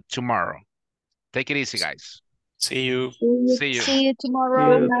see you tomorrow. Take it easy, guys. See you. See you. See you See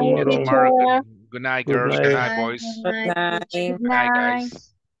tomorrow. you Good See night, you tomorrow. tomorrow. teacher. Good night, Good girls. Good night. night, Bye, boys. good Good night, night. teacher. Good night,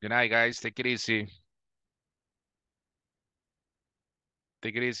 guys. Good night, guys. Take it easy.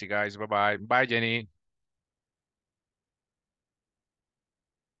 Take it easy, guys. Bye-bye. Bye, Jenny.